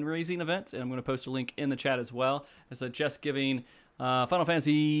EU-based fundraising event, and I'm going to post a link in the chat as well. It's a Just Giving Final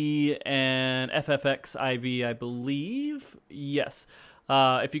Fantasy and FFX IV, I believe. Yes.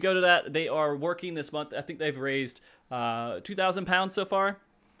 If you go to that, they are working this month. I think they've raised £2,000 so far,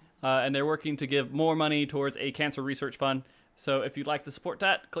 and they're working to give more money towards a cancer research fund. So if you'd like to support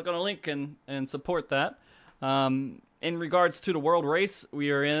that, click on a link and support that. In regards to the world race, we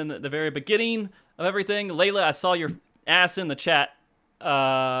are in the very beginning of everything. Layla, I saw your ass in the chat.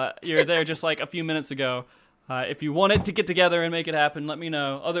 You're there just like a few minutes ago. If you wanted to get together and make it happen, let me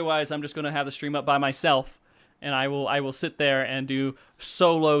know. Otherwise, I'm just going to have the stream up by myself, and I will sit there and do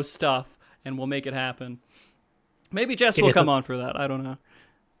solo stuff, and we'll make it happen. Maybe Jess will come on for that. I don't know.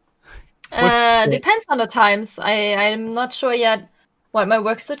 Depends on the times. I'm not sure yet what my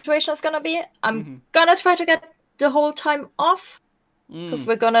work situation is gonna be. I'm gonna try to get the whole time off because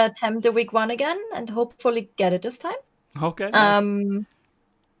we're gonna attempt the week 1 again and hopefully get it this time. Okay. Nice.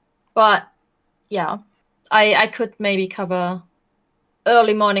 But yeah, I could maybe cover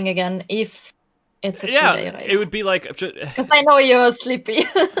early morning again if it's a 2-day race. It would be like because I know you're sleepy.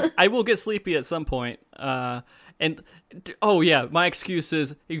 I will get sleepy at some point. And oh yeah, my excuse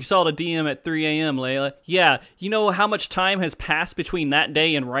is you saw the DM at 3 a.m. Layla. Yeah, you know how much time has passed between that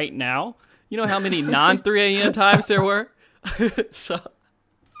day and right now? You know how many non 3 a.m. times there were? So,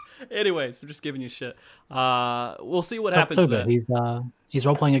 anyways, I'm just giving you shit. We'll see what happens. October. He's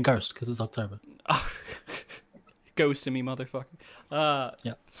role playing a ghost because it's October. Ghosting me, motherfucker.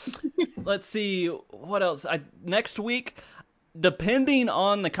 Yeah. Let's see what else. Next week. Depending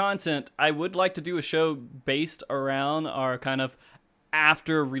on the content, I would like to do a show based around our kind of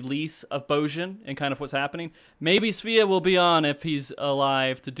after release of Bozja and kind of what's happening. Maybe Sophia will be on if he's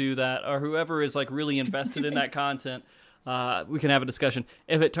alive to do that, or whoever is like really invested in that content. We can have a discussion.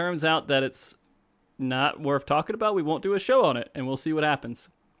 If it turns out that it's not worth talking about, we won't do a show on it, and we'll see what happens.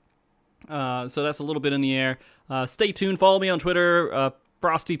 So that's a little bit in the air. Stay tuned. Follow me on Twitter,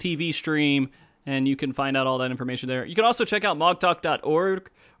 Frosty TV stream, and you can find out all that information there. You can also check out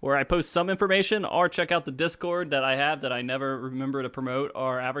mogtalk.org, where I post some information, or check out the Discord that I have that I never remember to promote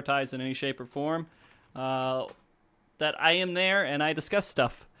or advertise in any shape or form. That I am there, and I discuss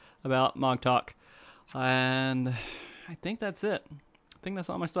stuff about Mog Talk. And I think that's it. I think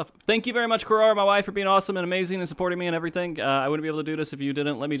that's all my stuff. Thank you very much, Karar, my wife, for being awesome and amazing and supporting me and everything. I wouldn't be able to do this if you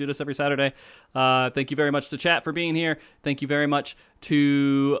didn't let me do this every Saturday. Thank you very much to chat for being here. Thank you very much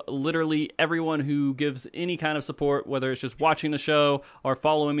to literally everyone who gives any kind of support, whether it's just watching the show or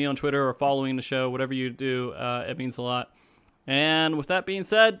following me on Twitter or following the show, whatever you do, it means a lot. And with that being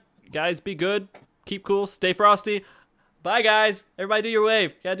said, guys, be good. Keep cool. Stay frosty. Bye, guys. Everybody do your wave.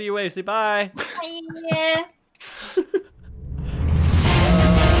 You gotta do your wave. Say bye. Bye.